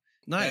 So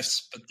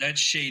nice. But that's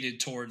shaded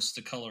towards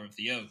the color of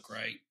the oak,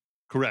 right?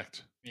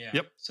 Correct. Yeah.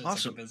 Yep. So it's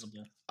awesome. like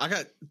invisible. I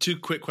got 2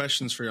 quick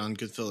questions for you on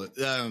Good Filla.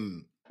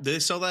 Do they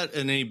sell that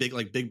in any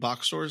big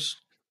box stores?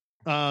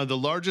 The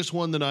largest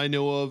one that I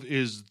know of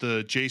is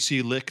the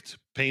JC Licht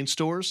paint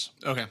stores.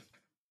 Okay.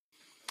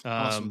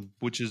 Awesome.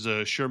 Which is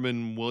a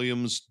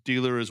Sherman-Williams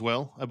dealer as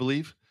well, I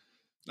believe.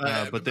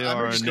 But they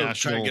are a national.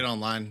 Try to get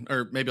online,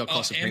 or maybe I'll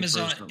call some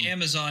Amazon.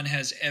 Amazon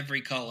has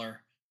every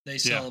color. They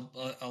sell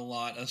a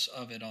lot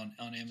of it on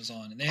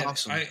Amazon, and they have.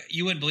 Awesome.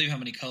 You wouldn't believe how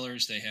many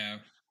colors they have.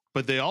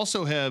 But they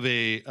also have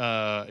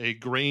a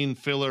grain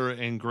filler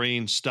and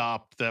grain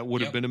stop that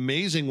would have been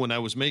amazing when I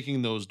was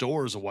making those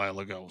doors a while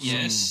ago. So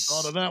yes,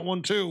 thought of that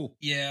one too.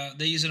 Yeah,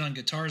 they use it on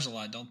guitars a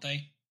lot, don't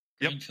they?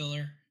 Grain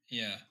filler.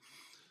 Yeah.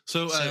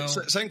 So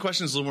second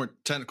question is a little more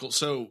technical.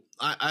 So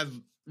I've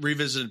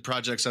revisited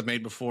projects I've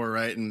made before,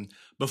 right? And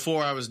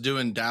before I was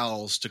doing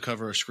dowels to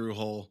cover a screw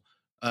hole,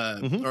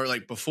 or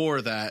like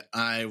before that,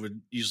 I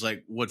would use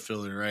like wood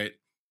filler, right?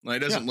 Like,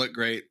 it doesn't look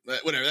great.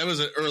 Whatever. That was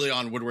an early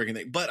on woodworking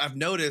thing. But I've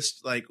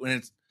noticed, like, when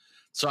it's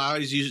so I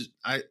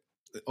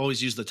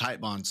always use the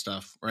Tight Bond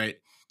stuff, right?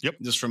 Yep.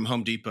 Just from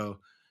Home Depot.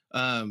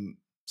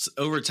 So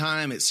over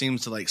time, it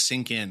seems to like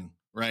sink in,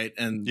 right?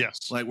 And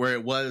like where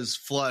it was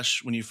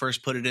flush when you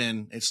first put it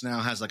in, it's now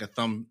has like a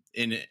thumb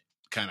in it,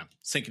 kind of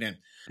sinking in.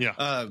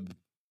 Yeah.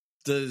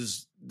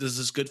 Does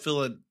this good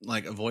filler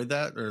like avoid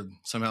that or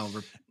somehow?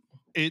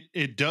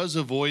 It does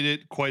avoid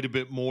it quite a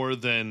bit more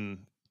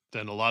than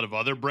a lot of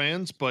other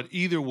brands, but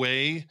either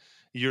way,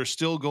 you're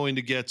still going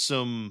to get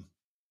some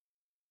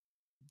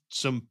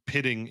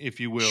pitting, if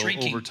you will,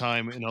 shrinking over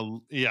time in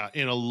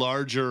a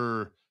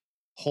larger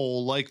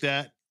hole like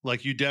that.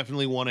 Like, you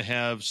definitely want to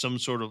have some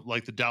sort of,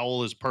 like, the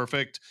dowel is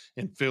perfect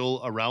and fill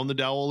around the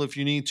dowel if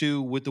you need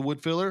to with the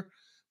wood filler,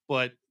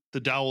 but the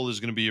dowel is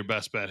going to be your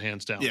best bet,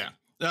 hands down. Yeah.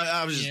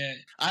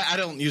 I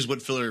don't use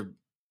wood filler.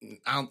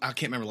 I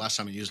can't remember the last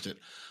time I used it,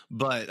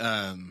 but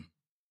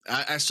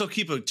I still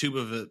keep a tube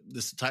of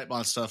this Tight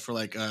Bond stuff for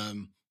like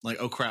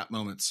oh crap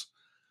moments.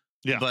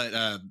 Yeah.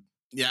 But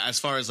as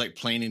far as like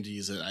planning to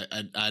use it,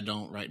 I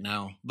don't right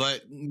now.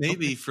 But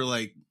maybe for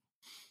like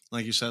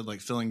you said,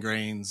 like filling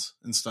grains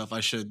and stuff,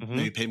 I should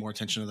maybe pay more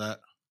attention to that.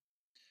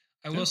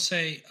 I will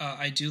say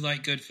I do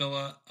like good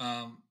filler.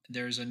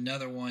 There's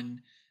another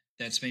one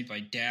that's made by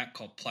DAP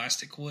called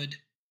Plastic Wood.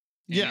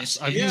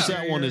 Yes, I've used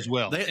that one as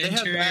well. They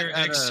interior, have that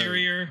at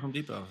exterior. Home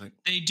Depot, I think.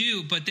 They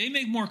do, but they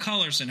make more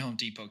colors than Home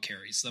Depot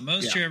carries. The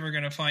most you're ever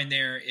going to find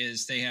there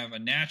is they have a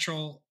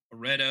natural, a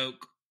red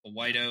oak, a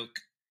white oak,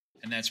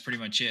 and that's pretty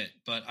much it.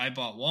 But I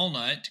bought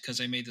walnut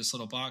because I made this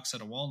little box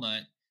out of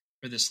walnut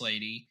for this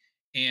lady,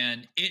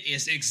 and it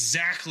is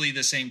exactly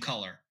the same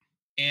color.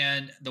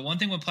 And the one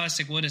thing with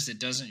plastic wood is it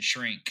doesn't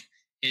shrink.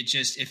 It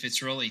just, if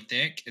it's really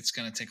thick, it's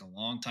going to take a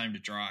long time to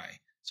dry.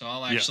 So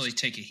I'll actually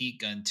take a heat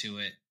gun to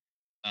it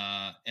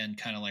and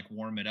kind of like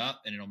warm it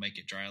up, and it'll make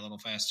it dry a little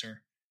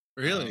faster.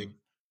 Really?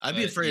 I'd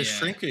be afraid of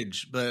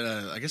shrinkage, but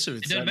I guess if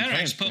it's it doesn't matter.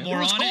 I just put more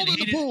on it and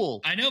heat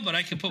it. I know, but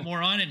I can put more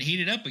on it and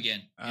heat it up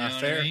again. You know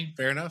fair, what I mean?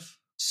 Fair enough.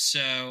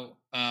 So,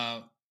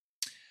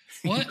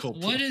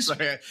 what is?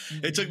 Sorry,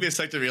 it took me a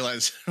sec to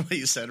realize what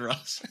you said,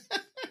 Ross.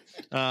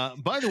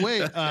 By the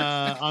way,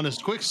 on a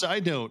quick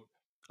side note,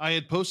 I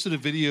had posted a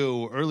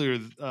video earlier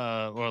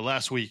or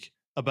last week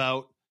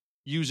about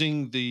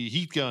using the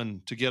heat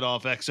gun to get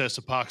off excess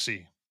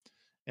epoxy.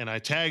 And I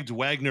tagged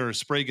Wagner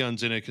spray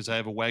guns in it because I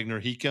have a Wagner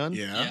heat gun.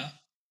 Yeah.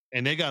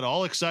 And they got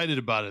all excited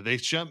about it. They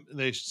sent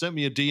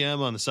me a DM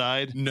on the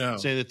side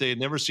saying that they had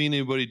never seen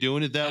anybody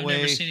doing it that way.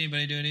 I've never seen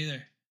anybody do it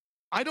either.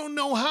 I don't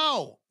know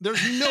how.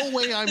 There's no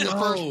way I'm the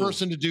first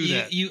person to do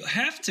that. You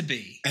have to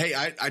be. Hey,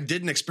 I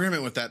did an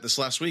experiment with that this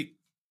last week.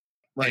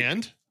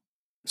 And?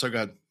 So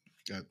good.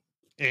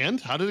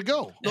 And? How did it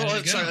go?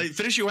 Sorry,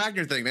 finish your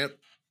Wagner thing, man.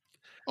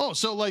 Oh,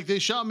 so like they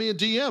shot me a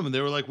DM and they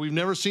were like, we've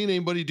never seen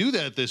anybody do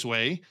that this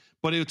way,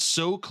 but it's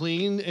so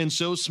clean and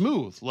so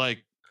smooth.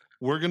 Like,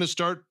 we're going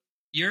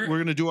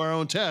to do our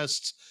own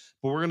tests,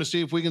 but we're going to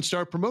see if we can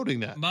start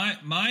promoting that.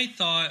 My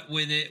thought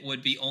with it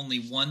would be only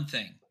one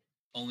thing.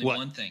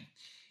 One thing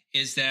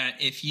is that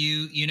if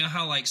you know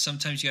how like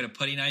sometimes you got a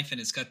putty knife and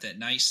it's got that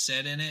nice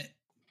set in it,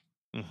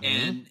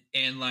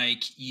 and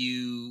like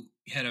you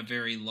had a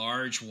very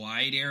large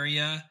wide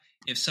area.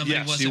 If somebody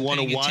wasn't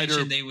paying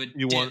attention, they would.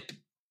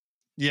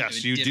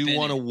 Yes, you do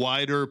want a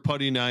wider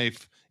putty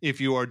knife if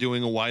you are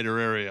doing a wider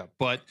area.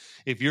 But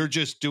if you're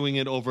just doing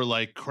it over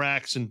like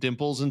cracks and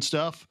dimples and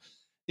stuff,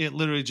 it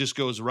literally just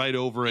goes right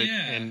over it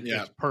and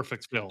it's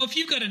perfect fill. Well, if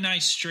you've got a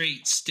nice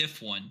straight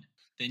stiff one,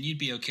 then you'd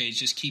be okay.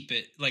 Just keep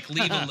it like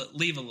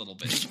leave a little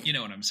bit. You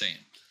know what I'm saying?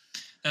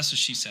 That's what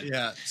she said.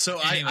 Yeah. So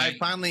anyway. I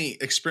finally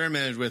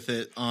experimented with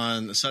it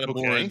on a set of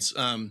boards,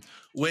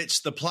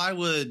 which the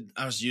plywood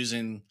I was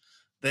using,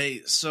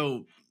 the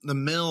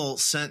mill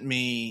sent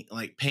me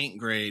like paint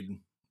grade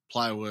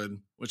plywood,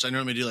 which I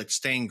normally do like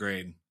stain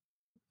grade.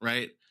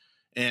 Right.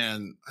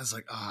 And I was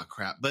like, oh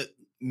crap. But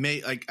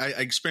I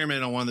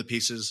experimented on one of the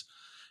pieces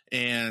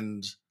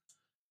and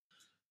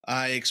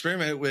I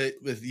experimented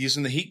with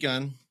using the heat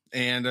gun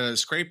and a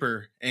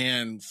scraper,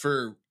 and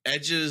for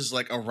edges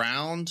like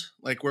around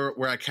like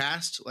where I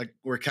cast, like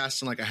we're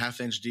casting like a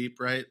 1/2 inch deep.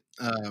 Right.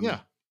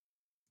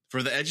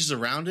 For the edges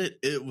around it,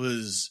 it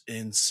was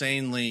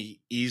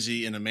insanely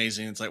easy and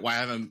amazing. It's like, why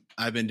haven't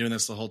I been doing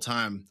this the whole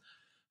time?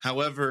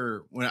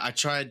 However, when I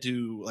tried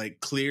to like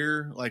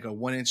clear like a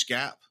 1 inch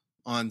gap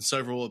on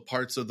several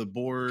parts of the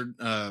board,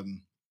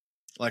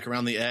 like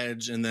around the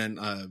edge, and then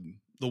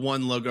the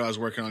one logo I was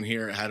working on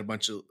here, it had a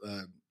bunch of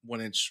 1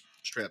 inch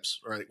strips,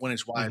 right, 1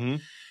 inch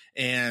wide,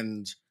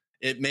 and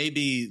it may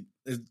be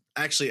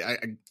actually I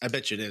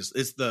bet you it is.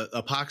 It's the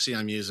epoxy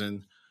I'm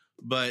using,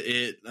 but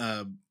it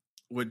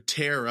would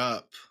tear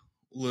up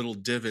little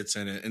divots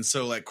in it, and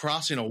so like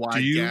crossing a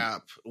wide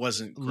gap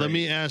wasn't great. Let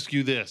me ask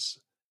you this.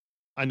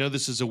 I know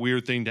this is a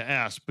weird thing to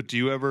ask, but do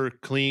you ever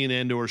clean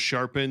and or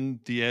sharpen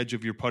the edge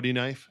of your putty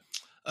knife?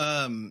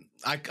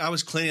 I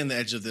was cleaning the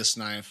edge of this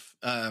knife.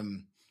 I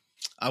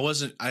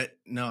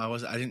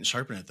didn't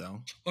sharpen it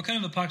though. What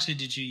kind of epoxy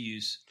did you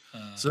use?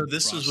 So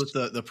this is with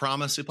the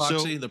Promise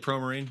epoxy, the Pro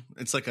Marine.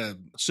 It's like a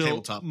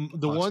tabletop.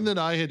 The one that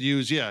I had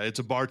used, it's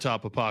a bar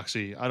top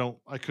epoxy.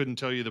 I couldn't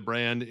tell you the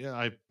brand.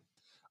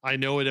 I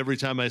know it every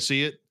time I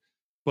see it,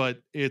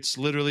 but it's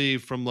literally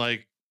from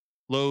like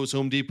Lowe's,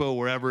 Home Depot,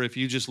 wherever. If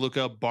you just look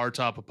up bar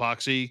top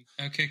epoxy,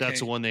 that's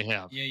the one they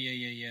have.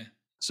 Yeah.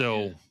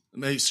 So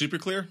maybe Super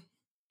Clear,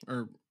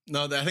 or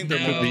no? I think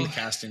they're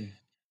casting.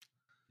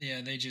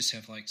 Yeah, they just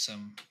have like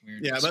some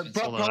weird. Yeah, but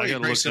probably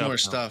very similar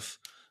stuff.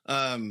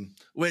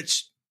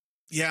 Which,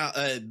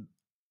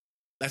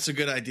 that's a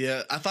good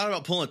idea. I thought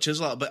about pulling a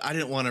chisel out, but I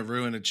didn't want to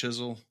ruin a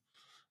chisel.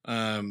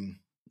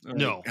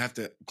 No, have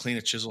to clean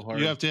a chisel hard.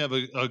 You have to have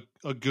a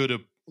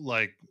good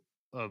a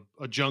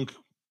junk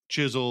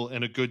chisel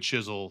and a good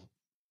chisel.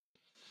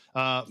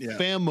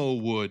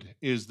 Famo Wood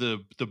is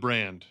the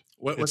brand.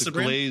 What's the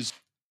brand? Glazed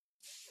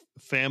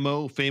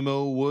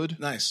Famo Wood.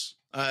 Nice.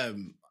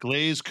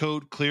 Glaze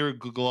coat, clear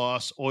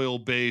gloss, oil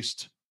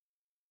based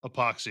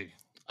epoxy.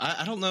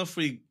 I don't know if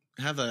we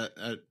have that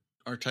at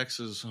our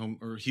Texas home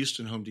or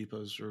Houston Home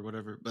Depots or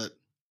whatever, but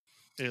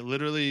it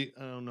literally,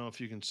 I don't know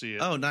if you can see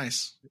it. Oh,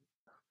 nice.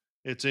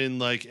 It's in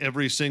like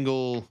every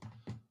single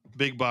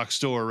big box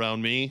store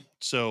around me.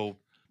 So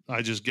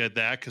I just get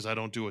that because I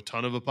don't do a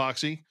ton of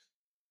epoxy.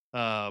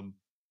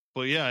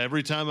 But yeah,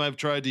 every time I've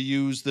tried to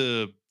use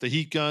the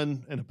heat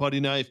gun and a putty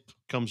knife,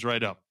 comes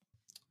right up.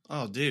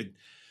 Oh, dude.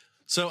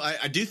 So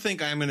I do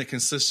think I'm going to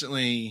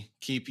consistently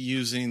keep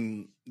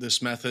using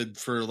this method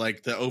for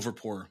like the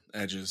overpour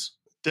edges.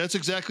 That's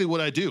exactly what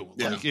I do.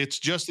 Yeah. Like it's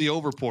just the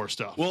overpour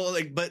stuff. Well,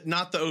 but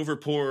not the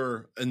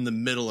overpour in the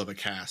middle of a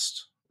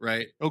cast,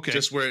 right? Okay.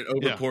 Just where it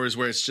overpours,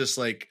 where it's just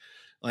like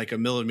a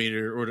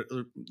millimeter or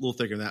a little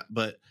thicker than that,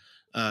 but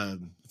a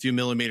few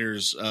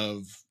millimeters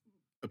of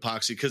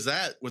epoxy, because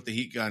that with the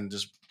heat gun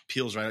just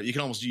peels right out. You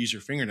can almost use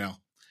your fingernail.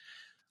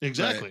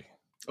 Exactly.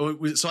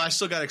 So I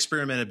still got to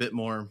experiment a bit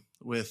more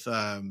with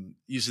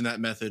using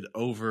that method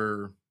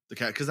over the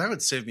cat, because that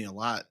would save me a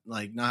lot,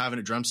 like not having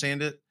to drum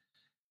sand it,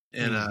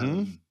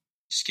 and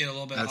just get a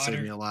little bit that'd hotter.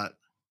 Save me a lot.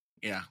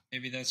 Yeah,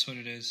 maybe that's what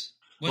it is.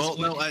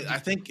 I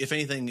think if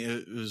anything,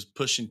 it was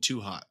pushing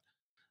too hot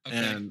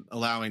and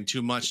allowing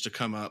too much to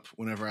come up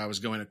whenever I was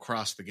going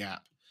across the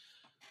gap.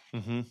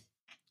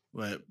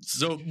 But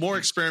so more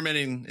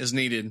experimenting is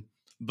needed,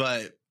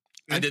 but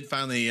I did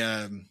finally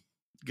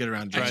get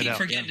around. I keep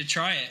forgetting to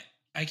try it.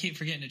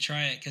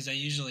 Because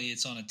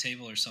it's on a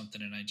table or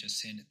something, and I just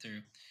sand it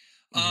through.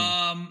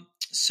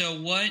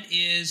 So what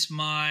is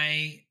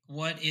my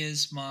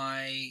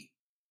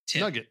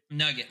tip?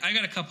 Nugget. I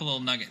got a couple little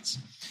nuggets.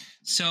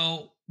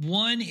 So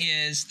one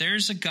is,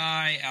 there's a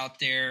guy out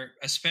there,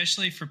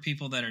 especially for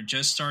people that are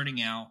just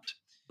starting out.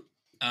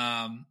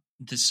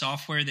 The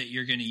software that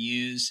you're going to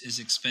use is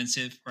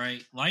expensive,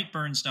 right?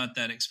 Lightburn's not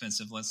that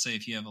expensive. Let's say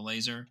if you have a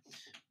laser,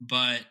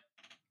 but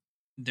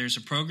there's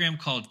a program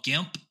called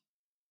GIMP.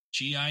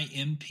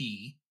 GIMP.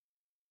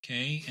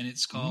 Okay. And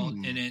it's called,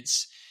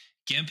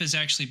 GIMP has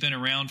actually been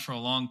around for a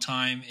long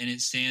time, and it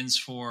stands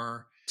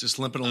for just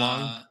limping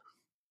along.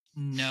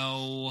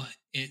 No,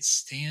 it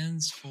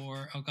stands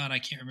for, oh God, I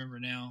can't remember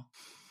now.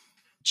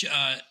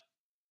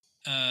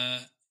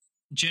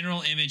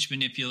 General Image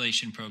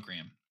Manipulation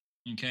Program.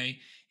 Okay.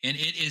 And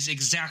it is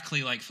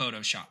exactly like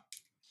Photoshop.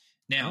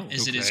 Now,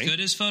 is it as good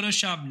as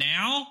Photoshop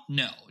now?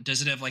 No.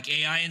 Does it have like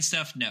AI and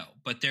stuff? No.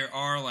 But there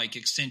are like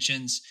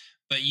extensions.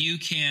 But you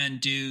can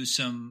do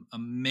some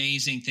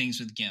amazing things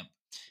with GIMP.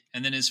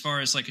 And then as far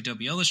as like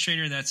Adobe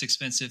Illustrator, that's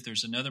expensive.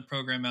 There's another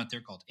program out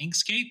there called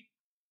Inkscape.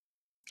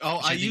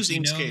 Oh, I use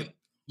Inkscape.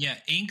 Yeah,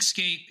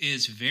 Inkscape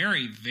is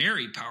very,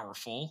 very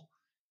powerful.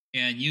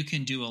 And you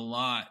can do a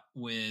lot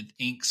with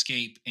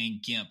Inkscape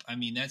and GIMP. I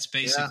mean, that's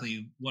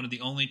basically one of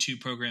the only two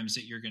programs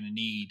that you're going to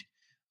need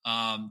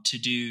to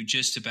do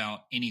just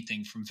about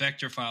anything from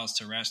vector files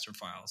to raster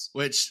files.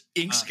 Which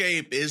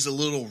Inkscape is a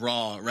little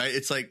raw, right?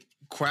 It's like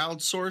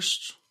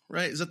crowdsourced,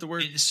 right? Is that the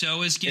word?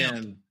 So is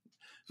GIMP.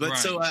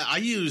 So I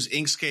use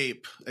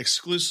Inkscape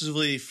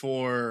exclusively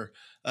for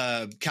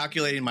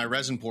calculating my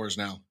resin pours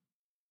now,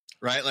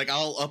 right? Like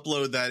I'll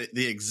upload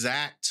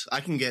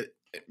I can get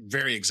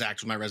very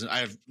exact with my resin.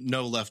 I have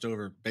no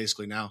leftover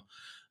basically now.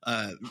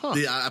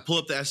 I pull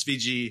up the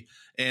SVG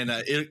and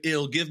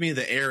it'll give me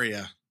the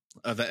area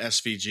of the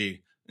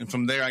SVG. And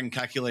from there I can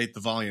calculate the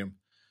volume.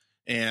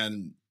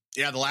 And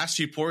the last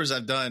few pours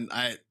I've done,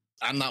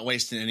 I'm not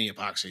wasting any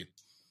epoxy.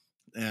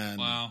 And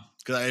wow.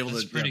 Because I'm able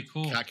That's to pretty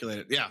cool. calculate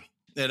it. Yeah.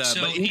 But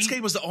Inkscape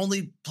was the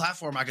only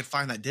platform I could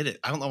find that did it.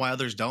 I don't know why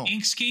others don't.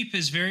 Inkscape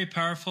is very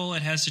powerful.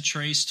 It has a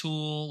trace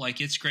tool. Like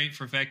it's great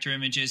for vector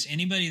images.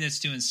 Anybody that's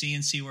doing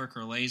CNC work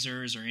or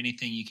lasers or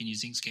anything, you can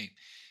use Inkscape.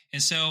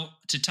 And so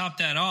to top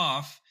that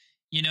off,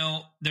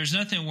 there's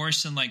nothing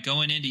worse than like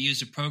going in to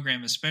use a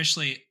program,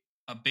 especially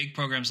big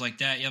programs like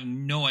that. You have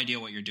no idea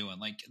what you're doing.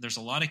 Like there's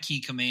a lot of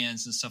key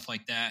commands and stuff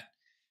like that.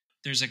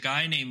 There's a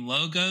guy named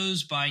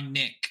Logos by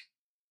Nick.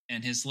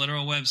 And his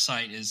literal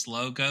website is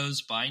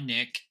Logos by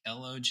Nick,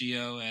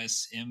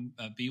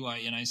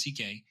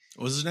 LOGOSBYNICK.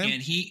 What was his name?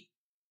 And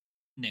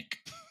Nick.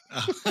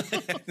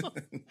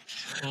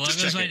 Well, that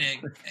goes by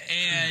Nick.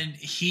 And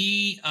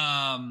he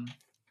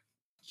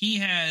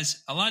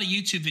has a lot of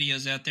YouTube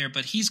videos out there,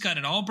 but he's got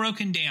it all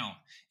broken down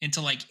into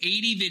like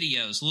 80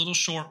 videos, little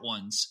short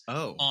ones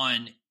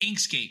on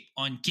Inkscape,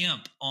 on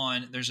GIMP,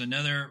 there's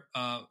another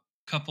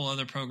couple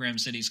other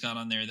programs that he's got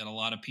on there that a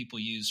lot of people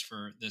use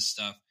for this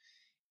stuff.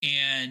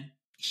 And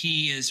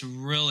he is a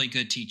really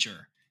good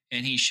teacher.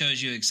 And he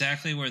shows you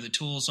exactly where the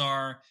tools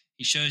are.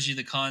 He shows you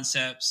the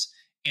concepts.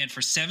 And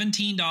for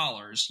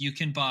 $17, you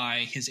can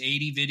buy his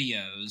 80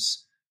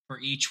 videos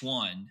for each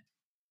one.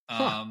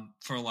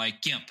 For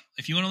like GIMP.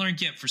 If you want to learn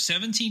GIMP for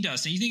 $17, now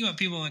you think about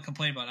people that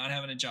complain about not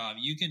having a job,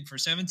 you can for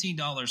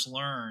 $17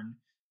 learn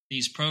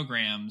these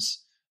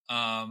programs,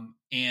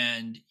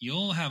 and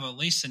you'll have at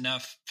least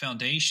enough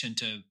foundation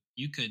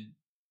you could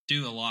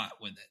do a lot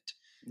with it.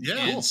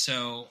 Yeah. And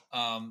so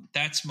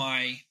that's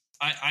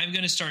I'm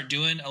going to start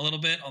doing a little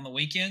bit on the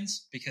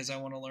weekends because I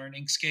want to learn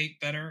Inkscape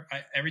better.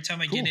 Every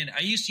time I get in,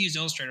 I used to use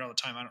Illustrator all the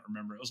time. I don't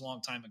remember. It was a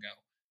long time ago,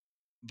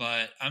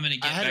 but I'm going to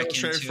get back into it. I had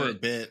Illustrator for a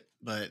bit,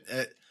 but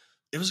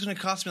it was going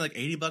to cost me like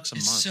 $80 a month.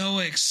 It's so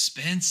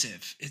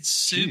expensive. It's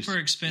super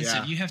expensive.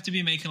 Yeah. You have to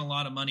be making a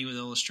lot of money with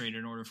Illustrator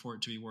in order for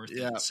it to be worth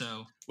it.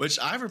 So, which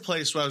I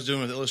replaced what I was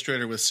doing with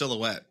Illustrator with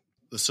Silhouette,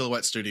 the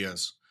Silhouette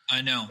Studios.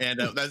 I know, and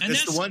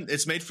that's the one.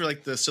 It's made for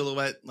like the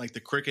Silhouette, like the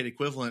Cricut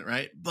equivalent,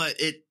 right?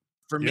 But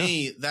for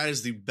me, that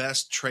is the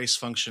best trace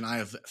function I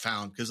have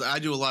found because I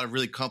do a lot of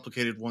really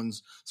complicated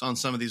ones on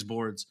some of these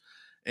boards,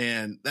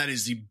 and that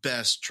is the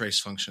best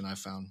trace function I've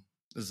found.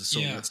 Is the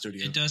Silhouette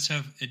Studio. It does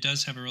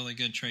have a really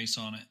good trace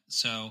on it.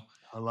 So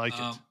I like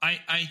it.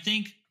 I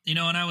think, and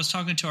I was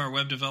talking to our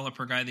web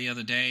developer guy the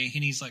other day,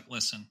 and he's like,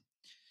 listen,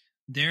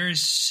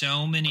 there's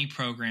so many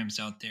programs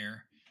out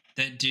there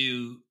that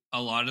do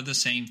a lot of the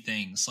same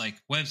things, like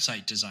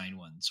website design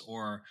ones,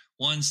 or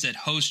ones that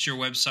host your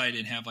website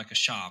and have like a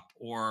shop,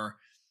 or,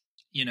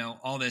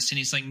 all this. And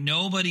he's like,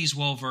 nobody's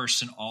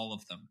well-versed in all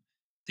of them.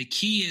 The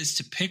key is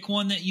to pick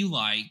one that you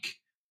like,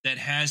 that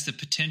has the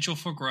potential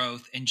for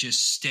growth, and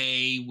just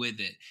stay with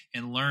it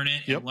and learn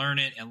it and learn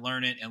it and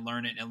learn it and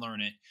learn it and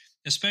learn it,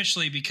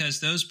 especially because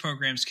those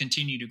programs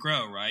continue to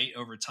grow, right?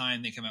 Over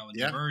time, they come out with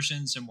new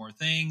versions and more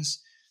things.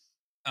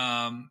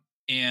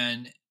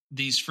 And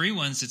these free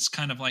ones, it's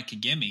kind of like a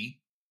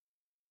gimme.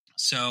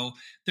 So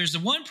there's the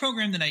one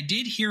program that I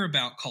did hear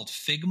about called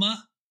Figma,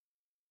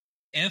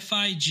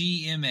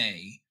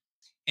 Figma,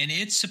 and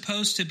it's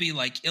supposed to be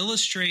like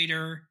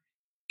Illustrator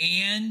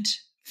and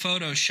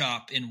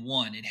Photoshop in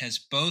one. It has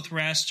both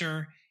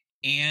raster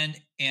and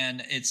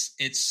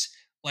it's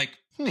like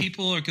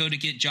people go to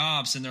get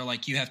jobs and they're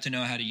like, you have to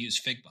know how to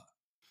use Figma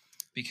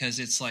because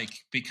it's like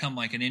become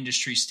like an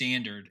industry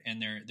standard,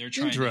 and they're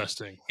trying.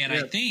 Interesting. And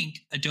I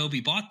think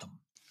Adobe bought them.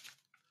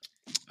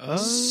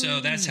 So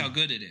that's how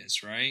good it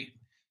is, right?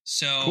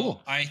 So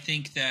I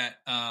think that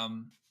I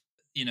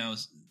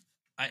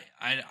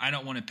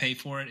don't want to pay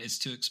for it. It's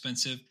too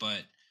expensive,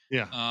 but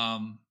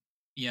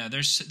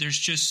there's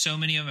just so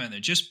many of them out there.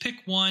 Just pick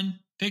one,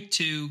 pick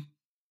two,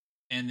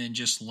 and then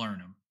just learn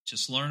them.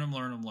 Just learn them.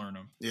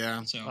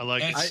 Yeah. So I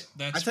like it.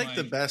 I think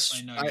the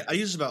best, I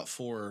use about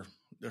 4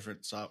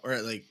 different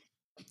software. Like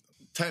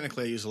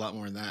technically I use a lot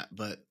more than that,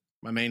 but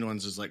my main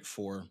ones is like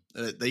 4.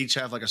 They each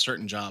have like a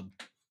certain job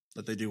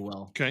that they do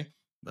well. Okay.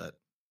 But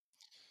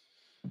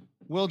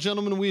well,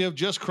 gentlemen, we have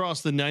just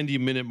crossed the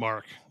 90-minute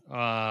mark.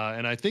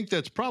 And I think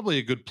that's probably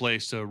a good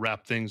place to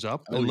wrap things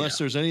up, unless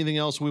there's anything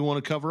else we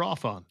want to cover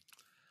off on.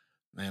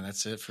 Man,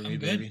 that's it for me,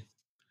 baby.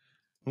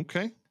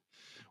 Okay.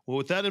 Well,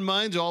 with that in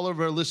mind, to all of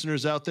our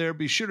listeners out there,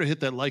 be sure to hit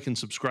that like and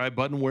subscribe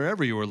button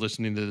wherever you are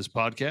listening to this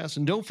podcast.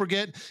 And don't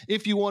forget,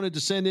 if you wanted to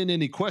send in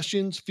any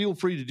questions, feel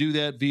free to do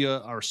that via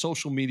our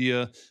social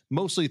media,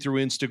 mostly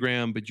through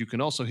Instagram, but you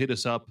can also hit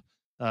us up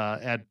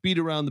at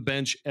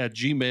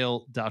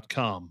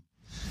beataroundthebench@gmail.com.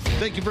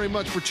 Thank you very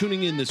much for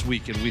tuning in this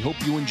week, and we hope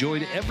you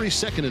enjoyed every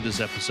second of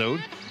this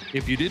episode.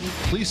 If you didn't,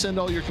 please send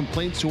all your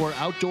complaints to our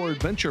outdoor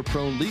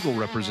adventure-prone legal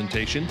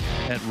representation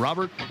at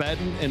Robert,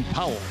 Baden, and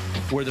Powell,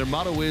 where their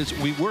motto is,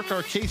 we work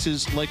our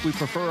cases like we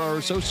prefer our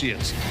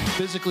associates,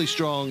 physically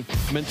strong,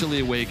 mentally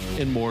awake,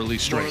 and morally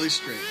straight.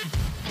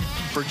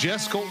 For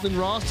Jess, Colton, and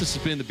Ross, this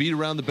has been the Beat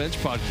Around the Bench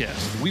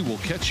podcast. We will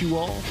catch you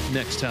all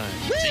next time.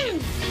 See ya.